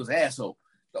been an was an asshole.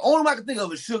 The only one I can think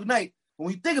of is Suge Knight. When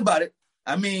we think about it,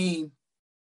 I mean,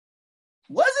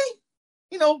 was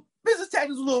he? Business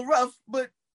tactics a little rough, but,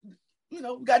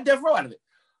 got death row out of it.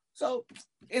 So,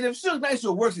 and if Suge Knight's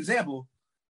your worst example,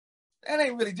 that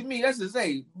ain't really, to me, that's just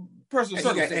personal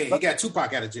circumstance. He got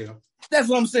Tupac out of jail. That's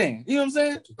what I'm saying. You know what I'm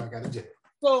saying? Tupac out of jail.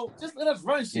 So just let us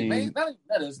run shit, man.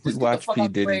 Let us. We watched P.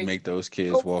 Diddy make those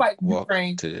kids walk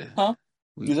to. Huh?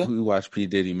 We watched P.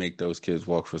 Diddy make those kids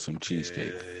walk for some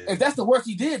cheesecake. If that's the worst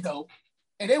he did, though,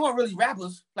 and they weren't really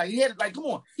rappers, like he had, like, come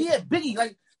on, he had Biggie,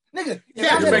 like, nigga. He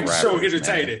had to make the show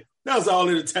entertaining. That was all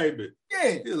entertainment.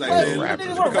 Yeah. He was like, let me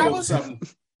come up with something.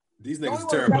 These niggas are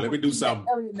terrible. Let me do something.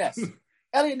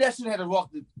 Elliot Ness shouldn't have to walk.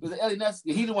 Was it Elliot Ness?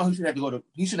 Yeah, he's the one who should have to go to.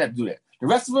 He shouldn't have to do that. The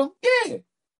rest of them, yeah.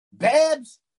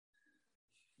 Babs,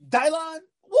 Dylon,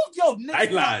 whoop your nigga.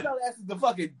 Dylon. The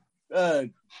fucking. What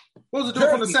was the dude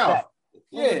from the South?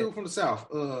 Yeah, the dude from the South.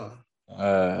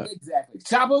 Exactly.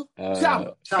 Chopper.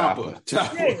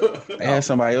 Yeah. They had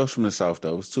somebody else from the South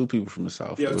though. It was 2 people from the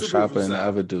South. Yeah, it was Chopper and the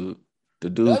other dude. The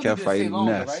dude kept fighting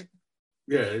Ness. Right?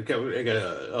 Yeah, they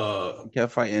got He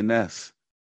kept fighting Ness.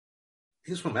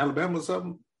 he's from Alabama or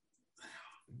something.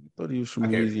 I thought he was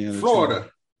from Louisiana. Florida. Too.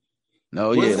 No,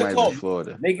 What yeah, is it that might called? be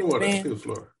Florida. Naked Florida. Man? I think it was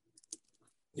Florida.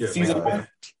 Yeah, Season man. one?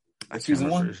 I can't Season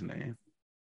remember one? his name.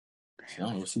 I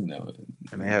don't know. Seen that.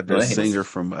 And they had No, that that ain't- singer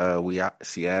from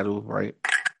Seattle, right?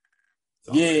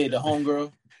 Yeah, the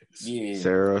homegirl. Yeah.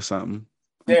 Sarah or something.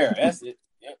 There, that's it.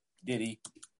 Yep.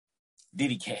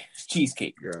 Diddy Cash.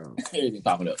 Cheesecake. Yeah. Everything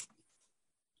popping up.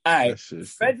 All right. That's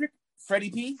just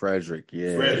Freddie P. Frederick,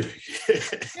 yeah. Freddie.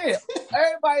 Yeah.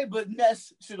 Everybody but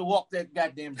Ness should have walked that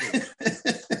goddamn bridge.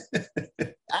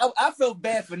 I felt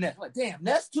bad for Ness. Like, damn,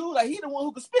 Ness too? Like, he the one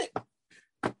who could spit.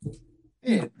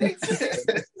 Yeah.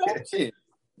 Shit.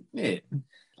 Yeah.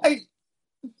 Like,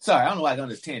 sorry, I don't know why I got on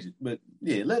this tangent, but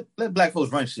yeah, let black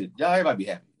folks run shit. Y'all, everybody be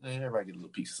happy. Everybody get a little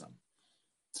piece of something.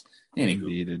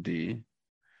 Indeed.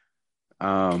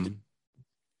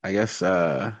 I guess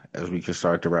as we can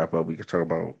start to wrap up, we can talk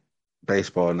about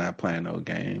baseball not playing no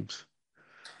games.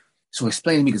 So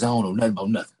explain to me, because I don't know nothing about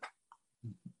nothing.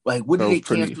 Like, what did they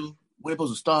cancel? When they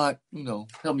supposed to start?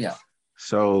 Help me out.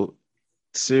 So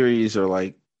series are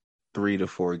like 3 to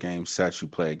 4 game sets you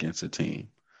play against a team.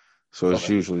 So it's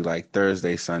usually like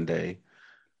Thursday, Sunday,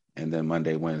 and then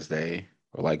Monday, Wednesday,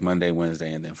 or like Monday,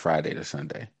 Wednesday, and then Friday to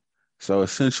Sunday. So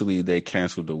essentially, they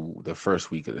canceled the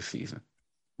first week of the season,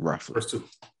 roughly.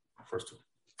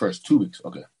 First 2 weeks.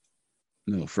 Okay.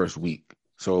 No, first week.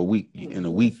 So a week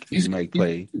you might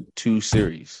play 2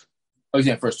 series. Oh,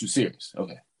 yeah, first 2 series.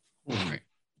 Okay. Right.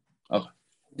 Okay.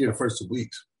 Yeah, the first 2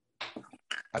 weeks.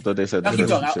 I thought they said I'll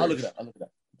look it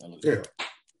up. Yeah.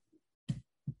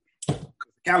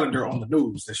 Calendar on the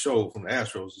news that showed from the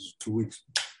Astros is 2 weeks.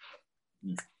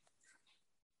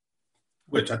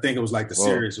 Which I think it was like the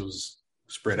series was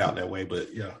spread out that way,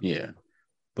 but yeah. Yeah.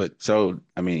 But so,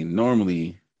 I mean,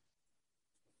 normally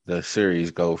the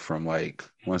series go from like,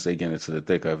 once they get into the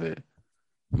thick of it,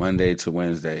 Monday to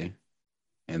Wednesday,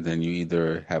 and then you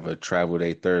either have a travel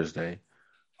day Thursday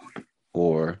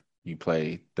or you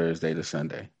play Thursday to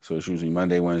Sunday. So it's usually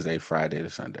Monday, Wednesday, Friday to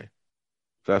Sunday.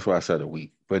 So that's why I said a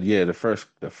week. But yeah, the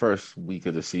first week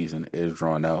of the season is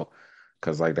drawn out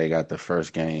because like they got the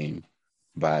first game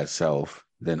by itself.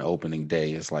 Then opening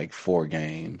day is like 4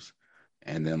 games.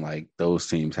 And then like those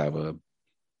teams have a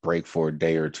break for a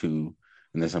day or two.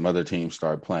 And then some other teams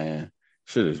start playing.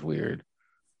 Shit is weird.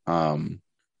 But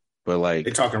like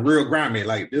they're talking real grimy.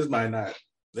 Like they might not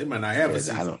have a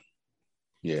season.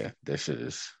 Yeah, that shit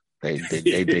is they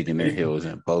digging their heels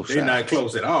in both sides. They're not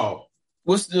close at all.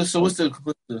 What's the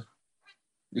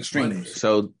extremes?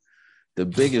 So the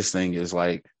biggest thing is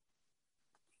like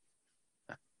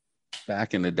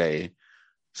back in the day,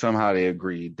 somehow they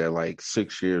agreed that like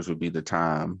 6 years would be the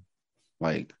time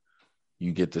like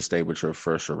you get to stay with your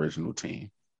first original team.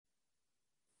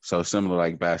 So similar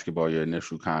like basketball, your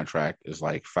initial contract is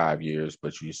like 5 years,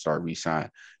 but you start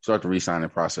the re-signing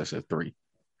process at 3.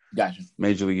 Gotcha.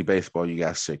 Major League Baseball, you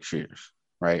got 6 years,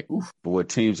 right? Oof. But what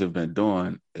teams have been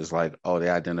doing is like, they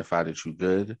identified that you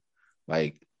good.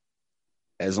 Like,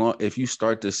 if you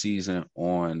start the season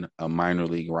on a minor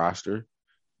league roster,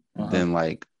 then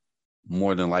like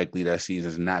more than likely that season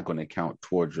is not going to count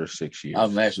towards your 6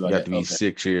 years. You have to be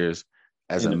 6 years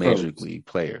as a major league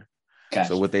player. Gotcha.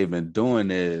 So what they've been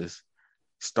doing is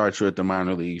start you at the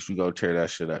minor leagues, you go tear that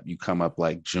shit up. You come up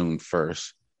like June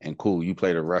 1st and cool, you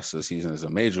play the rest of the season as a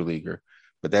major leaguer,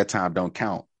 but that time don't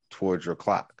count towards your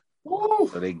clock. Ooh.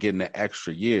 So they get an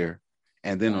extra year.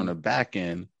 And then on the back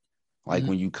end, like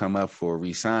when you come up for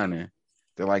re-signing,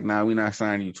 they're like, nah, we're not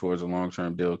signing you towards a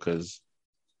long-term deal because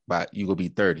you will be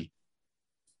 30.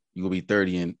 You will be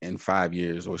 30 in 5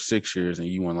 years or 6 years and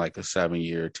you want like a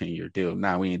 7-year, 10-year deal.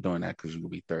 Nah, we ain't doing that because you will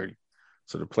be 30.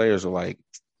 So the players are like,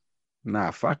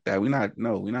 nah, fuck that. We're not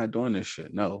doing this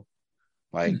shit. No.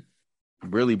 Like,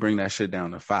 really bring that shit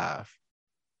down to 5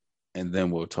 and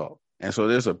then we'll talk. And so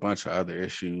there's a bunch of other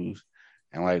issues.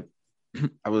 And like,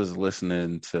 I was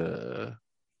listening to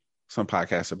some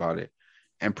podcasts about it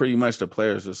and pretty much the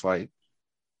players just like,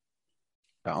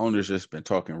 the owner's just been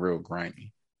talking real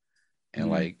grimy. And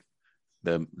like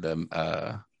the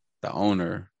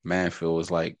owner, Manfield, was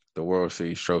like, the World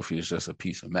Series trophy is just a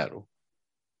piece of metal.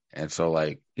 And so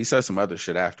like, he said some other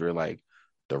shit after it, like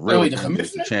the real thing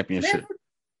is the championship. Manfred?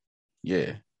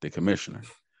 Yeah, the commissioner.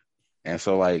 And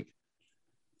so like,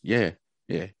 yeah.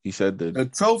 He said the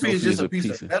trophy is just a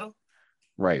piece of metal.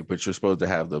 Right, but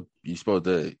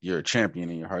you're a champion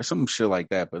in your heart, some shit like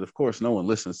that. But of course, no one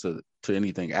listens to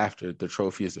anything after the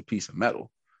trophy is a piece of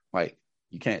metal. Like,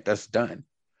 you can't. That's done.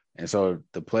 And so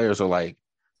the players are like,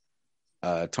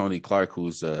 Tony Clark,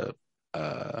 who's a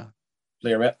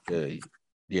player rep.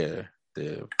 Yeah,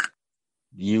 the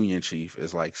union chief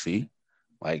is like, see,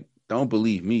 like, don't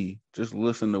believe me. Just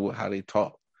listen to how they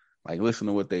talk. Like, listen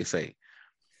to what they say.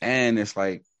 And it's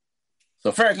like,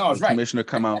 so Farrakhan was the right.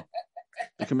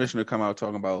 commissioner come out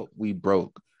talking about we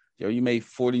broke. Yo, you made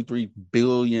 $43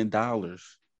 billion.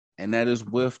 And that is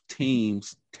with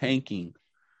teams tanking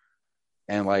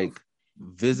and like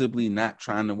visibly not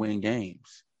trying to win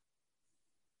games.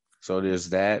 So there's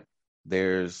that.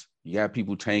 You got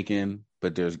people tanking,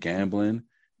 but there's gambling.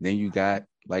 Then you got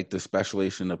like the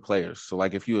speculation of players. So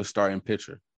like if you're a starting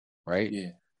pitcher, right?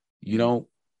 Yeah. You don't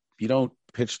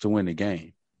pitch to win the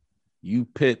game. You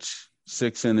pitch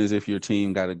 6 innings if your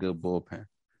team got a good bullpen.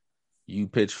 You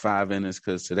pitch 5 innings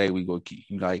because today we go keep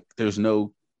you like there's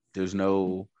no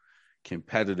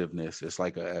competitiveness. It's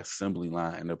like an assembly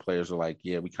line, and the players are like,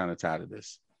 yeah, we kind of tired of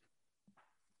this.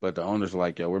 But the owners are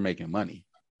like, yo, we're making money.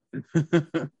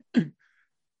 The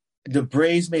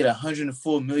Braves made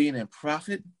 $104 million in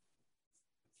profit.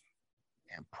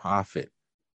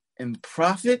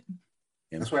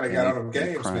 That's why they got all them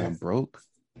games, crime man. Broke.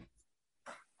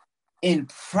 In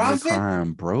profit?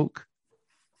 Crime broke.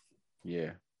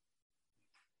 Yeah.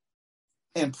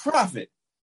 In profit.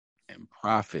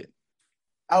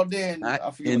 Out there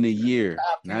not in the year.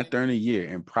 Not during the year.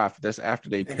 In profit. That's after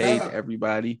they paid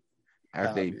everybody.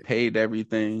 After they paid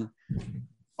everything.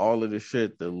 All of the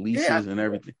shit, the leases and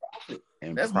everything.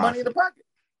 And that's profit. money in the pocket.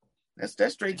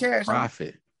 That's straight cash.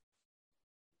 Profit.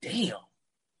 Damn.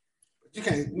 You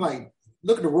can't like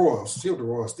look at the Royals. See what the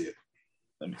Royals did.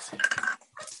 Let me see.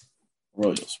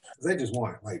 Royals. They just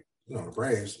won. Like, you know, the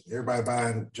Braves. Everybody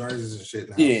buying jerseys and shit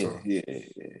now. Yeah.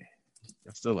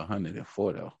 That's still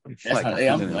 104 though. It's That's like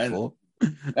 104.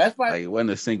 That's why like it wasn't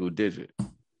a single digit.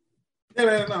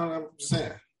 Yeah, no, I'm just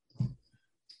saying.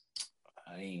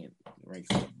 I ain't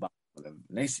ranked at the bottom.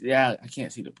 Yeah, I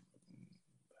can't see the.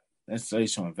 That's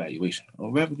showing valuation.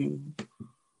 Oh, revenue.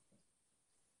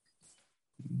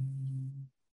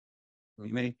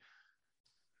 Because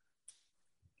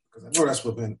I know that's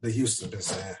what the Houston been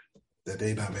saying, that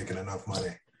they not making enough money.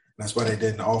 And that's why they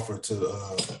didn't offer to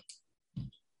the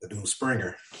dude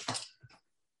Springer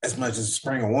as much as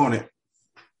Springer wanted.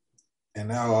 And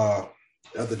now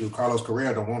the other dude, Carlos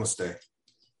Correa, don't want to stay.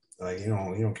 Like, you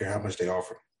don't care how much they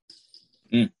offer.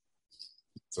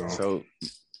 So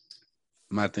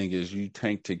my thing is, you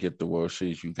tank to get the World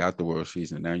Series. You got the World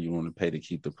Series, and now you want to pay to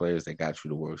keep the players that got you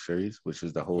the World Series, which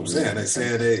is the whole. I'm saying they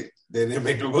said they didn't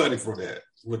make no money for that,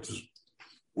 which is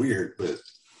weird, but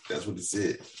that's what it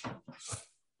said.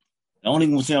 The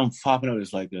only thing I'm popping up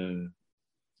is like on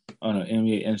an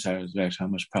NBA Insider's Back how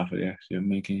much profit they actually are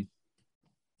making.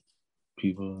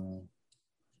 People,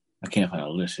 I can't find a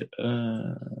list.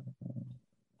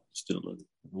 Still looking.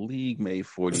 League made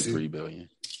 $43 billion.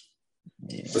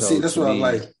 Yeah. But see, that's what I'm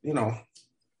like, you know.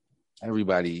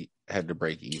 Everybody had to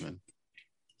break even.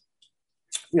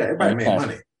 Yeah, everybody made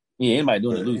money. Yeah, anybody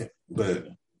doing it losing. But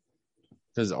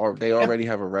because they already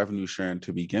have a revenue sharing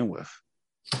to begin with.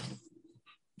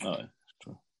 Oh,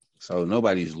 true. So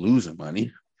nobody's losing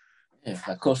money. Yeah,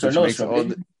 like Costa Nostra.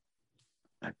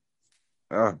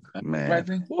 Oh man. Right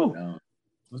thing?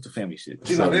 What's the family shit?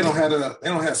 You know, they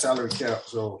don't have salary cap,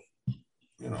 so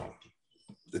you know,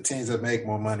 the teams that make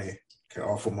more money can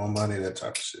offer more money, that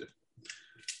type of shit.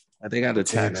 They got a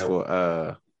tax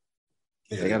for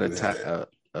they got a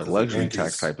luxury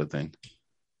tax type of thing.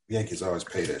 Yankees always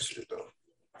pay that shit though,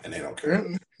 and they don't care.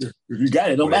 If you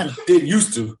got it, don't matter. They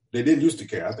didn't used to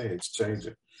care. I think it's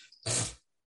changing.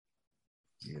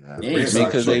 Yeah,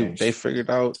 because they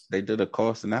figured out, they did a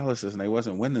cost analysis and they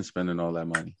wasn't winning spending all that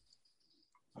money.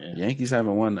 Yeah. Yankees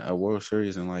haven't won a World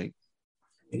Series in like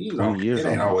 20 years. It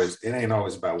ain't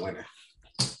always about winning.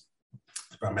 It's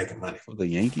about making money. For the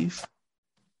Yankees,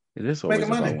 it is always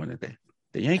about winning.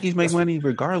 The Yankees make money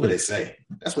regardless.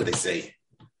 That's what they say.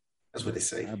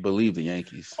 I believe the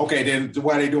Yankees. Okay, then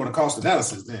why are they doing a cost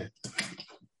analysis then?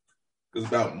 Because it's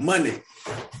about money.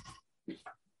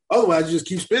 Otherwise, you just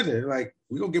keep spending. Like,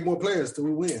 we're going to get more players till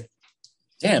we win.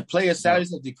 Damn, player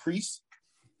salaries have decreased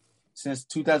since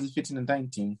 2015 and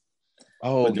 19.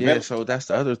 Oh, yeah, so that's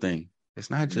the other thing. It's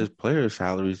not just player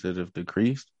salaries that have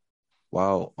decreased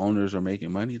while owners are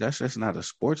making money. That's just not a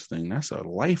sports thing. That's a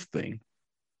life thing.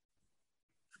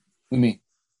 What do you mean?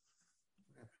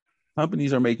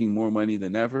 Companies are making more money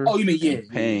than ever. Oh, you mean,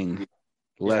 paying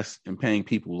less and paying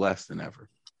people less than ever.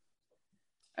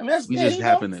 I mean,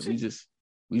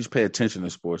 we just pay attention to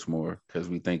sports more because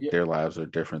we think their lives are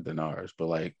different than ours. But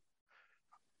like,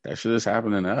 that shit is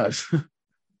happening to us.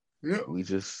 Yeah. We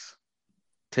just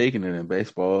taking it in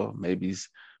baseball. Maybe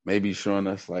showing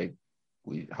us like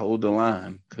we hold the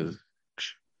line because,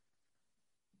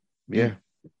 yeah,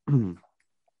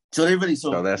 So they really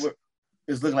So that's.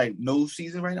 it's looking like no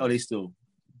season right now. Or they still.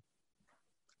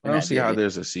 I don't see how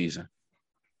there's a season.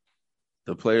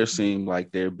 The players seem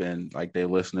like they're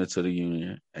listening to the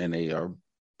union and they are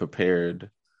prepared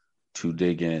to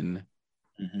dig in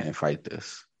and fight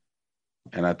this.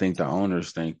 And I think the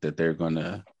owners think that they're going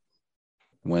to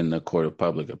win the court of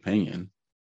public opinion.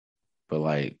 But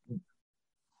like,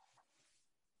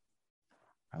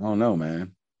 I don't know,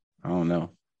 man. I don't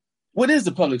know. What is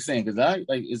the public saying? Because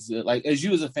is it like, as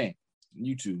you as a fan,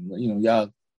 you two,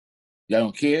 y'all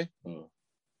don't care?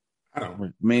 I don't.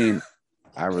 I mean,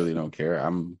 I really don't care.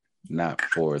 I'm not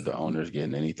for the owners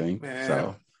getting anything. Man,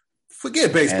 so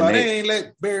forget baseball. They ain't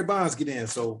let Barry Bonds get in.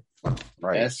 So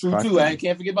right, that's true too. I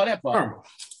can't forget about that part.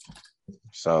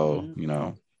 So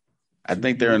I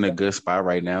think they're in a good spot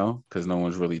right now because no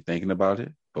one's really thinking about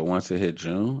it. But once it hit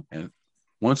June and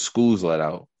once school's let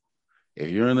out, if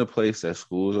you're in a place that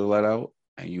schools are let out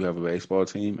and you have a baseball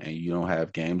team and you don't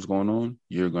have games going on,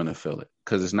 you're going to feel it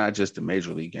because it's not just the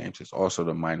major league games; it's also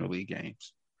the minor league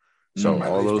games. So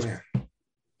all those,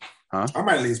 our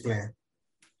minor league's playing.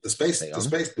 The space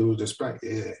dudes just playing.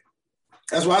 Yeah,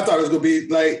 that's why I thought it was gonna be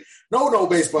like no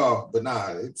baseball, but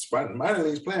nah, it's minor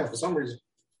league's playing for some reason.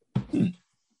 They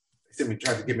sent me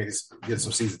tried to get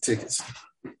some season tickets.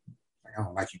 Like, I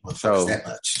don't like you motherfuckers that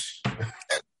much.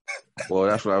 Well,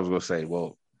 that's what I was gonna say.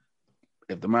 Well,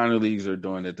 if the minor leagues are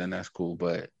doing it, then that's cool.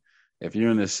 But if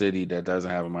you're in a city that doesn't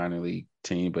have a minor league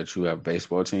team, but you have a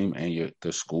baseball team and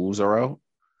the schools are out,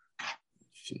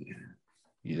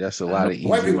 that's a lot of easy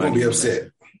white people money. Gonna be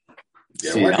upset.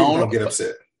 Yeah, white people gonna get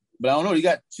upset. But I don't know. You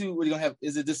got two. What are you gonna have?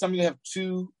 Is it just something you have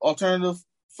two alternative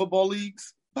football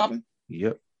leagues popping?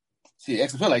 Yep.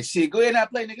 Shit, XFL like shit. Go ahead and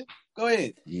play, nigga. Go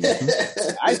ahead. Yeah.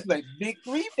 I used to like Big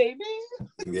Three, baby.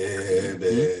 Yeah,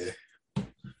 man.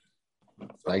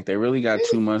 Like they really got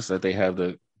 2 months that they have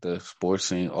the sports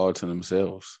scene all to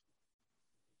themselves.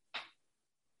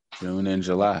 June and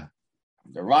July.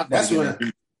 The Rock. That's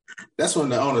when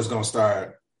the owner's gonna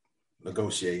start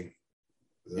negotiating.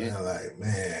 Yeah. They're like,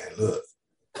 man, look,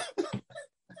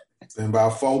 it's been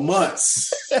about 4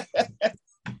 months.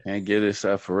 Can't get it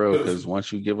set for real because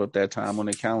once you give up that time on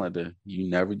the calendar, you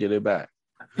never get it back.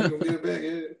 You gonna get it back,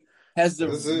 yeah. Has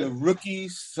the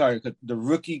rookies? Sorry, the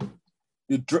rookie.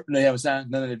 They haven't signed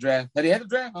none of the draft. Have they had the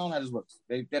draft? I don't know how this works.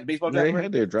 They had baseball draft. They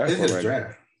had their draft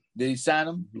already. Did he sign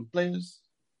them players?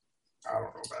 I don't know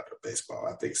about the baseball.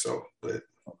 I think so, but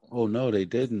oh no, they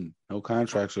didn't. No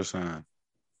contracts were signed.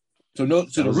 So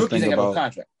the rookies ain't got no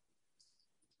contract.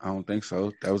 I don't think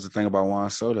so. That was the thing about Juan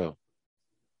Soto.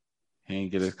 He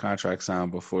didn't get his contract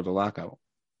signed before the lockout.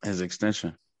 His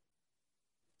extension.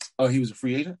 Oh, he was a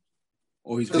free agent?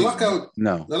 Or he's the lockout?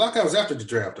 No. The lockout was after the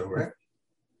draft though, right?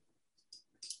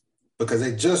 Because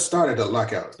they just started the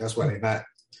lockout. That's why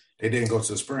they didn't go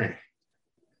to the spring.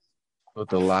 I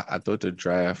thought the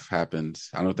draft happens.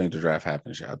 I don't think the draft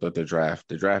happens yet. I thought the draft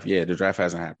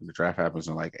hasn't happened. The draft happens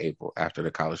in like April after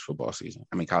the college baseball season.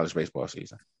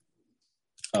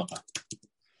 Okay.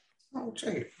 Oh,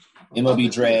 check it.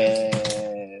 MLB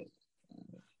draft.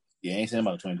 Yeah, ain't saying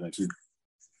about 2022.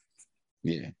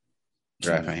 Yeah.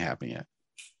 Draft ain't happened yet.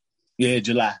 Yeah,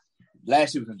 July.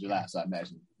 Last year was in July, so I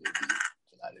imagine it'll be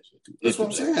July this year too. That's what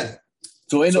I'm saying.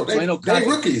 So ain't no they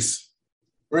rookies,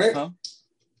 right? Huh?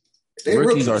 The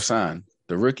rookies are signed.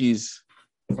 The rookies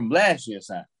from last year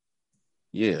signed.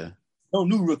 Yeah. No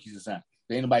new rookies are signed.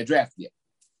 There ain't nobody drafted yet.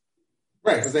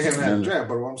 Right, because they haven't had a draft.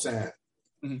 But what I'm saying,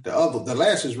 the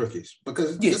last year's rookies,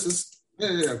 because this is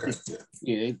okay.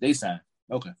 Yeah, they signed.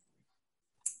 Okay.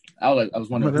 I was wondering.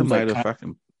 Some of them might have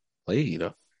fucking played.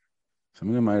 Some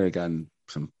of them might have gotten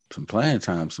some playing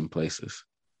time some places.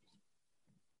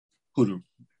 Who the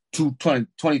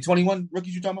 2021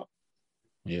 rookies you talking about?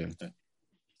 Yeah. Okay.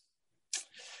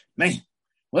 Man,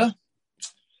 well,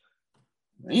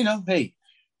 hey.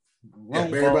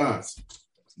 Barry Bonds.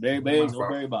 Barry Bonds.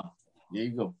 There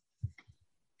you go.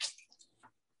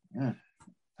 Yeah.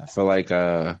 I feel like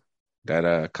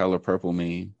that color purple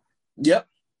meme. Yep.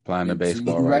 Applying to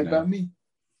baseball right now. By me.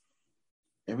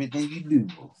 Everything you do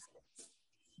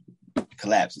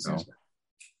collapses. No.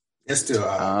 It's still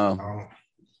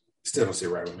still don't sit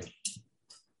right with me.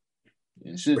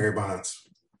 It shouldn't. Barry Bonds.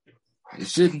 It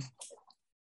shouldn't.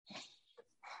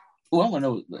 Oh, I want to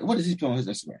know, what is he doing on his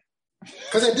Instagram?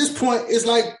 Because at this point, it's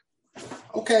like,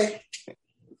 okay,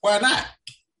 why not?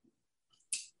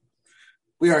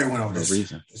 We already went over this.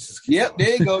 Reason. Yep,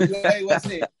 there you go. Hey,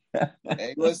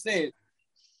 what's it?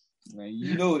 Man,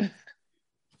 you know it.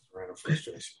 Random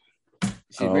frustration.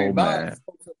 Barry Bonds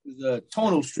his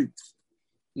tonal streaks.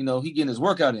 He getting his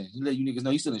workout in. He let you niggas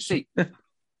know he's still in shape.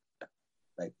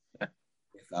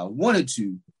 I wanted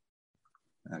to,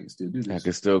 I can still do this. I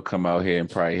can still come out here and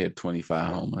probably hit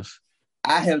 25 homers.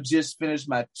 I have just finished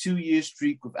my 2-year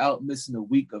streak without missing a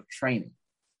week of training.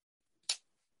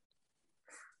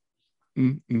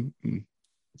 That's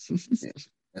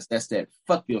that.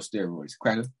 Fuck your steroids,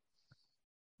 cracker.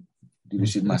 Do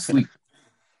this shit in my sleep.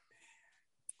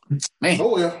 Man.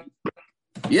 Oh, well.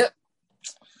 Yep.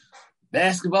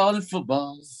 Basketball and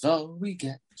football is all we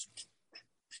got.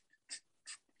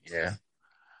 Yeah.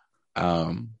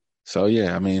 So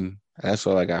yeah, I mean, that's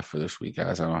all I got for this week,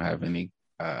 guys. I don't have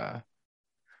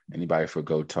anybody for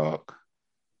Go Talk.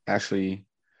 Actually, I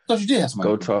thought you did have somebody.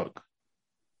 Go Talk.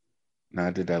 No,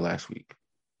 I did that last week.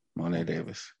 Monet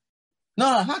Davis.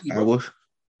 No, hockey, bro. I was.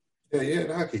 Yeah,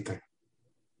 the hockey thing.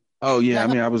 Oh yeah, I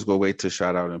mean, I was gonna wait to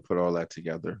shout out and put all that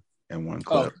together in one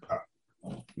clip.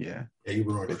 Yeah. Yeah, you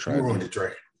ruined it,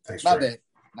 Dre. Thanks, My Dre.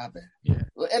 bad. Yeah.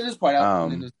 Well, edit this part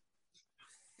out.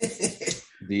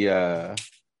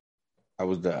 I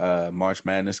was the March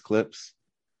Madness clips,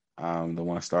 the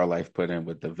one Star Life put in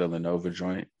with the Villanova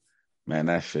joint. Man,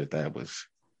 that was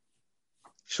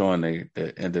showing the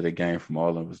end of the game from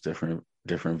all of those different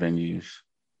venues.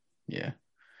 Yeah,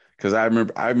 because I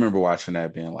remember watching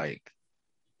that being like,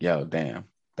 yo, damn,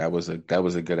 that was a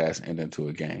good ass ending to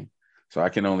a game. So I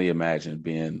can only imagine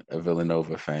being a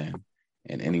Villanova fan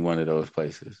in any one of those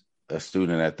places, a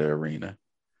student at the arena,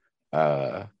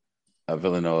 a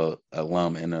Villanova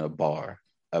alum in a bar,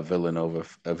 a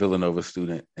Villanova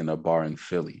student in a bar in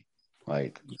Philly.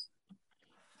 Like,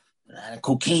 a lot of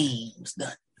cocaine was done.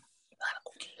 A lot of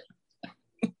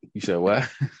cocaine. You said what? A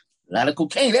lot of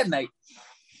cocaine that night.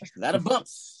 A lot of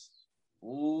bumps.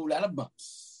 Ooh, a lot of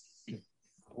bumps.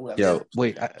 Yo,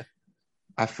 wait.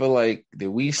 I feel like, did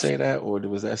we say that, or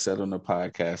was that said on the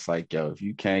podcast? Like, yo, if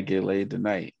you can't get laid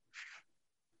tonight,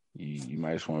 you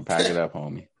might just want to pack it up,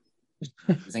 homie.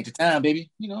 This ain't your time,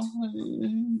 baby. You know,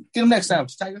 get them next time,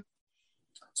 Tiger.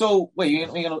 So, wait, you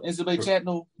ain't got no NCAA chat,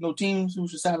 no teams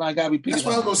who's the sideline guy we picked? That's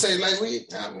what I was gonna say. Like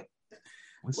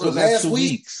We still got last 2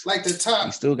 week, weeks. like the top.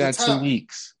 We still got 2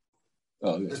 weeks.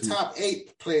 Oh, yeah, the top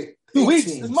 8 played 2 weeks.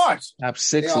 teams. It's March. Top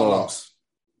 6 They all lost. lost.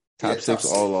 Top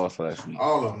 6 all lost last week.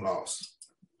 All of them lost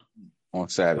On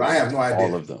Saturday. But I have no idea.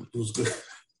 All of them. Who's good?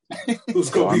 Who's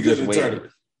going to be good in the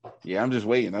tournament? Yeah, I'm just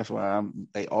waiting. That's why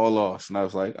they all lost, and I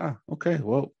was like, okay,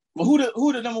 well. Well,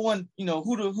 who the number one? You know,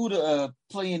 who the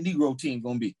playing Negro team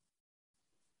gonna be?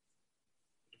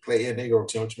 Play-in Negro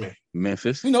team. What you mean?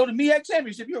 Memphis. You know, the MEAC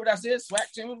championship. You heard what I said?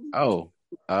 SWAC championship. Oh,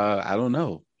 I don't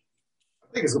know. I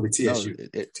think it's gonna be TSU.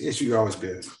 No, TSU always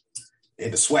been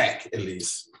in the SWAC at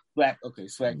least. SWAC, okay,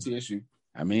 SWAC TSU.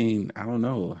 I mean, I don't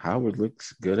know. Howard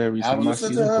looks good every time I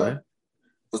see them play.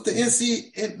 What's the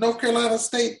NC in North Carolina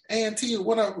State, A&T, or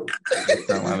whatever?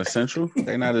 Carolina Central?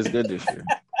 They're not as good this year.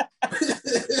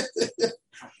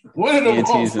 One of them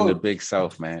A&T's in the Big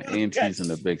South, man. A&T's in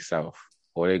the Big South.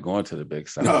 Or they going to the Big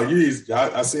South. No,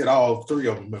 I said all 3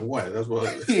 of them in one. That's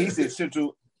what he said.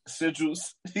 Central.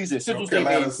 He said Central State.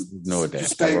 No,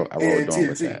 that I rolled on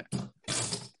with that.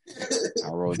 I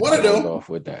rolled off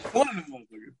with that. One of them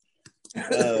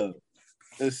motherfuckers.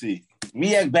 Let's see.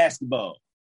 MEAC basketball.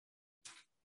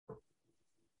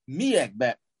 MEAC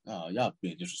back. Oh, y'all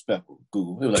being disrespectful.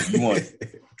 Google. It was like, you want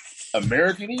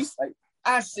American East? Like,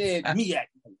 I said MEAC,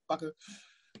 motherfucker.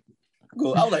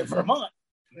 Go. I was like, Vermont.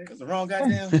 That's the wrong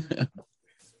goddamn.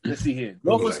 Let's see here.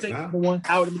 Norfolk State number 1,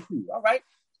 Howard number 2. All right.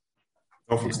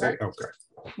 Norfolk State. Okay.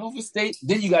 Norfolk State.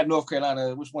 Then you got North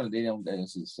Carolina. Which one? They don't. They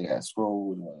got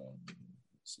scroll.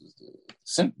 This is the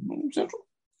Central.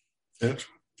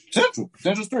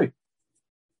 Central's 3.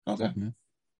 Okay. Mm-hmm.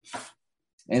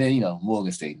 And then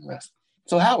Morgan State and the rest.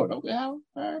 So Howard. Okay, Howard.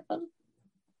 All right, brother.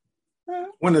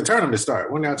 When the tournament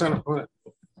start? When y'all tournament?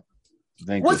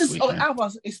 What's this? Oh, I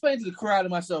was explaining to the crowd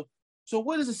and myself. So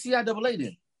what is the CIAA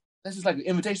then? That's just like an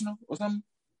invitational or something?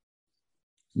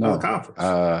 No, conference.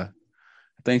 I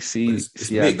think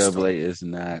CIAA is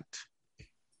not.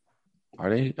 Are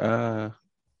they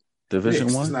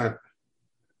Division One? Not.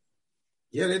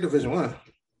 Yeah, they're Division One.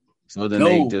 So then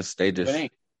they just.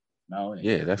 No,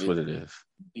 yeah, that's what it is.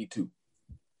 D2.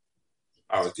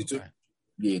 Oh, it's D2.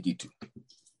 Yeah, D2.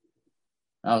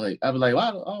 I was like,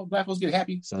 wow, black folks get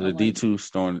happy. So the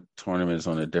D2 tournament is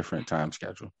on a different time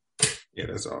schedule. Yeah,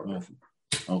 that's all.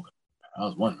 Okay. I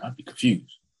was wondering. I'd be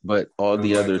confused. But all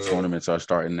the other tournaments are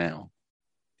starting now.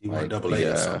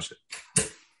 D1AA or some shit.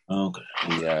 Okay.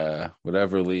 The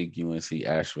whatever league UNC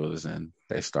Asheville is in,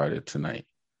 they started tonight.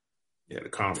 Yeah, the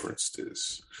conference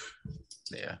is.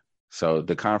 Yeah. So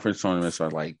the conference tournaments are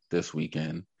like this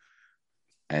weekend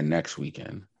and next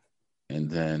weekend. And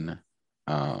then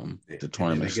the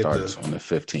tournament starts on the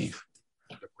 15th.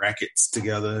 The brackets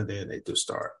together, and then they just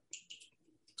start.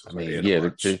 I mean,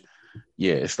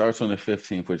 it starts on the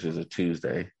 15th, which is a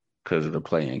Tuesday, because of the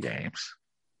playing games.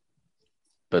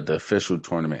 But the official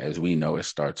tournament, as we know, it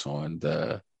starts on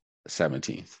the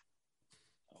 17th.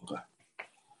 Okay.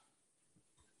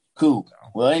 Cool.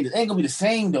 Well, it ain't gonna be the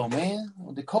same though, man.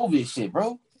 With the COVID shit,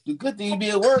 bro. The good thing you be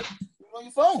at work, you're on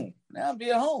your phone. Now I'll be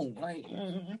at home. Like,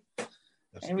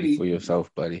 Speak really, for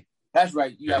yourself, buddy. That's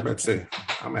right. You I'm about to say,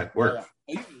 I'm at work.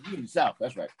 You in the South.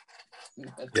 That's right.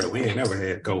 Yeah, we ain't never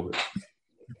had COVID.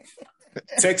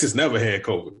 Texas never had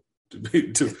COVID.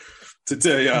 To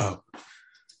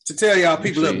tell y'all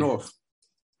people up north.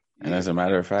 And as a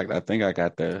matter of fact, I think I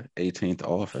got the 18th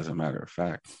off, as a matter of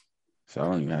fact. So I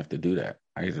don't even have to do that.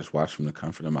 I can just watch from the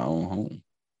comfort of my own home.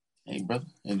 Hey, brother,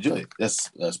 enjoy it.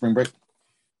 That's spring break.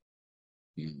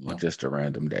 Just a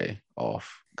random day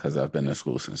off because I've been in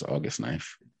school since August 9th.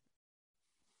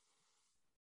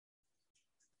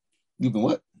 You've been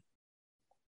what?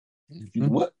 You've been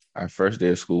what? Our first day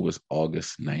of school was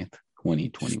August 9th,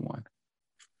 2021.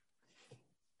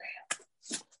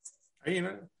 You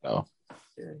know? So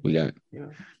we got,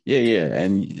 yeah.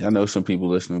 And I know some people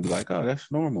listening will be like, oh,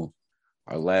 that's normal.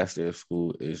 Our last day of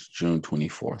school is June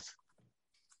 24th.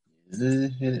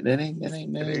 That ain't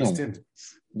extended.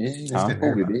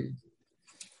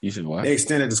 You said what? They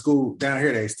extended the school down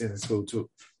here. They extended the school too.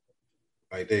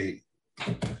 Like they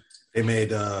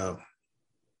made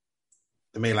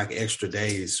like extra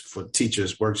days for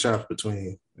teachers workshops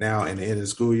between now and the end of the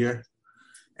school year,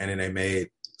 and then they made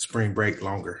spring break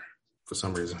longer for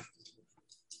some reason.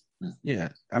 Yeah,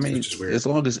 I mean, as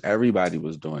long as everybody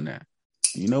was doing that.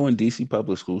 You know when DC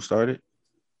public school started?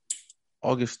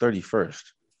 August 31st.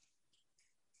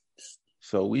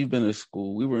 So we've been in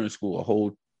school. We were in school a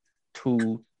whole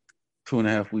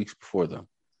 2.5 weeks before them.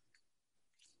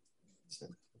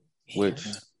 Which,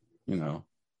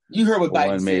 you heard what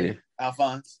Biden said,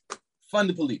 Alphonse. Fund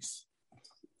the police.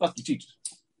 Fuck your teachers.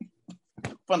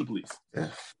 Fund the police. Yeah.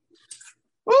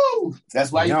 Woo!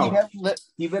 That's why you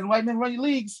keep letting white men run your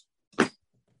leagues.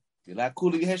 Be a lot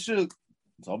cooler than you had Suge.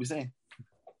 That's all we saying.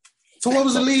 So what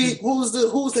was the league? Who was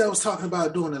that was talking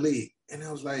about doing the league? And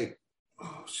I was like,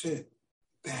 oh shit.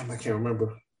 Damn, I can't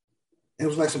remember. It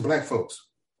was like some black folks.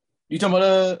 You talking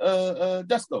about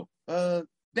Dusko,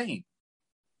 Dane.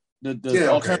 The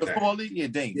alternative football league? Yeah,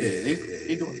 Dane. Yeah,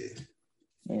 they doing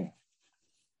it.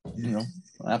 Yeah.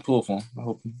 I pull for him. I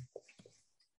hope.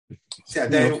 Yeah,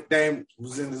 Dame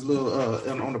was in this little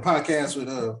on the podcast with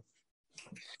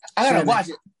I gotta watch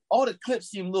it. All the clips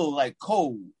seem a little like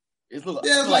cold. It's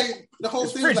like the whole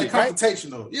thing is like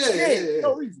confrontational. Right? Yeah.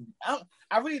 No reason.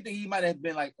 I really think he might have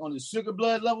been like on the sugar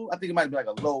blood level. I think it might be like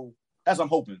a low. That's what I'm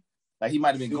hoping. Like he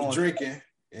might have been going drinking.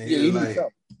 He was like,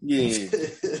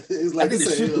 it's like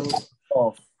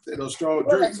those strong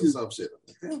drinks or some shit.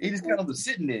 He just kind of was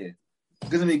sitting there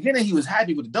because in the beginning he was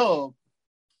happy with the dog,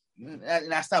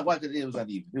 and I stopped watching. It was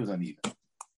uneven.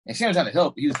 And Shane was trying to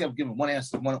help. He just kept giving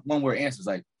one word answers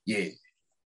like, yeah.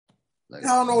 Like, I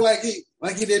don't know, like he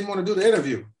didn't want to do the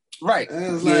interview, right? And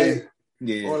it was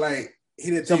or like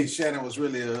he didn't think Shannon was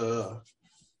really you know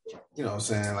what I'm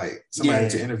saying, like somebody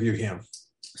to interview him.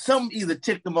 Some either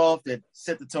ticked him off that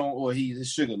set the tone, or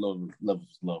his sugar level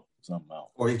was low, somehow.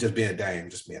 Or he just being Dame,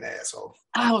 just being an asshole.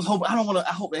 I was hoping. I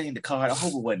hope that ain't the card. I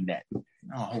hope it wasn't that.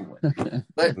 I hope it wasn't.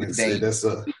 But that's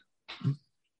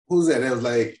who's that? It was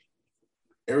like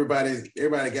everybody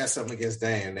got something against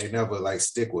Dame. They never like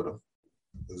stick with him.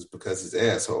 It was because he's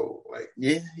asshole. Like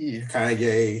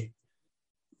Kanye,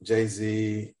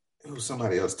 Jay-Z, it was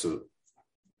somebody else too.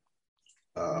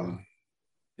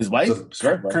 His wife?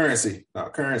 Currency. Oh,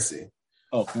 Currency.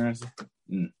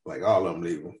 Like all of them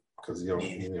leave him because he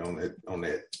on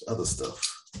that other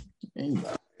stuff.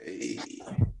 Hey.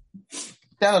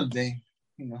 That other day,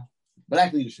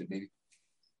 black leadership, baby.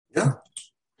 Yeah.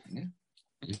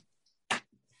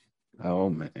 Oh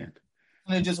man.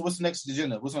 And just what's the next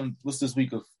agenda? What's this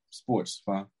week of sports?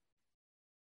 Fine.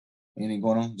 Anything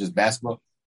going on? Just basketball?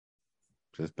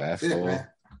 Just basketball. Yeah,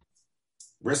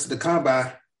 rest of the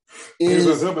combine. Is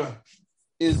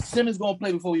Simmons going to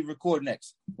play before we record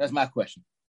next? That's my question.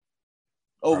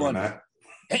 Over on that.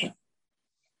 Damn.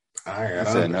 I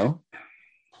said no.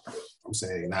 I'm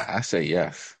saying not. I say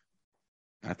yes.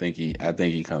 I think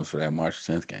he comes for that March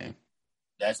 10th game.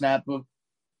 That's not.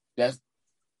 That's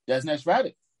next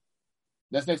Friday.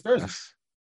 That's next Thursday.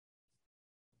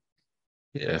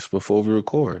 Yes, before we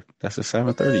record. That's a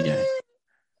 7:30 game.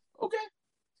 Okay.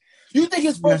 You think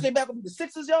his first game back will be the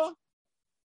Sixers, y'all?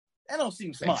 That don't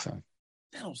seem smart. So.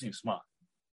 That don't seem smart.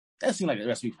 That seems like a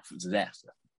recipe for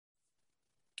disaster.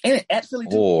 And at Philly,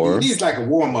 too. He's like a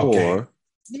warm-up game.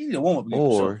 He need a warm-up game.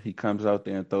 Or he comes out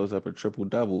there and throws up a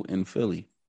triple-double in Philly.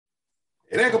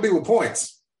 It ain't gonna be with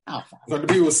points. Oh, It's gonna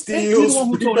be with steals,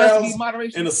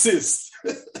 rebounds, and assists.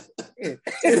 It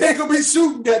ain't gonna be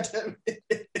shooting, goddamn it.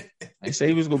 I say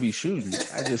he was gonna be shooting.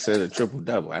 I just said a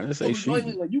triple-double. I didn't say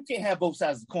shooting. You can't have both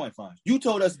sides of the coin, fine. You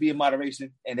told us to be in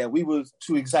moderation and that we was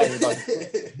too excited about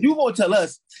it. You gonna tell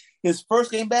us his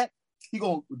first game back, he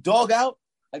gonna dog out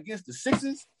against the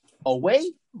Sixers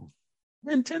away?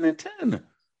 10-10.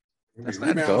 That's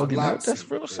not dogging out. That's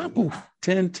real simple.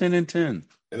 10-10.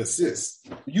 And assists.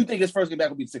 You think his first game back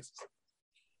will be the Sixers?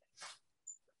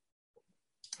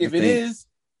 If it is,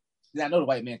 then I know the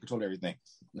white man control everything.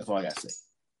 That's all I gotta say.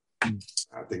 I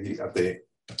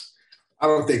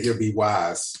don't think he'll be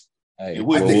wise. Hey,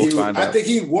 I think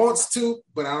he wants to,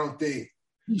 but I don't think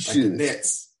he should. The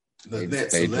Nets will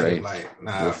let him like,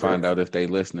 nah. We'll find out if they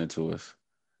listening to us.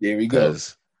 There we go.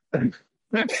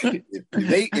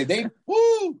 if they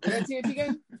woo that TNT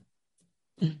game.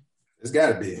 It's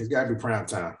gotta be prime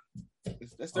time.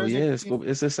 That's oh yeah, it's a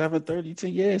 7:30 to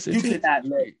yes. You cannot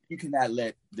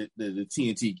let the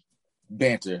TNT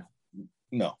banter.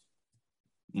 No.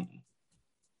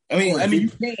 I mean, you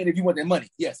can if you want that money.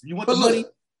 Yes, if you want the money,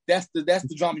 that's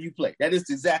the drama you play. That is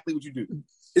exactly what you do.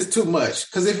 It's too much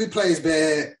because if he plays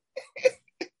bad,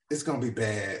 it's gonna be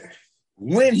bad.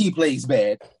 When he plays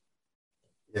bad,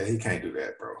 yeah, he can't do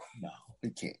that, bro. No,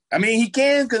 he can't. I mean, he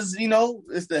can because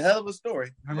it's the hell of a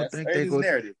story. I don't think they go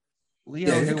narrative. We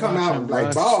if you come out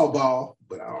like ball,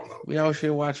 but I don't know. We out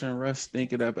here watching Russ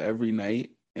stink it up every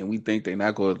night, and we think they're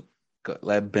not going to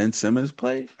let Ben Simmons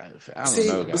play. I don't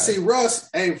know, guys. But see, Russ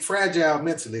ain't fragile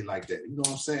mentally like that. You know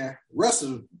what I'm saying? Russ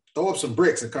will throw up some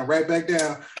bricks and come right back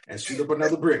down and shoot up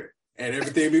another brick, and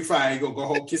everything be fine. He gonna go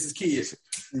home, kiss his kids.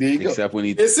 Except when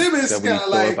he Simmons kind of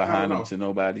like behind him to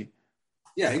nobody.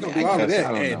 Yeah, he gonna do all of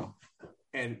that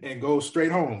and go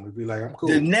straight home and be like, I'm cool.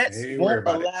 The Nets won't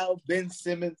allow Ben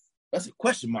Simmons. That's a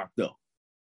question mark, though.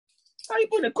 How you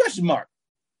putting a question mark?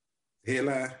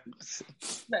 Headline.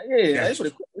 Yeah, that's what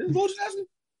it is.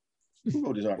 Who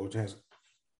wrote this article? That's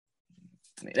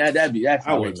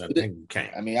I wouldn't let him.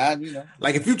 Can't. I mean,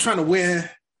 like if you're trying to win,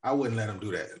 I wouldn't let him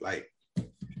do that. Like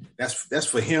that's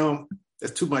for him.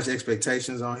 There's too much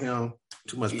expectations on him.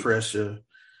 Too much pressure.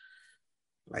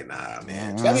 Like, nah,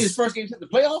 man. That means his first game to the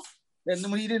playoff. And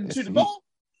then when he didn't shoot the ball.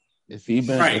 If he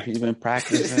been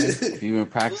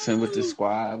practicing with the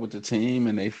squad, with the team,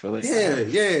 and they feel it. Yeah.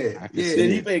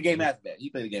 Then he played a game after that.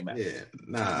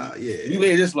 Yeah. You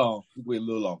waited this long. You waited a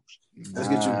little longer.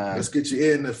 Let's get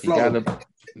you in the flow.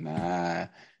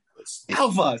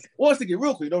 Alphas. Once again,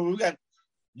 real quick,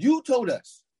 you told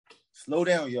us, slow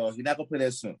down, y'all. You're not gonna play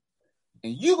that soon.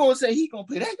 And you gonna say he gonna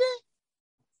play that game?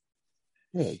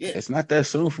 Yeah. It's not that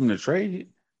soon from the trade.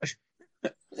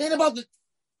 It ain't about the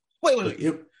wait.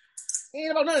 It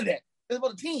ain't about none of that. It's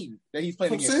about the team that he's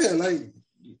playing against. I'm saying, like,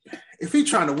 if he's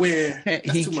trying to win,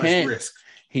 that's too much risk.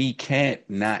 He can't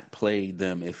not play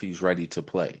them if he's ready to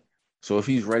play. So if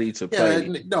he's ready to play,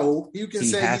 you can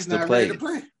say he's not ready to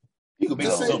play. You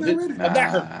can say he's not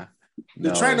ready.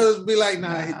 The trainers be like,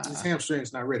 his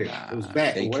hamstring's not ready. It was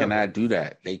back. They cannot do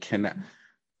that. They cannot.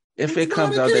 If it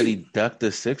comes out that he ducked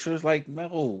the Sixers, like,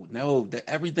 no,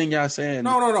 everything y'all saying,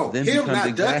 no. Then him becomes not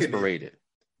exasperated.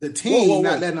 The team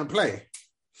not letting him play.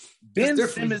 Ben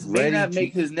Simmons may not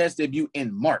make his Nets debut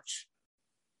in March.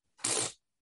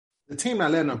 The team not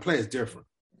letting him play is different.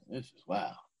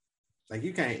 Wow. Like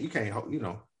you can't,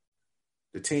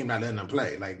 the team not letting him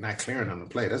play, like not clearing him to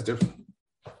play. That's different.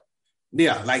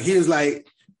 Yeah, like he was like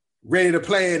ready to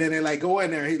play, and then they like go in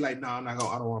there. He's like, no, I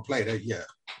don't want to play.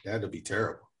 That'd be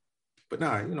terrible. But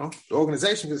the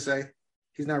organization could say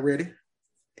he's not ready,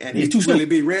 and he's too really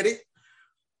be ready.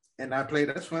 And I play,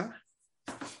 that's fine.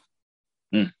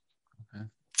 Okay.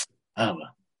 I don't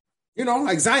know.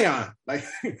 Like Zion.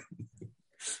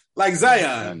 Like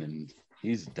Zion.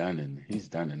 He's done in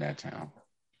that town.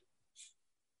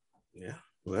 Yeah.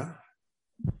 Well,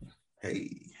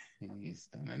 hey. He's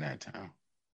done in that town.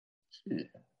 Yeah.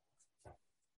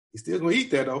 He's still gonna eat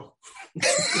that though.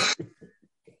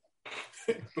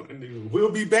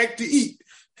 We'll be back to eat.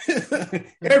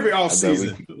 Every off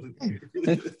season.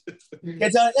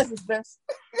 That's his best.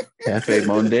 Cafe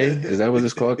Monday, is that what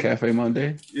it's called? Cafe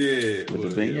Monday? Yeah. With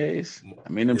the beignets? I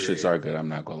mean, them shits are good. I'm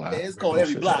not gonna lie. Yeah, it's called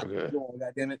every block.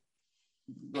 God damn it.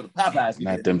 Go to Popeyes.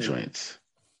 Not them joints.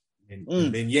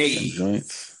 Beignets. Them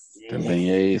joints. Them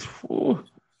beignets.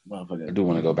 I do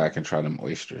want to go back and try them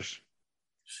oysters.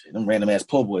 Shit, them random ass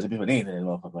po' boys. People ain't that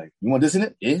motherfucker. Like, you want this in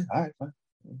it? Yeah. All right, fine.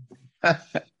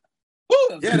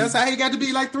 Yeah, that's how he got to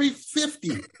be like 350.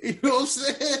 You know what I'm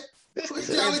saying? What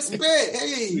y'all expect?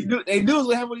 Hey, They do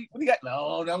what he got.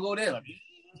 No, don't go there. Like,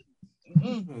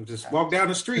 just walk down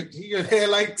the street. He had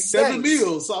like 7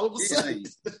 meals all of a sudden.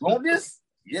 Want this?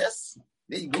 Yes.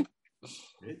 There you go.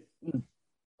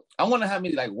 I wonder how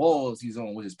many like walls he's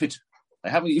on with his picture.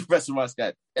 Like how many restaurants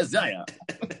got that's Zion?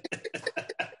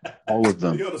 All of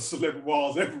them. The other celebrity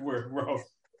walls everywhere, bro.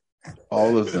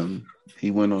 All of them.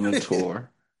 He went on a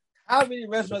tour. How many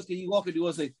restaurants can you walk into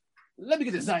and say, "Let me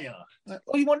get the Zion"? Like,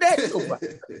 oh, you want that?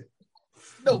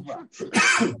 No problem.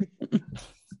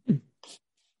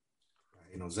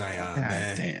 Ain't no Zion, God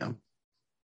man. damn.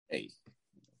 Hey,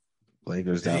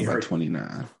 Lakers down by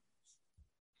 29.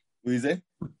 what you say?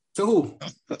 To who?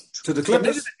 To the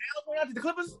Clippers? To the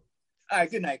Clippers? All right,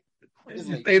 good night.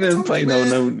 They didn't play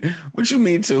no. What you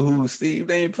mean to who, Steve?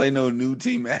 They ain't play no new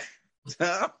team at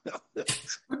time.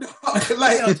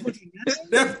 Like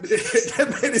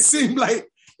that made it seem like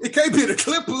it can't be the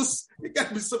Clippers. It got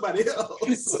to be somebody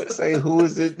else. Say who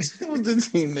is it? Who's the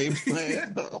team they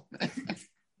playing?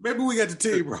 Maybe we got the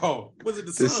team wrong. Was it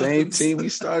the Suns? same team we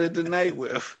started the night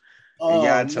with? And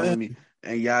y'all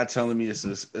telling me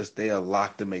it's they are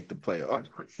locked to make the playoffs.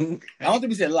 I don't think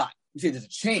we said lock. We said there's a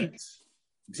chance.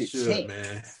 They should,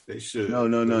 man. They should. No.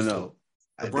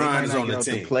 LeBron is on the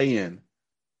team. Play in.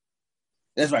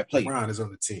 That's right. Play. LeBron is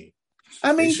on the team.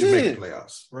 I mean, they should make the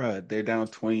playoffs. Bruh, they're down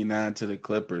 29 to the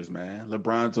Clippers, man.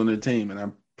 LeBron's on the team, and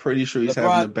I'm pretty sure he's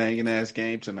having a banging ass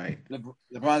game tonight.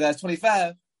 LeBron got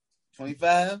 25.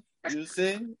 25. You know what I'm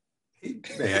saying?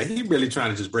 He really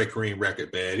trying to just break Kareem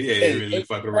record, man. He ain't really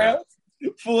fucking around.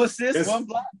 4 assists, 1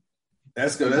 block.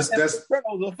 That's good. That's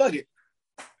fuck it.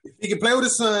 If he can play with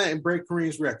his son and break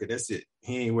Kareem's record, that's it.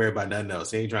 He ain't worried about nothing else.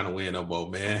 He ain't trying to win no more,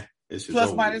 man. It's just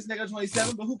plus minus nigga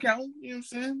 27, but who counting? You know what I'm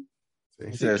saying?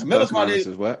 He says plus minus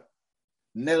is what?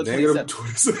 Negative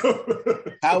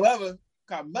 27. However,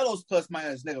 Carmelo's plus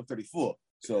minus negative 34.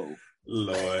 So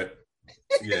Lord.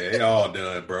 Yeah, they all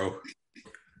done, bro.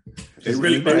 Does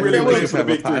anybody in the Lakers have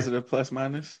a positive plus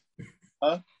minus?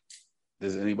 Huh?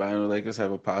 Does anybody in the Lakers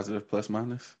have a positive plus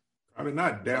minus? Probably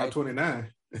not. Down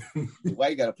 29. Why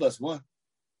you got a plus 1?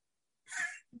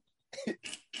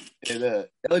 And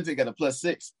LJ got a plus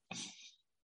 6.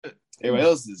 Everybody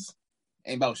else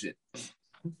ain't about shit.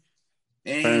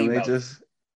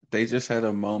 They just had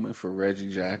a moment for Reggie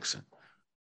Jackson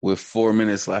with 4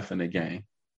 minutes left in the game.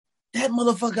 That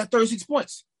motherfucker got 36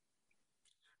 points.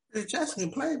 Hey, Jackson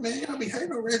can play, man. Y'all be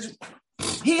hating on Reggie.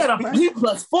 He got a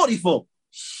plus 44.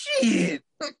 Shit.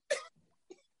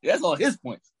 That's all his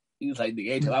points. He was like,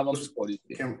 nigga, I'm going to score this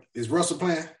shit. Is Russell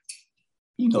playing?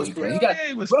 You know he's playing.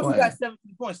 Russell got 17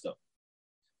 points, though.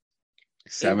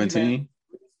 17?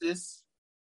 This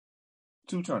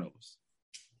 2 turnovers.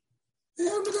 Yeah,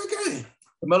 it was a good game.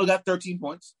 Carmelo got 13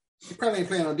 points. He probably ain't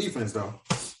playing on defense, though.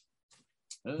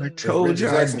 I told you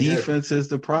our defense is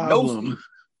the problem.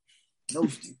 No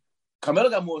steal. Carmelo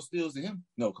got more steals than him.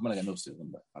 No, Carmelo got no steals.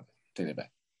 I'll take that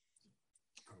back.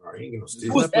 The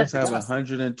Clippers have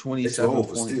 127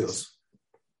 points. Steals.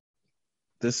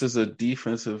 This is a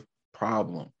defensive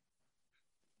problem.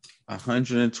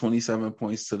 127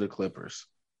 points to the Clippers.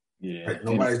 Yeah, right,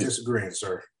 nobody's disagreeing,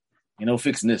 sir. You know,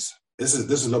 fixing this. This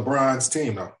is LeBron's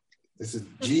team, though. This is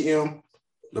GM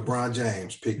LeBron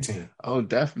James pick team. Oh,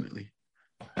 definitely.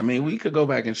 I mean, we could go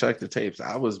back and check the tapes.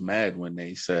 I was mad when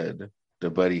they said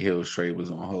the Buddy Hield trade was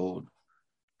on hold.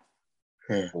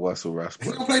 For Russell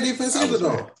Westbrook. He don't play defense either,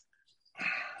 though.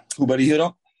 Who Buddy Hield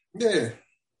on? Yeah.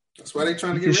 That's why they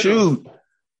trying to get rid of him.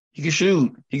 He can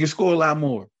shoot. He can score a lot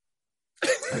more.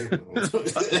 I don't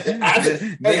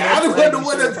know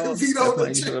what if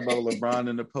about LeBron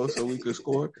in the post so we could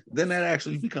score. Then that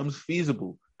actually becomes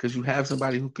feasible because you have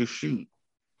somebody who could shoot.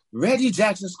 Reggie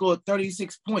Jackson scored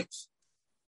 36 points.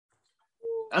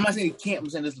 I'm not saying he can't. I'm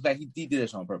saying this is the fact he did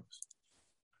this on purpose.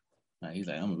 Nah, he's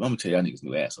like, I'm gonna tell y'all niggas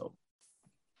new asshole.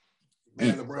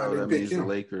 Man, so that means the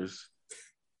Lakers.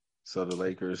 So the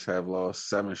Lakers have lost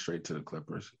 7 straight to the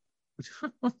Clippers.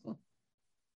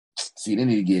 See, they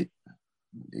need to get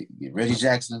Reggie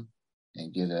Jackson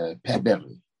and get Pat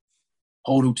Beverly.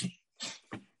 Whole new team.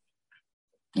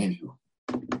 Anywho.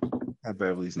 Pat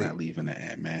Beverly's not leaving the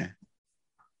ad, man.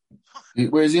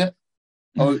 Where is he at?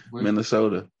 Oh,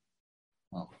 Minnesota.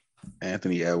 Oh.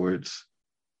 Anthony Edwards.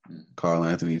 Karl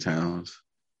Anthony Towns.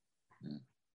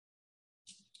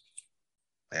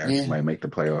 They actually might make the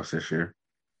playoffs this year.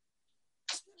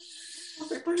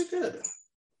 They're pretty good.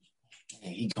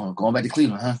 Hey, he going back to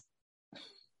Cleveland, huh?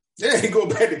 Yeah, he going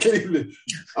back to Cleveland.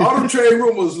 All them trade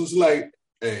rumors was like,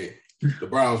 hey, the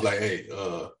Browns like, hey,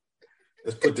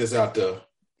 let's put this out there.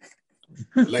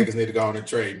 The Lakers need to go on and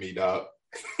trade me, dog.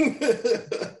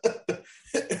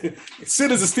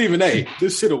 Send us to Stephen A.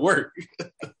 This should have worked.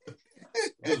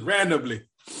 Just randomly.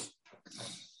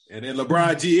 And then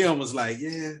LeBron GM was like,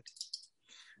 yeah,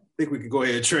 I think we could go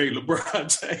ahead and trade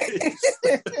LeBron James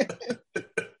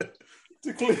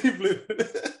to Cleveland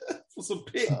for some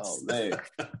picks. Oh, man.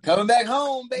 Coming back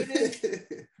home, baby.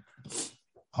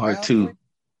 Part 2.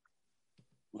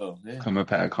 Well, yeah. Coming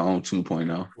back home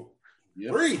 2.0.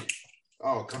 Yep. 3.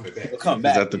 Oh, coming back. Come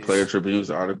back. Is that the Player Tribune's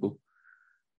article?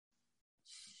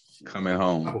 Coming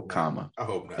home, I hope comma. I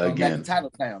hope not. Again. Back to Title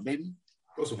Town, baby.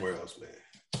 Go somewhere else,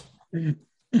 man.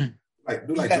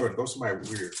 Do like Jordan. Go somewhere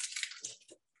weird.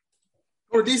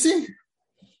 Go to DC.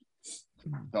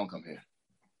 Don't come here.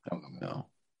 Don't come here. No.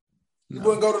 You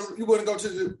wouldn't go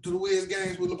to the Wiz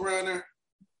games with LeBron there?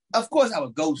 Of course I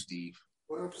would go, Steve.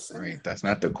 Well, I'm just saying. Right. That's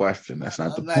not the question. That's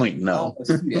not the point. No.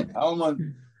 I don't want.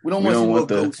 We don't want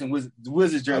to go Ghosts and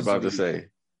Wizards jerseys. I was about to say.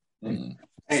 Mm-hmm.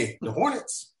 Hey, the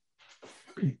Hornets.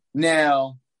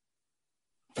 Now.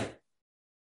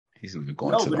 He's even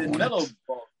going to the Hornets.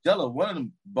 Jello, one of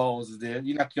them balls is there.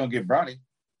 You're not going to get Bronny.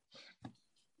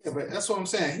 Yeah, but that's what I'm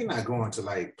saying. He's not going to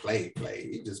like play.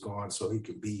 He's just going so he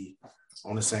could be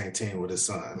on the same team with his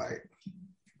son. Like,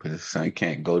 but his son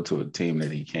can't go to a team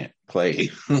that he can't play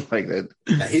like that.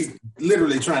 Like, he's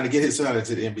literally trying to get his son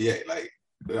into the NBA. Like,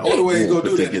 the only way he's going to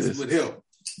do that is with help.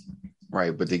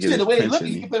 Right, but to get the way his he look,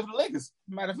 pension. he can play for the Lakers.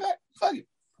 Matter of fact, fuck it.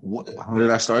 How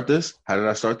did I start this?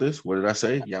 What did I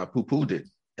say? Y'all poo-pooed it.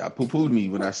 Y'all poo-pooed me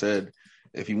when I said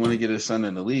if you want to get his son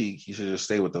in the league, he should just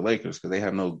stay with the Lakers because they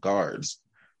have no guards.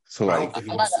 So I like, don't think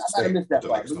he wants to stay with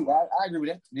the Lakers no more. I agree with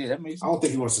that. Yeah, that makes sense. I don't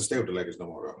think he wants to stay with the Lakers no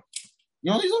more, though.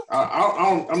 You don't think so?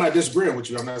 I'm not disagreeing with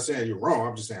you. I'm not saying you're wrong.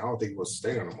 I'm just saying I don't think he wants to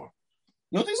stay there no more.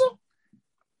 You don't think so?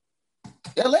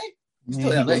 LA? Still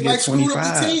LA. They like screwed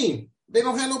up the team. They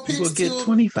don't have no picks. People get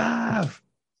 25.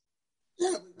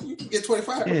 Yeah, you can get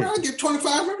 25. Yeah. I get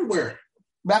 25 everywhere.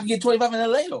 But I can get 25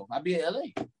 in LA though. I'll be in LA.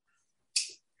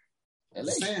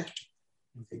 LA. He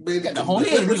ain't leaving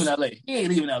LA. He ain't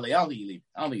leaving LA. I don't think he's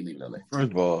leaving LA.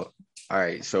 First of all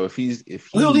right. So if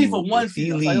he'll leave for one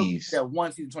season. He leaves. That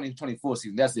one season, 2024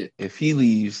 season. That's it. If he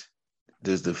leaves,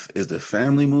 is the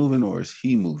family moving or is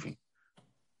he moving?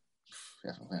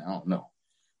 That's what I'm saying. I don't know.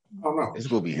 I don't know. It's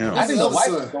gonna be him. I think the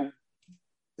wife.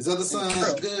 His other son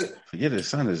is good. Forget his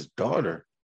son, his daughter.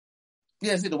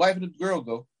 Yeah, see the wife and the girl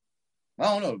go. I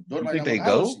don't know. You think they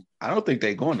go? I don't think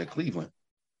they going to Cleveland.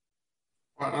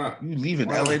 You leaving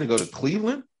LA to go to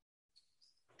Cleveland?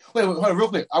 Wait, real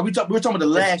quick. We're talking about the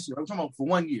last year. We're talking about for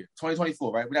 1 year,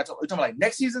 2024, right? We're talking about like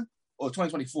next season or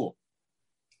 2024.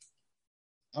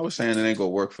 I was saying it ain't gonna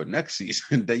work for next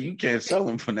season. That you can't sell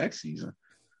him for next season.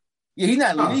 Yeah, he's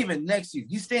not leaving next season.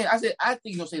 He's staying. I think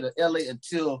he's gonna stay to LA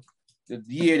until the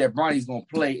year that Bronny's gonna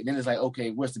play, and then it's like,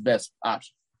 okay, what's the best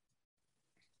option?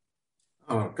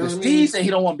 Because Steve said he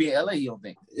don't want to be in LA. He don't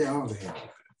think. Yeah, I don't think.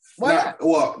 Why not?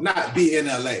 Well, not be in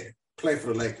LA. Play for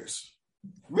the Lakers.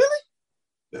 Really?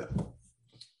 Yeah.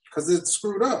 Because it's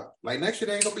screwed up. Like next year,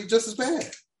 they ain't gonna be just as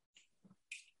bad.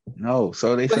 No,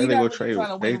 so they said they go trade.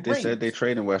 They said they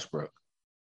trading Westbrook.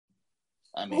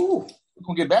 I mean, we're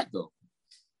gonna get back though.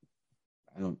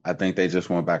 I think they just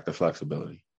want back the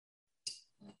flexibility.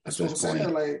 That's what I'm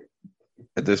saying. Like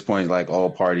at this point, like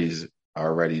all parties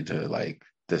are ready to like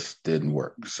this didn't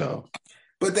work. So,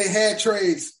 but they had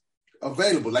trades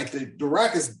available. Like the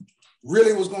Rockets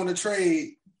really was going to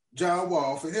trade John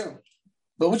Wall for him.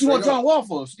 But what you want John Wall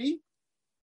for, Steve?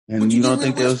 And you don't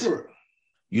think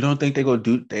you don't think they go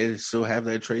do? They still have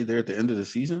that trade there at the end of the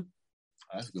season?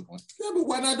 Oh, that's a good point. Yeah, but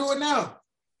why not do it now?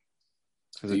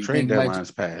 Because the trade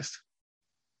deadline's passed.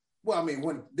 Well, I mean,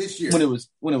 when this year when it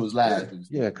was live,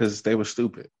 yeah, because they were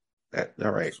stupid.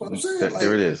 All right, that's what I'm saying.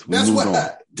 There it is. We moved on.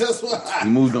 That's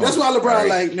why LeBron right.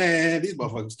 Like, man, these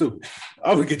motherfuckers stupid.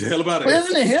 I would get the hell out of here. But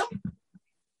isn't it him?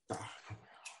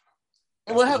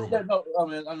 What happened? I know.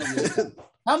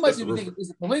 How much do you think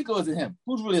is it Pelinka or is it him?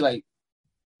 Who's really like?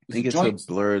 I think it's a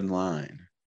blurred line.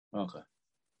 Okay.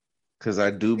 Because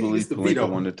I do believe Pelinka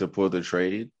wanted to pull the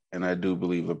trade, and I do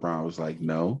believe LeBron was like,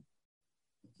 no.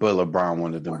 But LeBron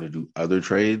wanted them to do other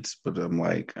trades. But I'm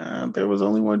like, there was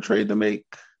only one trade to make,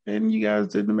 and you guys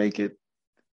didn't make it.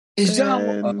 Is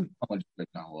John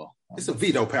Wall? It's a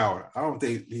veto power. I don't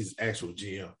think he's actual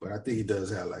GM, but I think he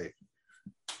does have like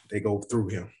they go through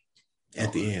him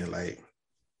at the end. Like,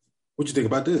 what you think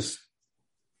about this?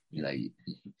 Like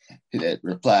that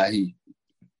reply, he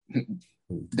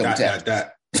dot.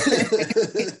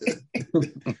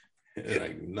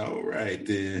 Like no, right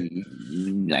there.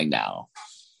 Like no.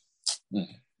 All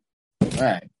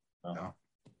right. Well,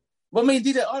 I mean,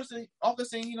 DJ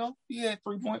Augustine, he had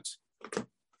 3 points. Good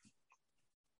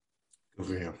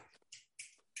for him.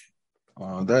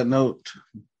 On that note,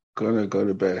 gonna go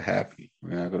to bed happy.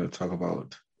 We're not gonna talk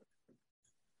about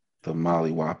the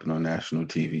molly-whopping on national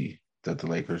TV that the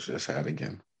Lakers just had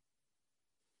again.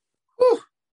 Whew.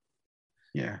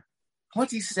 Yeah.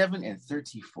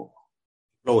 27-34.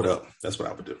 Blow it up. That's what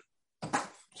I would do.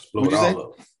 Just blow What'd it you all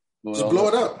up. Just blow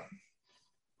it up.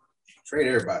 Trade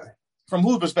everybody. From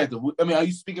whose perspective? I mean, are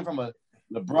you speaking from a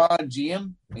LeBron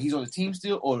GM and he's on the team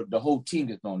still, or the whole team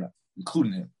gets thrown up,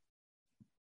 including him?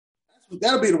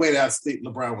 That'll be the way that I think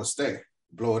LeBron would stay.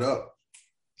 Blow it up.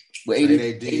 But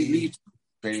Trade AD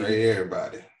trade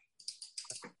everybody.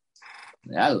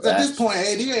 Yeah, At this point,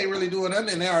 AD ain't really doing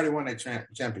nothing. They already won their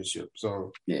championship.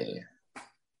 So yeah,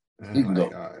 you can go. All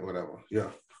right, whatever.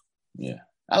 Yeah.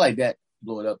 I like that.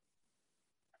 Blow it up.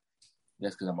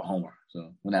 That's because I'm a homer.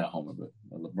 So, well, not a homer, but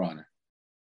a LeBroner.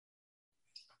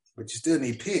 But you still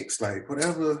need picks. Like,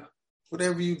 whatever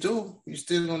you do, you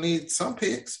still gonna need some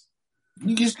picks.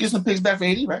 You just get some picks back for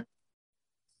AD, right?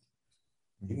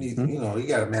 You need, you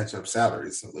got to match up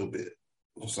salaries a little bit.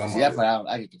 See, that's why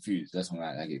I get confused. That's when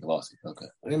I get lost. Okay.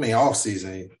 I mean, off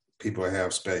season, people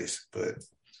have space, but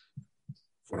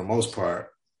for the most part,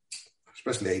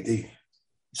 especially AD.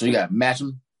 So you got to match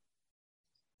them.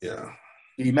 Yeah.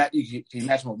 Can you match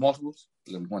them with multiples?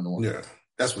 1-to-1. Yeah.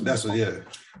 That's what. Yeah.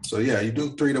 So yeah, you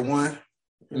do 3-to-1.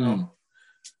 You know.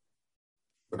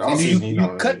 But off season,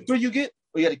 you cut 3 you get,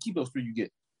 or you got to keep those 3 you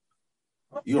get.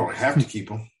 You don't have to keep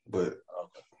them, but.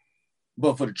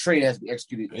 But for the trade, it has to be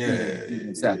executed.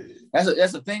 Yeah.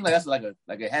 That's a thing. Like that's like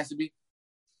it has to be.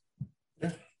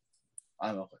 Yeah. I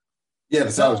don't know. Yeah,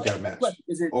 the salaries got to match.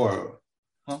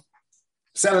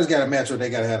 Salaries got to match, or they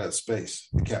got to have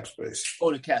the cap space.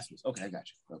 Oh, the cap space. Okay, I got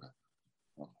you. Okay.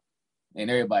 And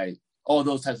everybody, all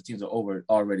those types of teams are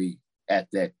already at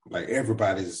that. Like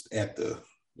everybody's at the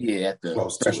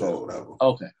close threshold. To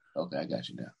it, Okay, I got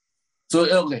you now. So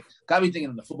gotta be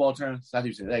thinking in the football terms. I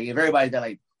think like if everybody's got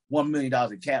like $1 million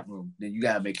in cap room, then you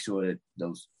gotta make sure that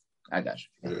those. I got you.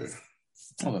 Yeah.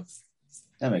 Okay,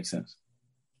 that makes sense.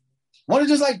 Why don't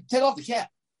you just like take off the cap?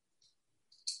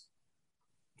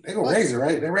 They gonna raise it,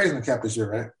 right? They're raising the cap this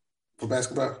year, right? For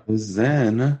basketball. Because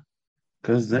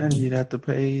then you'd have to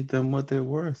pay them what they're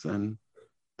worth, and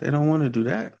they don't want to do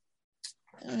that.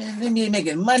 They be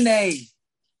making money.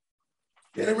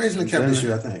 Yeah, they're raising the cap this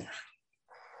year, I think.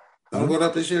 Don't go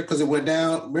up this year because it went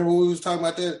down. Remember we was talking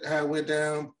about that? How it went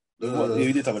down.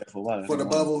 We did talk about that for a while. For the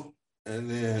bubble, and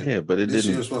then but it this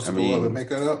didn't. Year was supposed to go up and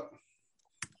make it up.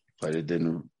 But it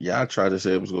didn't. Y'all tried to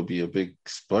say it was going to be a big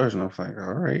splurge, and I was like,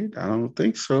 all right, I don't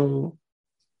think so.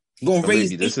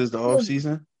 Maybe this is the off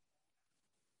season.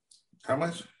 How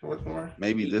much? What's more?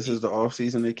 Maybe this is the off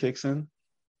season it kicks in.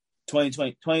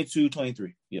 22,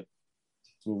 23. Yep.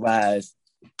 Will rise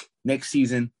next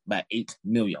season by $8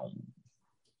 million.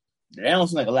 That don't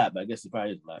seem like a lot, but I guess it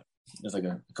probably is a lot. There's like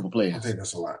a couple players. I don't think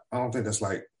that's a lot. I don't think that's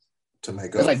like to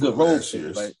make that's up. Like good role players,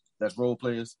 years. right? That's role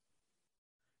players.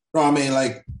 No, I mean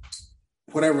like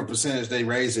whatever percentage they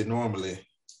raise it normally,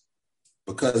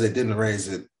 because they didn't raise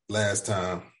it last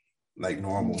time like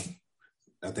normal.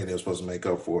 I think they were supposed to make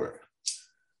up for it.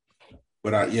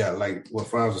 But like what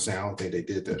Franz was saying, I don't think they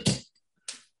did that.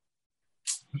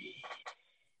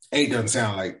 8 doesn't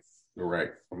sound like the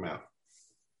right amount.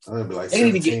 I think it'd be like they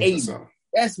need to get 80.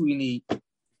 That's who we need.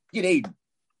 Get 80.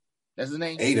 That's his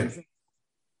name. 80.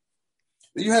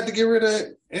 You had to get rid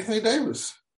of Anthony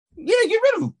Davis. Yeah, get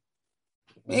rid of him.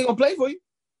 He ain't gonna play for you.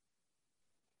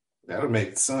 That'll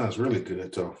make the Suns really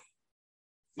good though.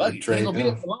 But he ain't gonna be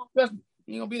there for long.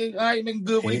 He ain't gonna be there. All right, making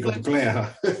good when he plays. Huh?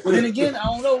 But then again, I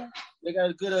don't know. They got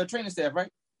a good training staff,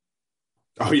 right?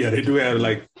 Oh yeah, they do have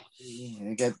like.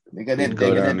 They got that.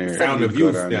 Go down there. Found of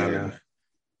youth down there.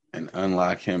 And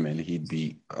unlock him, and he'd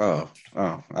be I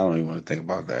don't even want to think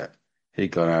about that.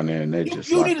 He'd go down there and they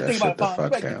just lock that shit the fuck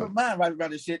down. Keep your mind right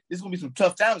around this shit. This is gonna be some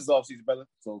tough times this offseason, brother.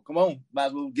 So come on, might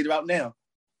as well get it out now.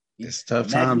 It's tough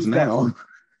times now.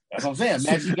 That's what I'm saying.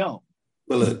 Magic gone.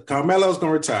 But look, Carmelo's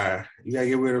gonna retire. You gotta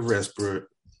get rid of Westbrook.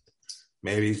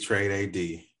 Maybe trade AD.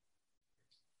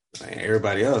 Man,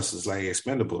 everybody else is like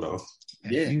expendable though.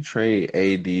 Yeah. If you trade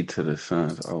AD to the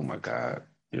Suns, oh my God.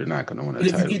 You're not going to win a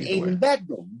title. But if you get Aiden back,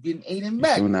 though, you're getting Aiden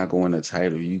back. You're not going to win a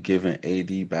title. You giving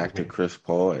AD back to Chris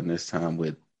Paul, and this time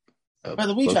with.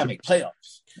 Brother, we try to make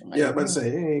playoffs. Yeah, but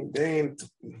say they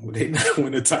not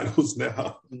winning titles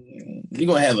now. You're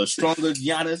gonna have a stronger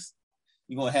Giannis.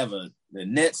 You're gonna have the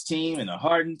Nets team and a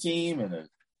Harden team and the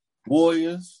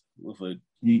Warriors with a.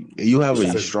 You have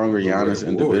a stronger Giannis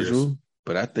individual,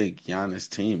 but I think Giannis'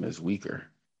 team is weaker.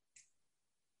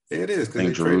 It is. I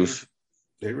think Drew's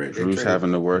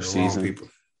having the worst season.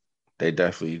 they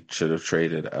definitely should have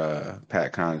traded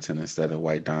Pat Connaughton instead of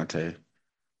White Dante.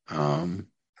 Bobby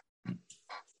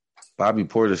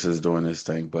Portis is doing this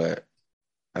thing, but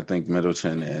I think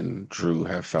Middleton and Drew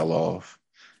have fell off,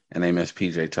 and they miss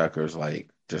PJ Tucker's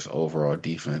like just overall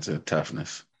defensive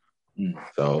toughness.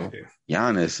 So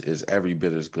Giannis is every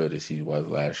bit as good as he was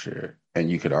last year, and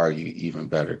you could argue even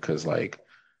better because like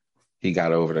he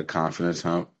got over the confidence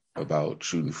hump about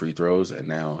shooting free throws, and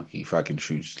now he fucking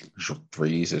shoots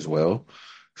threes as well.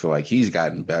 So like he's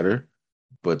gotten better,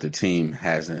 but the team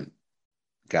hasn't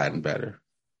gotten better,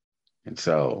 and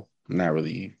so I'm not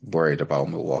really worried about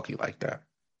Milwaukee like that.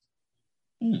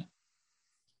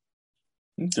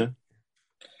 Okay.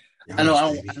 I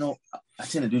know. I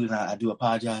tend to do this. I do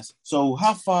apologize. So,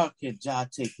 how far can Ja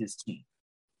take his team?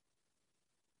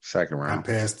 Second round. Not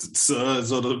past the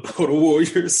Suns or the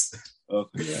Warriors.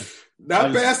 Okay. Yeah.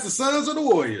 Not past the Suns or the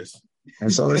Warriors.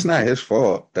 And so it's not his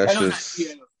fault. That's just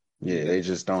they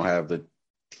just don't have the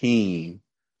team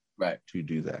to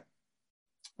do that.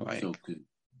 Like, so could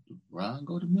LeBron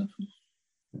go to Memphis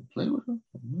and play with him?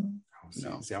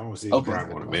 No. See, I don't see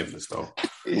LeBron going to Memphis though.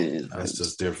 That's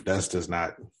just different. That's just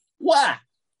not. Why?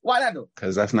 Why not though?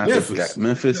 Because that's not Memphis.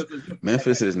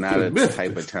 Memphis is not a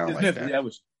type of town like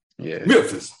that. Yeah,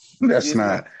 Memphis. That's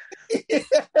not.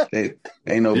 They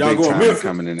ain't no big time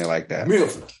coming in there like that.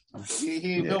 Memphis.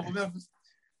 He ain't built for Memphis.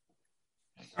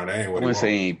 No, that ain't what I wouldn't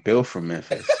say he ain't built for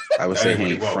Memphis. I would say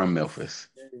he ain't from Memphis.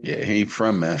 Yeah, he ain't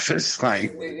from Memphis.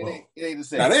 Like, it ain't the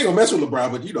same. Now, they ain't gonna mess with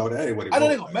LeBron, but you know that ain't what he. I know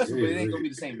they gonna mess with it, but it ain't gonna be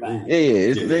the same vibe. Yeah,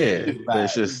 it's there. But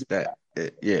it's just that.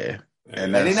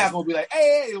 And they're not gonna be like,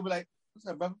 hey, they'll be like, what's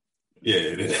up, brother?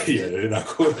 Yeah, they're not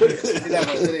cool.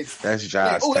 That's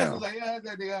Ja's town. Like,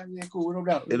 yeah, cool, no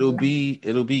doubt. It'll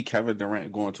be Kevin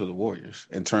Durant going to the Warriors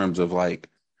in terms of like,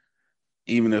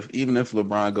 even if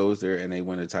LeBron goes there and they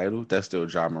win a title, that's still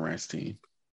Ja Morant's team.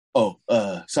 Oh,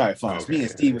 sorry, Fonz. Me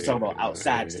and Steve was talking about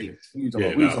outside the stadium. We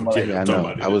were talking about I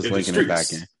know. I was linking it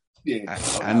back in. Yeah,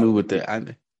 I knew what the I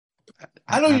know.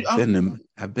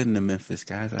 I've been to Memphis,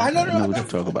 guys. I know what you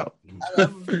talk about.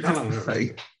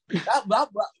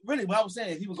 Really, what I was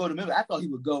saying, he would go to Memphis. I thought he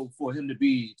would go for him to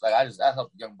be like, I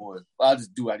help the young boy. I'll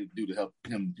just do what I need to do to help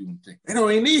him do things. They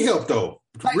don't even need help though.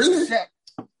 Really?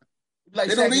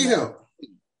 They don't need help.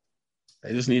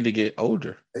 They just need to get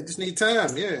older. They just need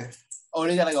time. Yeah. Oh,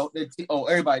 they got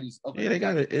everybody needs. Okay. Yeah, they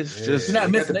got it. It's just they're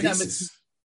not missing. They got missing.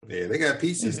 Yeah, they got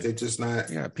pieces. They're just not.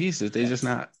 They got pieces. They're just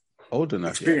not old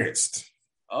enough. Experienced.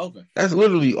 Yet. Okay. That's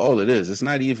literally all it is. It's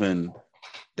not even.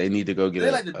 They need to go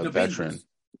get a veteran.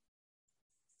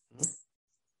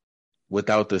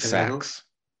 Without the sacks.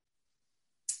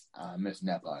 I'm missing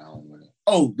that part. I don't really.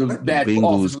 Oh, the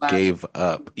Bengals gave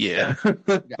up. Yeah.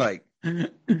 Like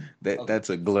that's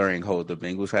a glaring hole the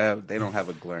Bengals have. They don't have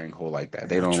a glaring hole like that.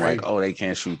 They don't they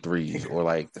can't shoot threes or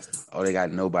like, they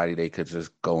got nobody they could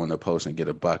just go in the post and get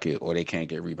a bucket or they can't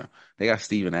get rebounds. They got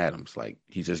Steven Adams. Like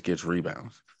he just gets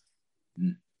rebounds.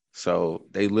 So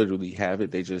they literally have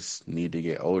it. They just need to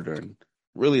get older and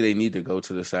really they need to go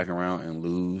to the second round and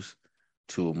lose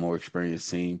to a more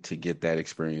experienced team to get that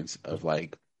experience of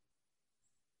like,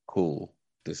 cool,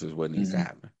 this is what needs to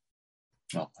happen.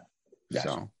 Okay. Gotcha.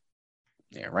 So,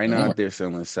 yeah, right now they're still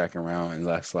in the second round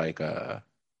unless like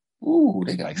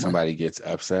somebody gets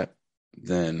upset,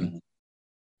 then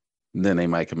they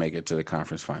might can make it to the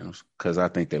conference finals because I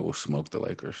think they will smoke the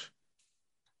Lakers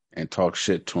and talk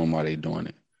shit to them while they're doing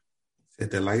it.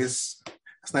 The Lakers,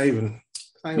 it's not even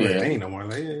a thing no more.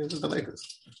 Like, it's just the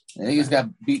Lakers. And they just got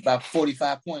beat by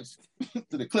 45 points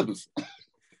to the Clippers.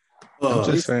 I'm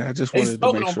just saying. I just wanted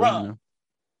to make sure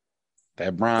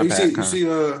that Bron. You see,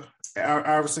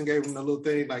 Iverson gave him a little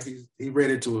thing like he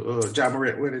ready to Ja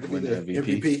Morant ready to be the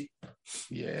MVP.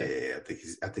 Yeah,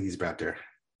 I think he's about there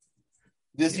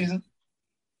this season.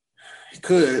 He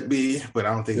could be, but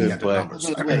I don't think he got the numbers.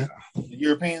 The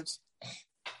Europeans.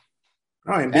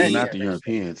 Not the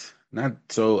Europeans. Not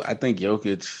so. I think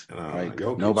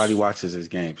Jokic. Nobody watches his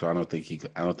game, so I don't think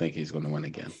he's going to win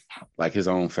again. Like his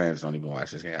own fans don't even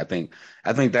watch his game. I think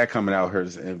that coming out hurt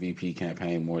his MVP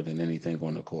campaign more than anything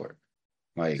on the court.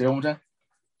 Like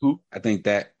who? I think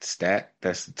that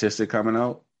statistic coming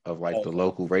out of like the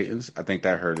local ratings. I think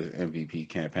that hurt his MVP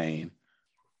campaign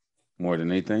more than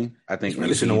anything. I think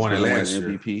he should have won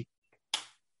MVP.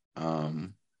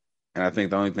 And I think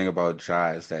the only thing about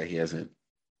Ja is that he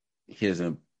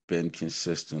hasn't been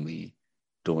consistently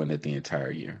doing it the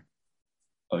entire year.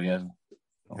 Oh yeah.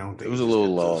 I don't think it was a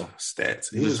little low.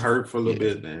 Stats. He was hurt for a little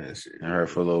bit, man. Hurt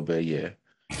for a little bit, yeah.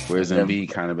 Whereas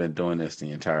Embiid kind of been doing this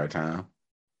the entire time.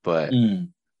 But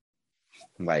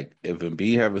like if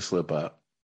Embiid have a slip up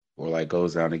or like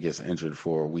goes down and gets injured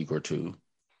for a week or two,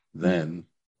 then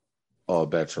all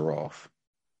bets are off.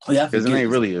 Oh, yeah, because it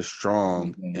ain't really a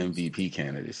strong MVP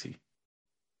candidacy.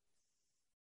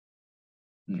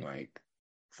 Like,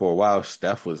 for a while,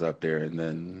 Steph was up there, and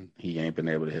then he ain't been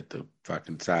able to hit the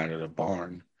fucking side of the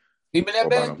barn He been that for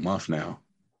bad? about a month now.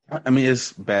 I mean,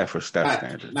 it's bad for Steph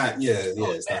standards.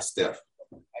 It's not Steph.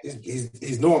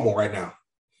 He's normal right now.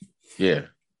 Yeah.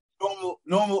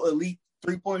 Normal elite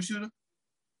 3-point shooter?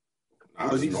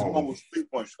 Or is he just normal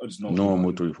 3-point shooter?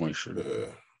 Normal 3-point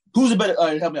shooter. Who's the better? All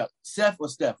right, help me out. Seth or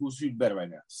Steph? Who's shooting better right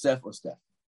now? Seth or Steph?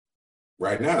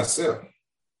 Right now, it's Seth.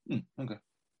 Okay.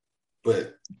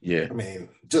 But, yeah, I mean,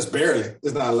 just barely.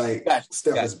 It's not like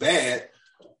Steph is bad.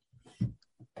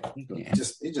 Okay.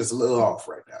 He's just a little off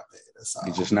right now, man. That's all.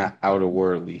 He's just not outer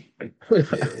worldly.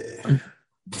 Yeah.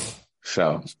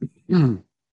 So,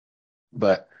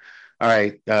 but all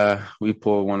right, we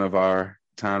pulled one of our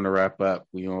time to wrap up.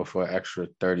 We on for an extra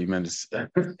 30 minutes.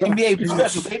 NBA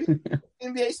special, baby.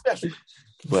 NBA special.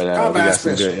 But we got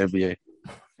some good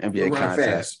NBA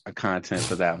content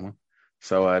for that one.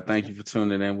 So thank you for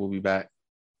tuning in. We'll be back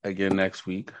again next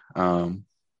week. We'll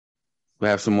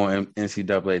have some more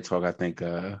NCAA talk. I think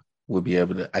we'll be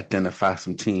able to identify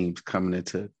some teams coming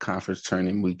into conference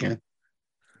tournament weekend.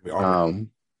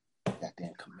 Goddamn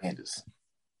Commanders.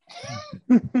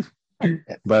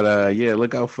 But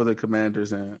look out for the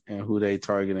Commanders and who they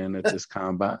targeting at this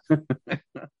combine.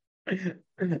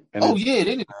 Oh yeah,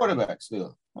 they need a quarterback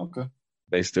still. Okay.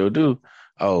 They still do.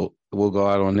 Oh, we'll go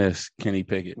out on this. Kenny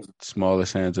Pickett,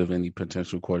 smallest hands of any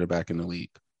potential quarterback in the league.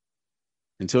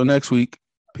 Until next week,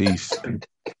 peace.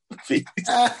 Peace.